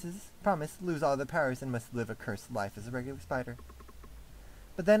promise lose all their powers and must live a cursed life as a regular spider.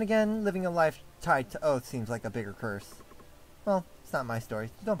 But then again, living a life tied to oath seems like a bigger curse. Well, it's not my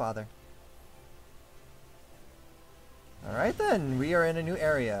story. Don't bother. Alright then, we are in a new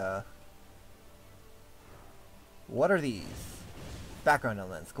area. What are these? Background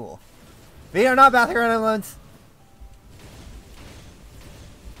elements, cool. They are not background elements!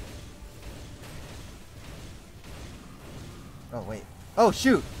 Oh wait. Oh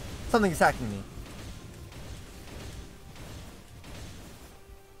shoot! Something's attacking me.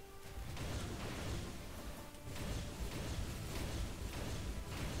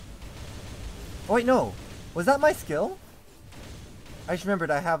 Oh wait, no! Was that my skill? I just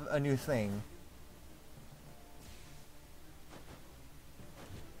remembered I have a new thing.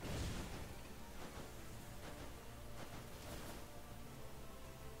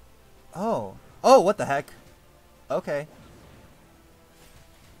 Oh. Oh, what the heck? Okay.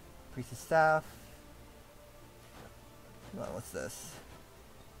 Priest's staff. Hold on, what's this?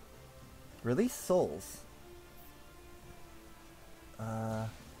 Release souls. Nah.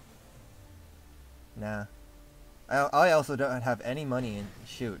 I also don't have any money in...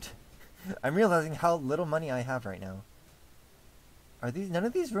 Shoot. I'm realizing how little money I have right now. Are these... None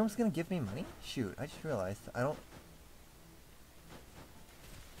of these rooms gonna give me money? Shoot, I just realized. I don't...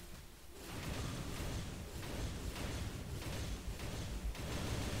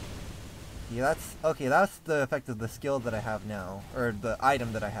 Yeah, that's... Okay, that's the effect of the skill that I have now. Or the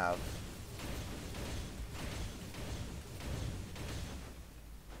item that I have.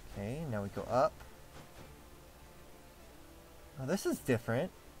 Okay, now we go up. Oh, this is different.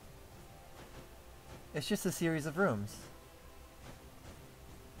 It's just a series of rooms.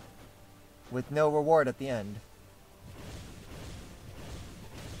 With no reward at the end.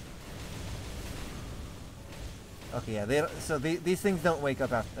 Okay, yeah, so these things don't wake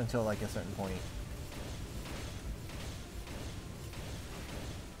up until like a certain point.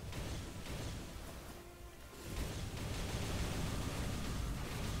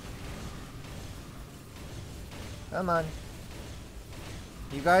 Come on.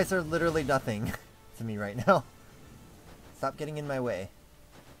 You guys are literally nothing to me right now. Stop getting in my way.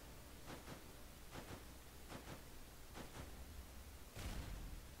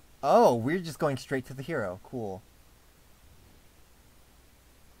 Oh, we're just going straight to the hero. Cool.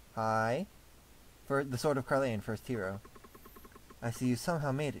 Hi. For the Sword of Carleon, first hero. I see you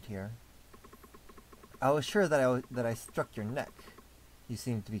somehow made it here. I was sure that I struck your neck. You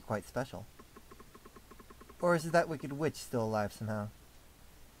seem to be quite special. Or is that wicked witch still alive somehow?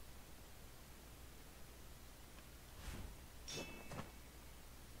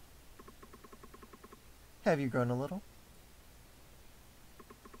 Have you grown a little?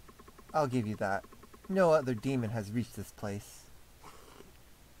 I'll give you that. No other demon has reached this place.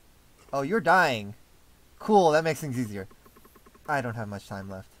 Oh, you're dying. Cool, that makes things easier. I don't have much time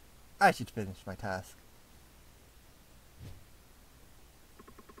left. I should finish my task.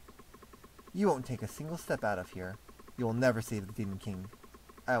 You won't take a single step out of here. You will never save the Demon King.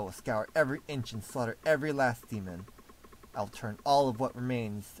 I will scour every inch and slaughter every last demon. I'll turn all of what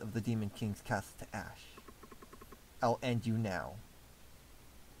remains of the Demon King's castle to ash. I'll end you now.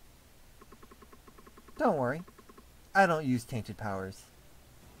 Don't worry. I don't use tainted powers.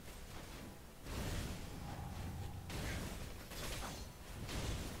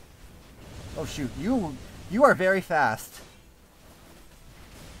 Oh shoot, you are very fast.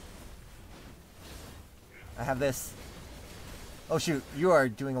 I have this. Oh shoot, you are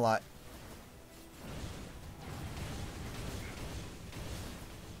doing a lot.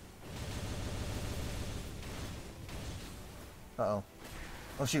 Uh-oh.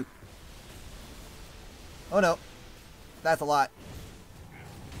 Oh shoot. Oh no. That's a lot.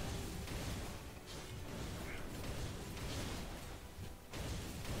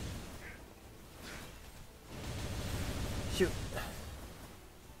 Shoot.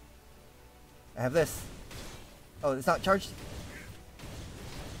 I have this. Oh, it's not charged?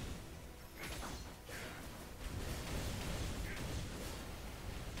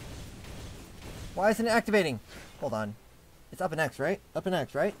 Why isn't it activating? Hold on. It's up and X, right? Up and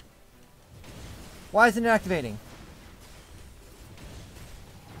X, right? Why isn't it activating?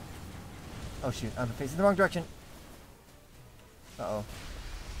 Oh shoot, I'm facing the wrong direction. Uh-oh.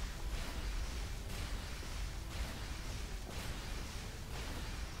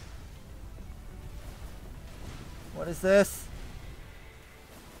 What is this?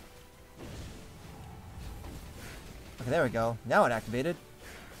 Okay, there we go. Now it activated.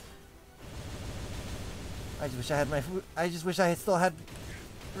 I just wish I had my food. I just wish I still had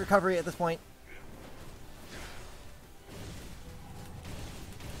recovery at this point.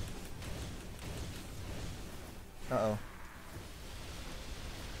 Uh-oh.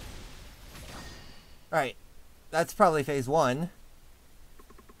 Alright. That's probably phase 1.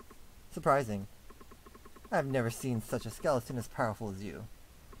 Surprising. I've never seen such a skeleton as powerful as you.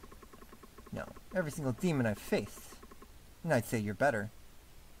 No, every single demon I've faced. And I'd say you're better.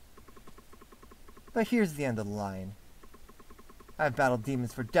 But here's the end of the line. I've battled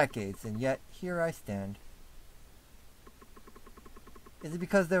demons for decades, and yet here I stand. Is it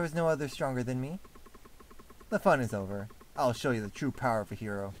because there was no other stronger than me? The fun is over. I'll show you the true power of a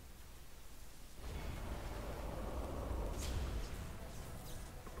hero.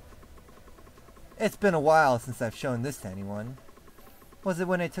 It's been a while since I've shown this to anyone. Was it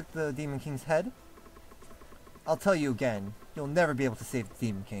when I took the Demon King's head? I'll tell you again, you'll never be able to save the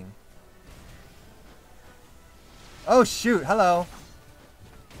Demon King. Oh shoot, hello!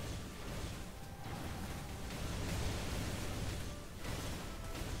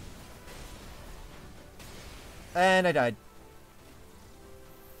 And I died.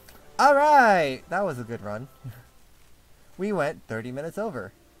 Alright! That was a good run. We went 30 minutes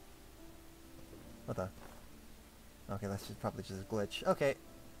over. What the? Okay, that's probably just a glitch. Okay.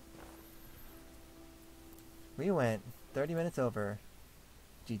 We went 30 minutes over.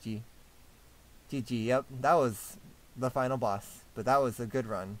 GG. GG, yep. That was the final boss. But that was a good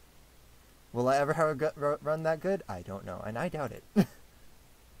run. Will I ever have a run that good? I don't know. And I doubt it.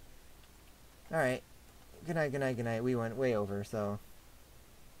 Alright. Good night, good night, good night. We went way over, so...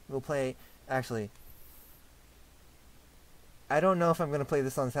 We'll play... Actually... I don't know if I'm going to play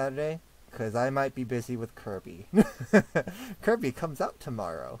this on Saturday. Because I might be busy with Kirby. Kirby comes out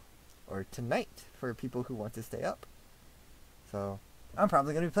tomorrow. Or tonight, for people who want to stay up. So, I'm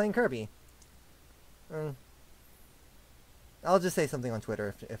probably going to be playing Kirby. I'll just say something on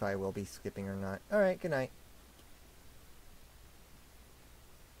Twitter if I will be skipping or not. Alright, good night.